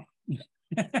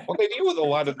 Well, they deal with a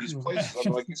lot of these places. I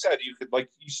mean, like you said,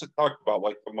 you should talk about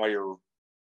like the Meyer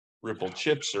Ripple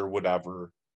chips or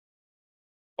whatever.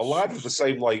 A lot of the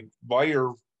same, like Meyer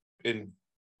in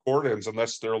Gordon's,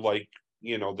 unless they're like,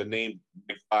 the name,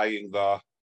 like buying the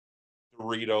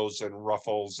Doritos and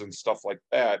Ruffles and stuff like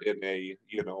that in a,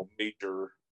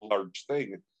 major large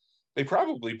thing. They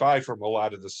probably buy from a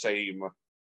lot of the same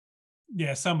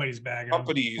somebody's bagging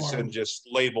companies them. and just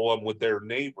label them with their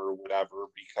name or whatever,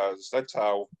 because that's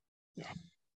how I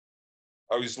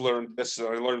always learned this. I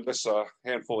learned this a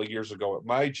handful of years ago at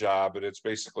my job, and it's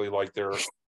basically like there are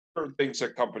certain things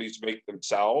that companies make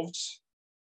themselves,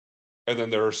 and then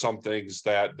there are some things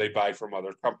that they buy from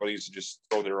other companies and just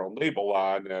throw their own label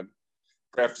on. And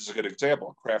Kraft is a good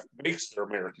example. Kraft makes their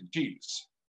American cheese.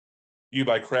 You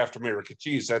buy Kraft American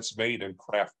cheese, that's made in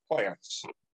Kraft plants.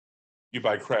 You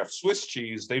buy Kraft Swiss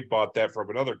cheese, they bought that from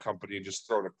another company and just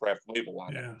thrown a Kraft label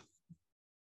on it.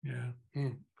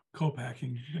 Yeah.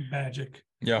 Co-packing, the magic.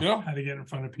 Yeah. How to get in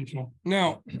front of people.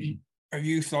 Now, have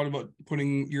you thought about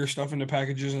putting your stuff into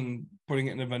packages and putting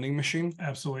it in a vending machine?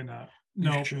 Absolutely not. You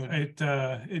No, should.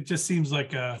 it just seems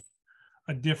like a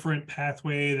a different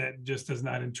pathway that just does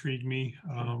not intrigue me.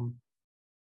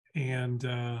 And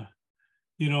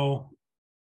you know,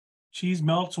 cheese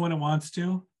melts when it wants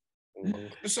to.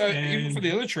 So even for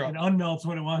the other truck, it unmelts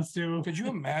when it wants to. could you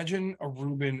imagine a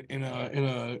Reuben in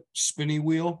a spinny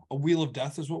wheel? A wheel of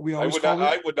death is what we I always would call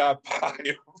not. it. I would not buy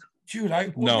them. Dude,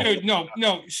 No.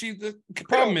 no. See, the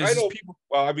problem is people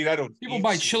Well, I mean, I don't. people eat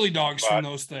buy sushi, chili dogs but from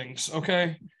those things.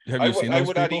 Okay. Have I you would, seen I those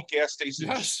would not people? eat gas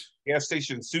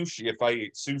station sushi if I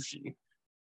ate sushi.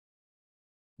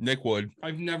 Nick would.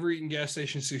 I've never eaten gas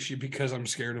station sushi because I'm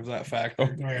scared of that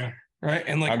factor. Oh, yeah. Right.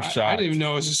 And like I'm I shocked. didn't even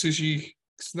know I was a sushi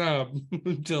snob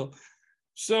until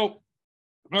so.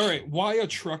 All right, why a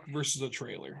truck versus a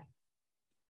trailer?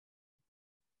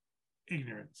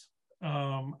 Ignorance.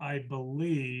 I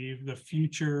believe the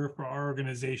future for our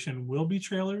organization will be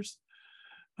trailers.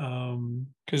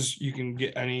 Because you can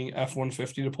get any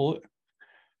F-150 to pull it.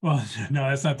 Well, no,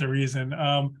 that's not the reason.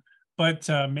 But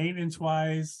maintenance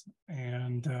wise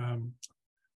and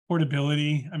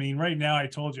portability. I mean, right now I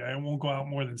told you I won't go out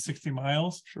more than 60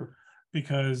 miles. Sure.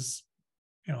 Because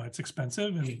you know it's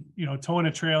expensive, and you know, towing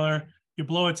a trailer, you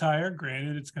blow a tire,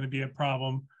 granted it's going to be a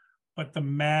problem, but the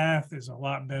math is a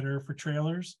lot better for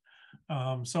trailers.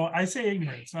 So I say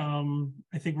ignorance.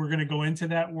 I think we're going to go into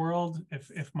that world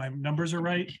if my numbers are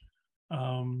right.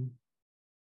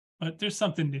 But there's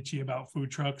something niche about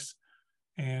food trucks,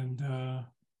 and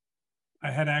I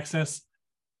had access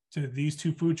to these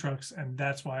 2 food trucks, and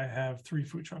that's why I have 3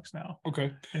 food trucks now.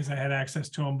 Okay. Is I had access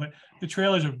to them, but the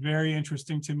trailers are very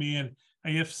interesting to me. And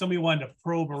if somebody wanted to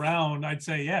probe around, I'd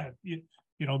say, yeah, you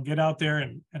know, get out there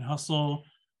and hustle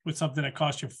with something that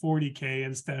costs you $40K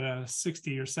instead of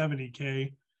 $60 or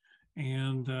 $70K,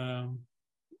 and a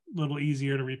little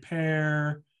easier to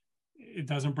repair. It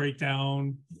doesn't break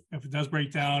down. If it does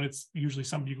break down, it's usually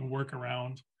something you can work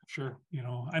around. Sure. You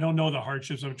know, I don't know the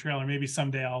hardships of a trailer. Maybe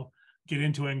someday I'll get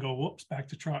into it and go, whoops, back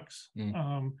to trucks.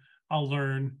 I'll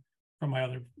learn from my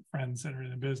other friends that are in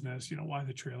the business, you know, why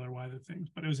the trailer, why the things,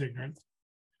 but it was ignorance.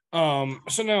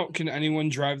 So now can anyone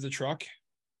drive the truck?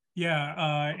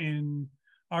 Yeah. In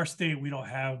our state, we don't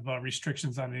have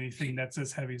restrictions on anything that's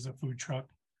as heavy as a food truck.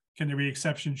 Can there be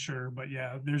exceptions? Sure. But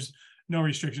yeah, there's no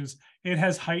restrictions. It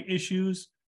has height issues,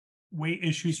 weight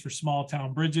issues for small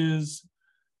town bridges.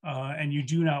 And you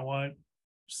do not want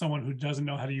someone who doesn't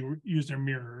know how to use their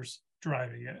mirrors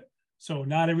driving it. So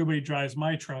not everybody drives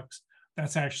my trucks.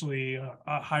 That's actually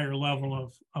a higher level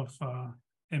of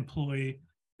employee.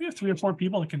 We have 3 or 4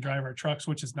 people that can drive our trucks,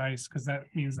 which is nice because that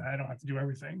means that I don't have to do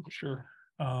everything. Sure.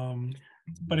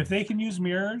 But if they can use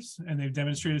mirrors and they've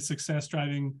demonstrated success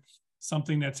driving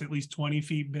something that's at least 20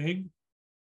 feet big,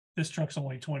 this truck's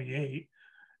only 28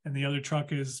 and the other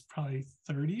truck is probably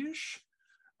 30-ish.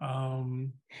 I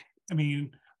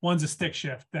mean, one's a stick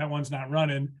shift, that one's not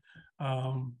running.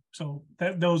 So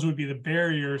those would be the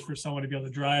barriers for someone to be able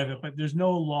to drive it, but there's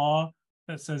no law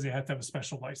that says you have to have a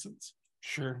special license.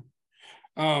 Sure.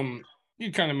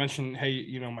 You kind of mentioned, hey,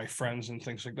 you know, my friends and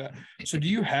things like that. So do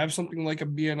you have something like a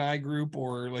BNI group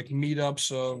or like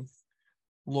meetups of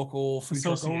local food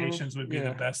associations would be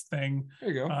the best thing.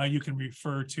 There you go. You can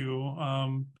refer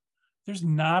to. There's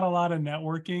not a lot of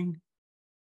networking.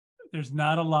 There's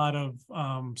not a lot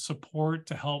of support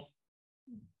to help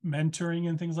mentoring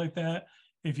and things like that.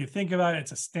 If you think about it,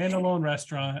 it's a standalone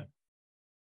restaurant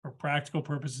for practical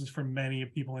purposes for many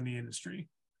people in the industry.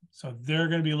 So they're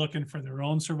going to be looking for their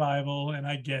own survival, and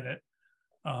I get it.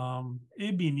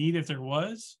 It'd be neat if there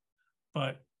was,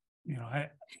 but you know, I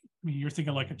mean, you're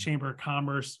thinking like a chamber of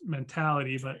commerce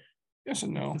mentality, but yes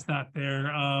and no, it's not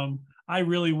there. I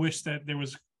really wish that there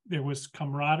was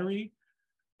camaraderie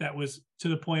that was to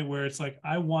the point where it's like,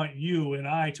 I want you and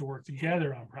I to work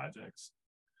together on projects.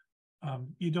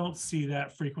 You don't see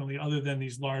that frequently other than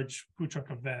these large food truck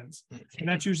events. And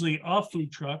that's usually a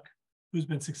food truck who's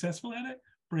been successful at it,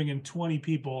 bring in 20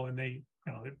 people and they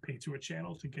pay through a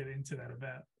channel to get into that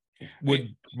event.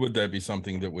 Would that be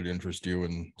something that would interest you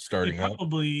in starting It up?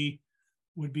 probably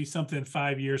would be something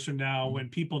 5 years from now when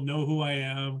people know who I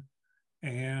am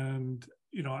and,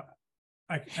 you know,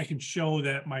 I can show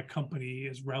that my company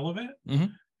is relevant.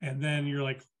 Mhm. And then you're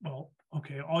like, well,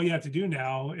 okay, all you have to do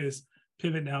now is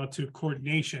pivot now to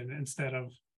coordination instead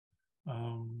of,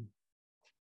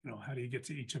 how do you get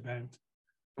to each event?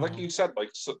 Like you said, like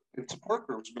support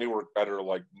groups may work better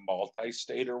like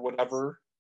multi-state or whatever,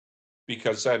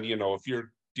 because then, you know, if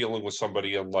you're dealing with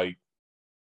somebody in like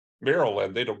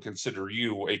Maryland, they don't consider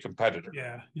you a competitor.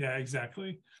 Yeah,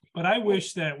 exactly. But I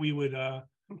wish that we would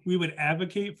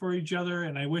advocate for each other,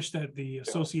 and I wish that the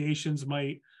associations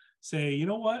might say, you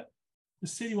know what, the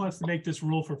city wants to make this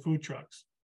rule for food trucks.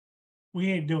 We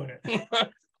ain't doing it.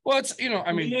 Well, it's, you know,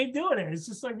 I mean, we ain't doing it. It's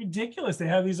just like ridiculous. They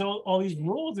have these all these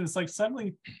rules, and it's like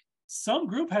suddenly some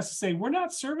group has to say, we're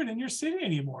not serving in your city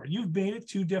anymore. You've made it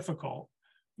too difficult.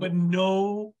 But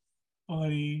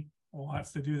nobody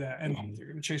wants to do that. And they're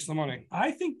gonna chase the money.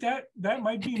 I think that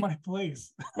might be my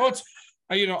place. Well, it's,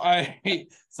 you know, I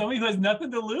hate somebody who has nothing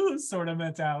to lose sort of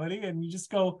mentality, and you just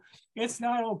go, it's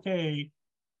not okay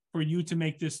for you to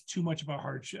make this too much of a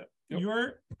hardship. Yep.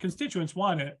 Your constituents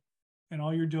want it, and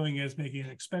all you're doing is making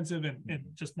it expensive and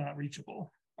just not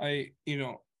reachable. you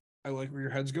know, I like where your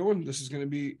head's going. This is going to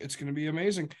be, it's going to be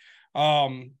amazing.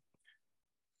 I'm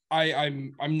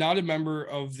not a member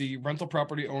of the Rental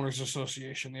Property Owners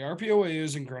Association. The RPOA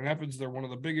is in Grand Rapids. They're one of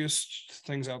the biggest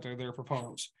things out there. They're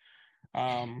proponents.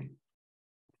 And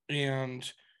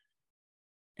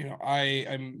you know,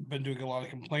 I'm been doing a lot of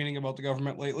complaining about the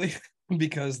government lately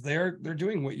because they're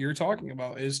doing what you're talking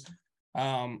about is,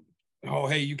 oh,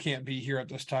 hey, you can't be here at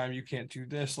this time. You can't do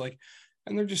this. Like,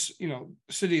 and they're just, you know,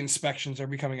 city inspections are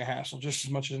becoming a hassle just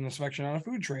as much as an inspection on a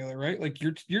food trailer, right? Like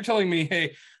you're telling me,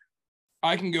 hey,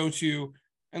 I can go to,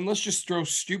 and let's just throw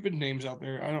stupid names out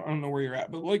there. I don't know where you're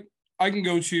at, but like I can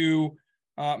go to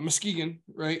Muskegon,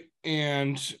 right?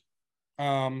 And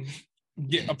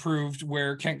get approved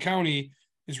where Kent County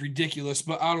is ridiculous,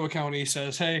 but Ottawa County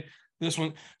says, hey, this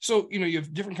one. So, you know, you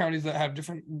have different counties that have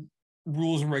different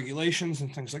rules and regulations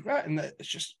and things like that. And that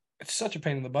it's such a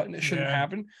pain in the butt and it shouldn't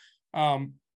happen.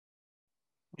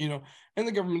 You know, and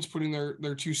the government's putting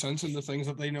their 2 cents into things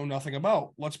that they know nothing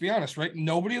about. Let's be honest, right?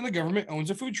 Nobody in the government owns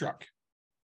a food truck,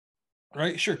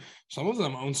 right? Sure. Some of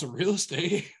them own some real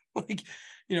estate. Like,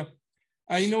 you know,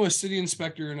 I know a city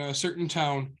inspector in a certain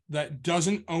town that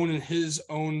doesn't own in his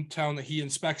own town that he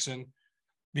inspects in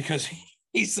because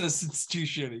he says it's too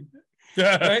shitty.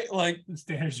 Right? Like the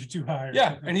standards are too high.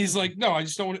 Yeah. And he's like, no, I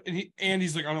just don't want to, and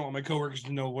he's like, I don't want my coworkers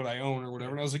to know what I own or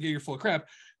whatever. And I was like, yeah, you're full of crap.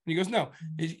 And he goes, no.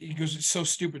 He goes, it's so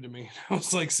stupid to me. I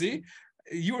was like, see,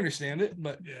 you understand it,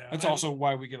 but that's also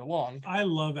why we get along. I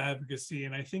love advocacy,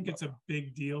 and I think it's a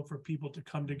big deal for people to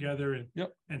come together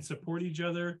and support each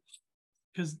other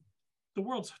because the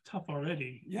world's tough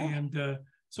already. Yeah. And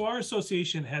so our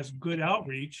association has good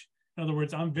outreach. In other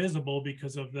words, I'm visible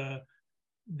because of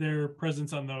their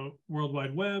presence on the World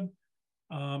Wide Web.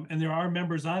 And there are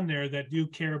members on there that do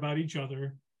care about each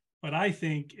other. But I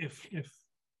think if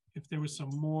there was some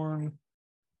more,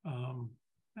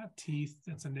 not teeth,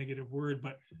 that's a negative word,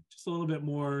 but just a little bit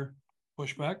more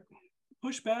pushback,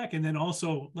 and then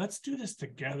also let's do this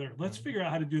together. Let's figure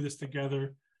out how to do this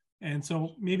together. And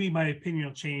so maybe my opinion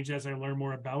will change as I learn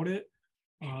more about it.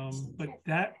 But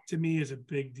that to me is a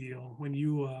big deal when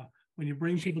you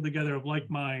bring people together of like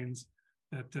minds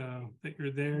that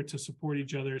you're there to support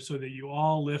each other so that you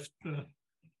all lift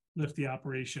the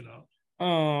operation up.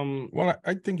 Well,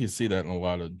 I think you see that in a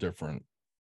lot of different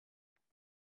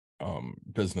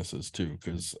businesses too,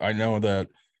 because I know that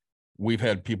we've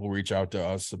had people reach out to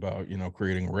us about, you know,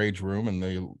 creating a rage room, and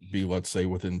they'll be, let's say,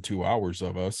 within 2 hours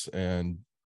of us, and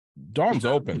Dawn's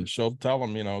open. She'll tell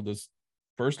them, you know, this,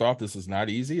 first off, this is not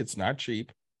easy. It's not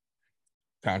cheap.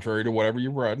 Contrary to whatever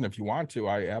you've read. And if you want to,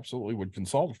 I absolutely would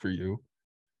consult for you,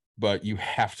 but you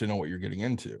have to know what you're getting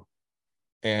into.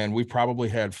 And we probably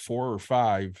had 4 or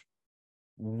 5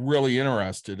 really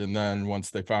interested, and then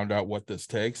once they found out what this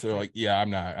takes, they're like, yeah,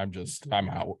 I'm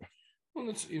out. Well,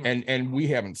 that's, you know, and we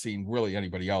haven't seen really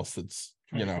anybody else that's,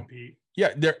 you know, compete.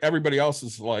 Everybody else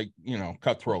is like, you know,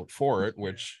 cutthroat for it,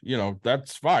 which, you know,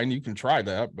 that's fine, you can try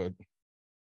that, but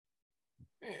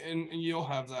and you'll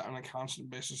have that on a constant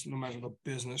basis no matter the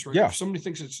business, right? Yeah. If somebody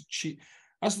thinks it's cheap,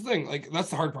 that's the thing, like that's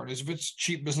the hard part, is if it's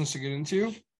cheap business to get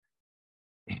into,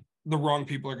 the wrong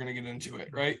people are going to get into it,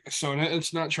 right? So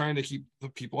it's not trying to keep the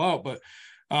people out, but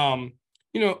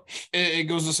you know, it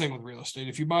goes the same with real estate.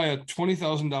 If you buy a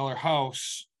 $20,000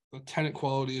 house, the tenant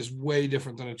quality is way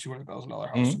different than a $200,000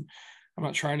 house. Mm-hmm. I'm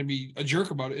not trying to be a jerk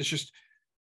about it. It's just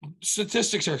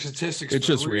statistics are statistics. It's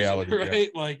just reality, right?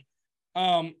 Yeah. Like,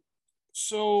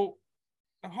 so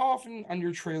how often on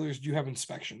your trailers do you have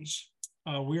inspections?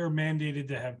 We are mandated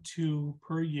to have 2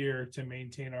 per year to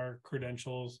maintain our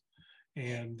credentials.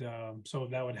 And so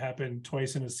that would happen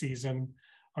twice in a season.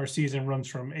 Our season runs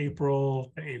from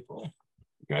April to April.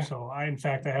 Okay. So in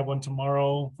fact, I have one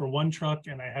tomorrow for one truck,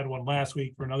 and I had one last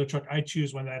week for another truck. I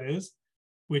choose when that is,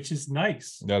 which is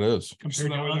nice. that is.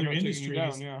 Compared to other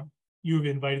industries, you've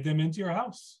invited them into your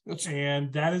house.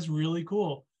 And that is really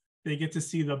cool. They get to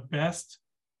see the best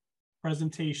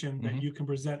presentation that you can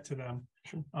present to them.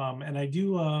 Sure. And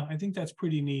I think that's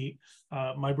pretty neat.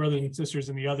 My brothers and sisters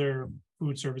in the other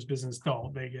food service business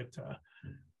don't. They get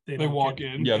they walk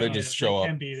in. Yeah, they just show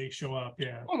up. They show up.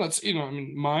 Yeah. Well, that's, you know, I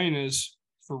mean, mine is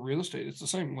for real estate. It's the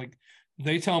same. Like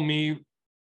they tell me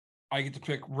I get to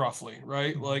pick roughly,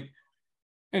 right? Like,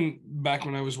 and back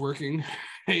when I was working,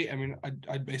 hey, I mean,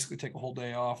 I'd basically take a whole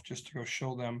day off just to go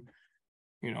show them,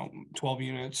 12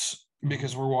 units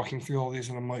because we're walking through all these,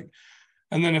 and I'm like,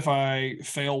 and then if I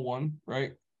fail one,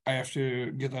 right, I have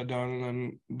to get that done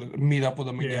and then meet up with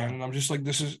them again. Yeah. And I'm just like,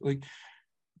 this is like,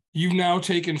 you've now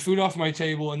taken food off my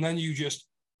table, and then you just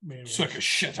took a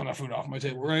shit ton of food off my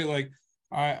table, right? Like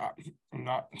I'm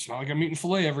not, it's not like I'm eating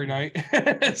filet every night.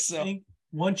 So I think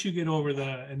once you get over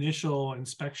the initial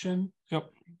inspection, yep,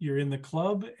 you're in the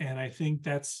club. And I think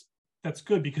that's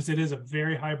good because it is a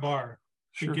very high bar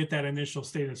to sure. get that initial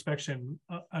state inspection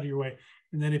out of your way.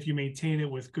 And then if you maintain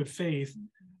it with good faith,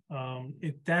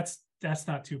 that's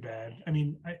not too bad. I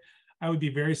mean, I would be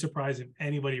very surprised if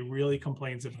anybody really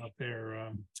complains about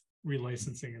their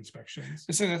relicensing inspections.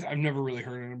 I've never really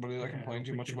heard anybody that complain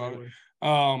too much about it.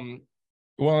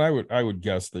 Well, I would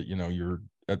guess that,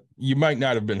 you might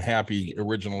not have been happy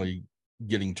originally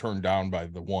getting turned down by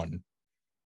the one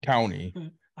county.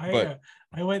 I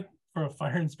went for a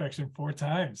fire inspection 4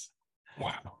 times.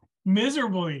 Wow.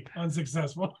 Miserably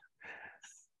unsuccessful.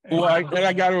 Well,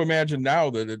 I got to imagine now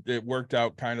that it worked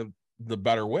out kind of the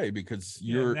better way because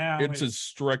it's as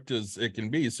strict as it can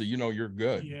be. So, you're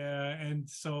good. Yeah. And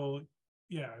so,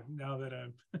 now that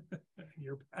I'm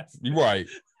you're past it, right.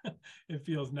 It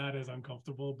feels not as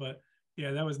uncomfortable, but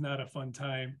yeah, that was not a fun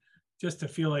time just to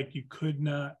feel like you could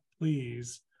not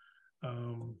please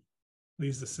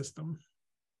the system.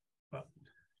 But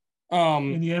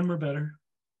in the end, we're better.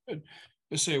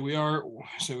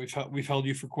 We've held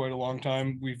you for quite a long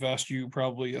time. We've asked you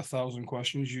probably 1,000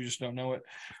 questions. You just don't know it.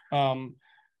 Now,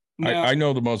 I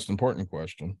know the most important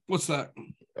question. What's that?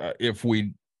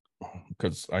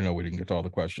 Because I know we didn't get to all the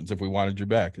questions. If we wanted you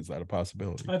back, is that a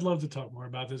possibility? I'd love to talk more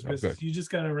about this business. Okay. You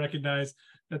just got to recognize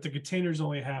that the container's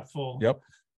only half full. Yep.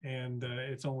 And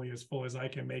it's only as full as I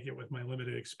can make it with my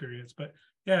limited experience. But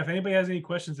yeah, if anybody has any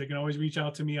questions, they can always reach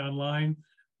out to me online.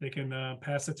 They can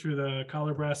pass it through the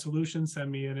Collar Brass Solutions,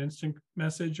 send me an instant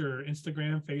message or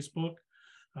Instagram, Facebook.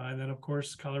 And then of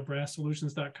course,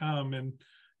 collarbrasssolutions.com. And,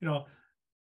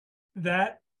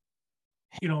 that,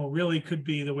 really could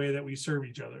be the way that we serve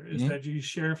each other is that you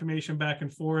share information back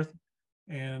and forth.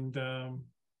 And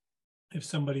if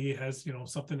somebody has,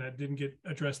 something that didn't get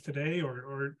addressed today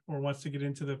or wants to get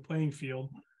into the playing field,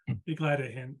 be glad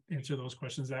to answer those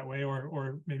questions that way,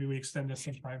 or maybe we extend this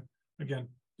sometime again.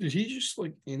 Did he just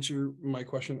answer my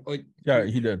question? Yeah,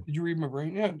 he did. Did you read my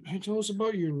brain? Yeah. Hey, tell us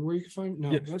about you and where you can find.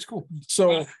 No, that's cool.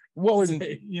 So, it's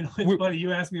funny.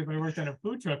 You asked me if I worked on a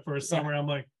food truck for a summer. I'm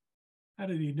like, how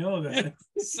did he know that?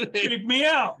 Freak me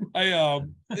out.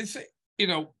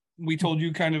 We told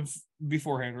you kind of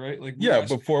beforehand, right?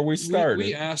 Before we started,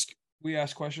 we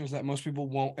ask questions that most people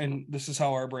won't, and this is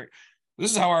how our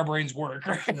brains work,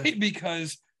 right?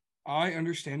 Because I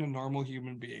understand a normal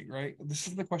human being, right? This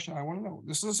is the question I want to know.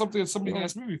 This is something that somebody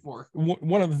asked me before.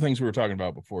 One of the things we were talking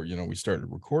about before, we started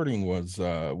recording was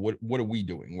what are we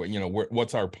doing?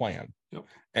 What's our plan? Yep.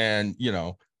 And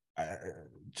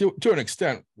to an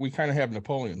extent, we kind of have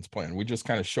Napoleon's plan. We just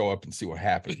kind of show up and see what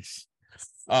happens.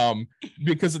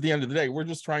 Because at the end of the day, we're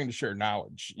just trying to share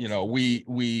knowledge.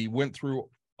 We went through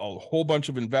a whole bunch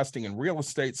of investing in real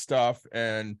estate stuff,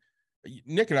 and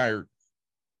Nick and I are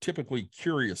typically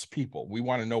curious people. We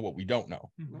want to know what we don't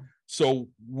know. Mm-hmm. So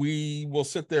we will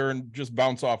sit there and just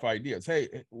bounce off ideas. Hey,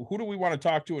 who do we want to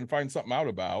talk to and find something out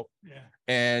about? Yeah.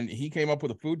 And he came up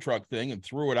with a food truck thing and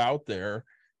threw it out there.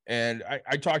 And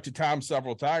I talked to Tom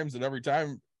several times, and every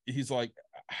time he's like,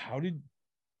 how did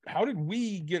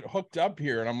we get hooked up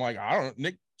here? And I'm like, I don't know,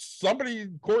 Nick,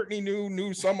 Courtney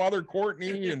knew some other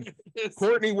Courtney, and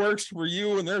Courtney works for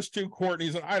you, and there's 2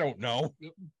 Courtneys, and I don't know.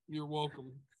 You're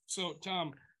welcome. So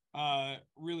Tom,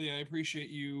 really, I appreciate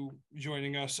you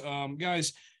joining us.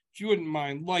 Guys, if you wouldn't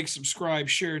mind, subscribe,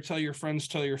 share, tell your friends,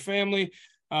 tell your family.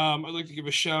 I'd like to give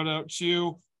a shout out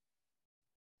to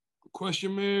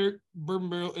Bourbon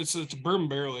Barrel. It's a bourbon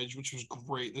barrel age, which was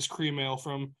great. This cream ale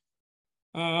from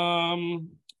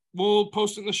we'll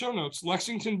post it in the show notes.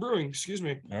 Lexington Brewing, excuse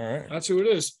me. All right. That's who it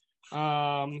is.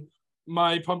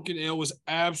 My pumpkin ale was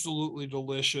absolutely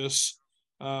delicious.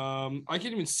 I can't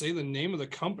even say the name of the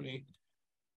company.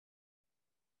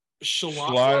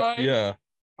 Shalai. Yeah.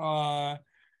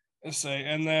 Let's say,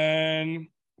 and then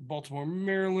Baltimore,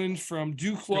 Maryland from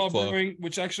Duclaw Brewing,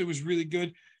 which actually was really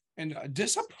good and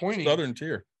disappointing.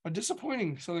 A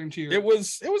disappointing Southern tier. It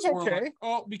was okay.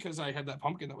 Because I had that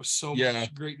pumpkin that was so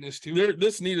much greatness too.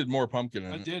 This needed more pumpkin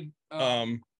in it. Did.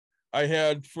 I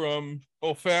had from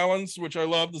O'Fallon's, which I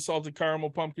love, the salted caramel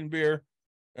pumpkin beer.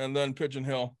 And then Pigeon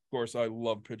Hill. Of course, I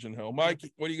love Pigeon Hill. Mike,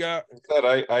 what do you got? That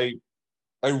I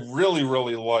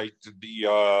really liked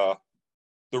the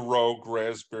Rogue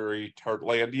Raspberry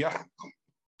Tartlandia.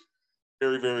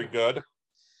 Very good.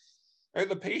 And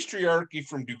the Pastryarchy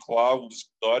from Duclaw was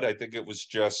good. I think it was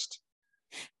just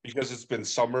because it's been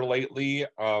summer lately.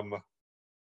 A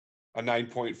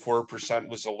 9.4%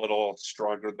 was a little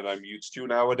stronger than I'm used to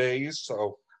nowadays.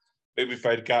 So maybe if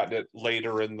I'd gotten it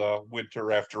later in the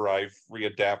winter after I've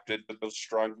readapted to those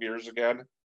strong beers again.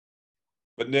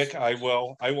 But Nick, I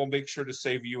will make sure to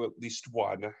save you at least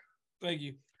one. Thank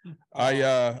you.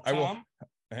 I will Tom?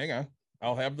 hang on.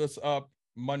 I'll have this up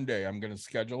Monday. I'm going to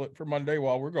schedule it for Monday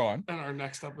while we're gone. In our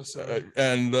next episode.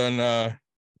 And then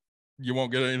you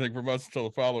won't get anything from us until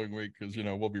the following week because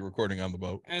we'll be recording on the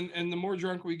boat. And the more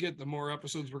drunk we get, the more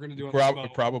episodes we're going to do on the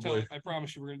boat. Probably. I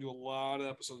promise you, we're going to do a lot of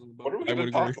episodes on the boat. What are we going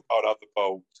to talk about on the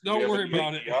boat? Don't worry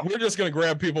about it. We're just going to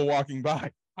grab people walking by.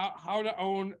 How to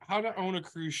own a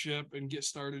cruise ship and get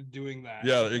started doing that.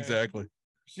 Yeah, okay? Exactly.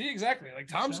 See, exactly. Like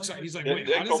Tom's excited. He's like, Nick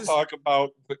wait, how will does this talk about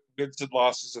wins and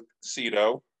losses at the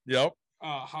casino. Yep.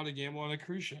 how to gamble on a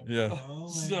cruise ship. Yeah. Oh,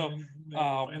 So,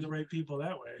 find the right people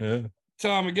that way. Yeah.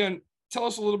 Tom, again, tell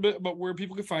us a little bit about where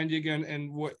people can find you again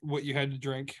and what you had to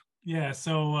drink. Yeah,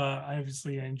 so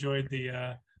obviously I enjoyed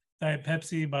the Diet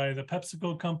Pepsi by the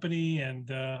PepsiCo company, and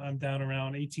I'm down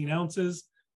around 18 ounces,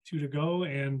 2 to go.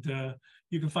 And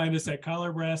you can find us at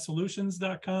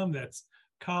collarbrasssolutions.com. That's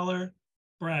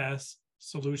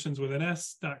collarbrasssolutions with an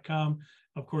S.com.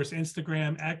 Of course,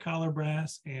 Instagram at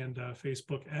collarbrass and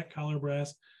Facebook at collarbrass.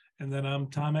 And then I'm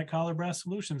Tom at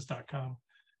collarbrasssolutions.com.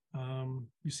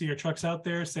 You see our trucks out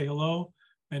there, say hello,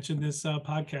 mention this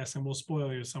podcast, and we'll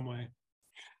spoil you some way.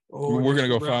 Oh, we're gonna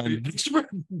go find.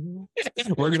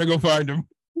 We're gonna go find him.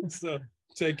 So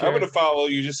take care. I'm going to follow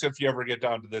you just if you ever get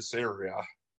down to this area.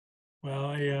 Well,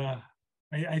 I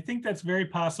think that's very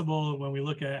possible when we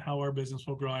look at how our business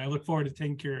will grow. I look forward to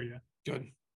taking care of you. Good.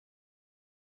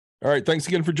 All right. Thanks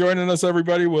again for joining us,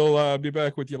 everybody. We'll be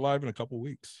back with you live in a couple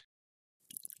weeks.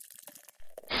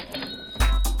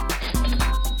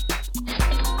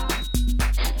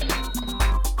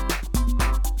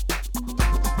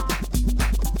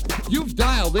 You've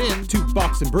dialed in To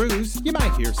Bucks and Brews, you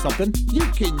might hear something you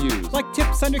can use. like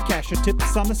tips on your cash or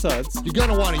tips on the suds. You're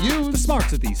gonna want to The use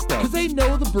smarts of these because stuff. they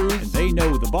know the And brews. they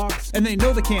know the Bucks, and they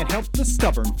know they can't help the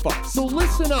stubborn fucks. So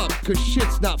listen up, cause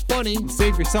shit's not funny.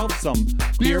 Save yourself some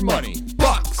Beer money,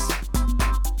 bucks,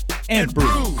 and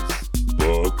brews.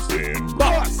 Bucks and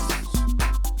bucks, brews.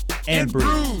 And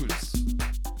brews. brews.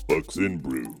 Bucks and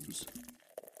brews.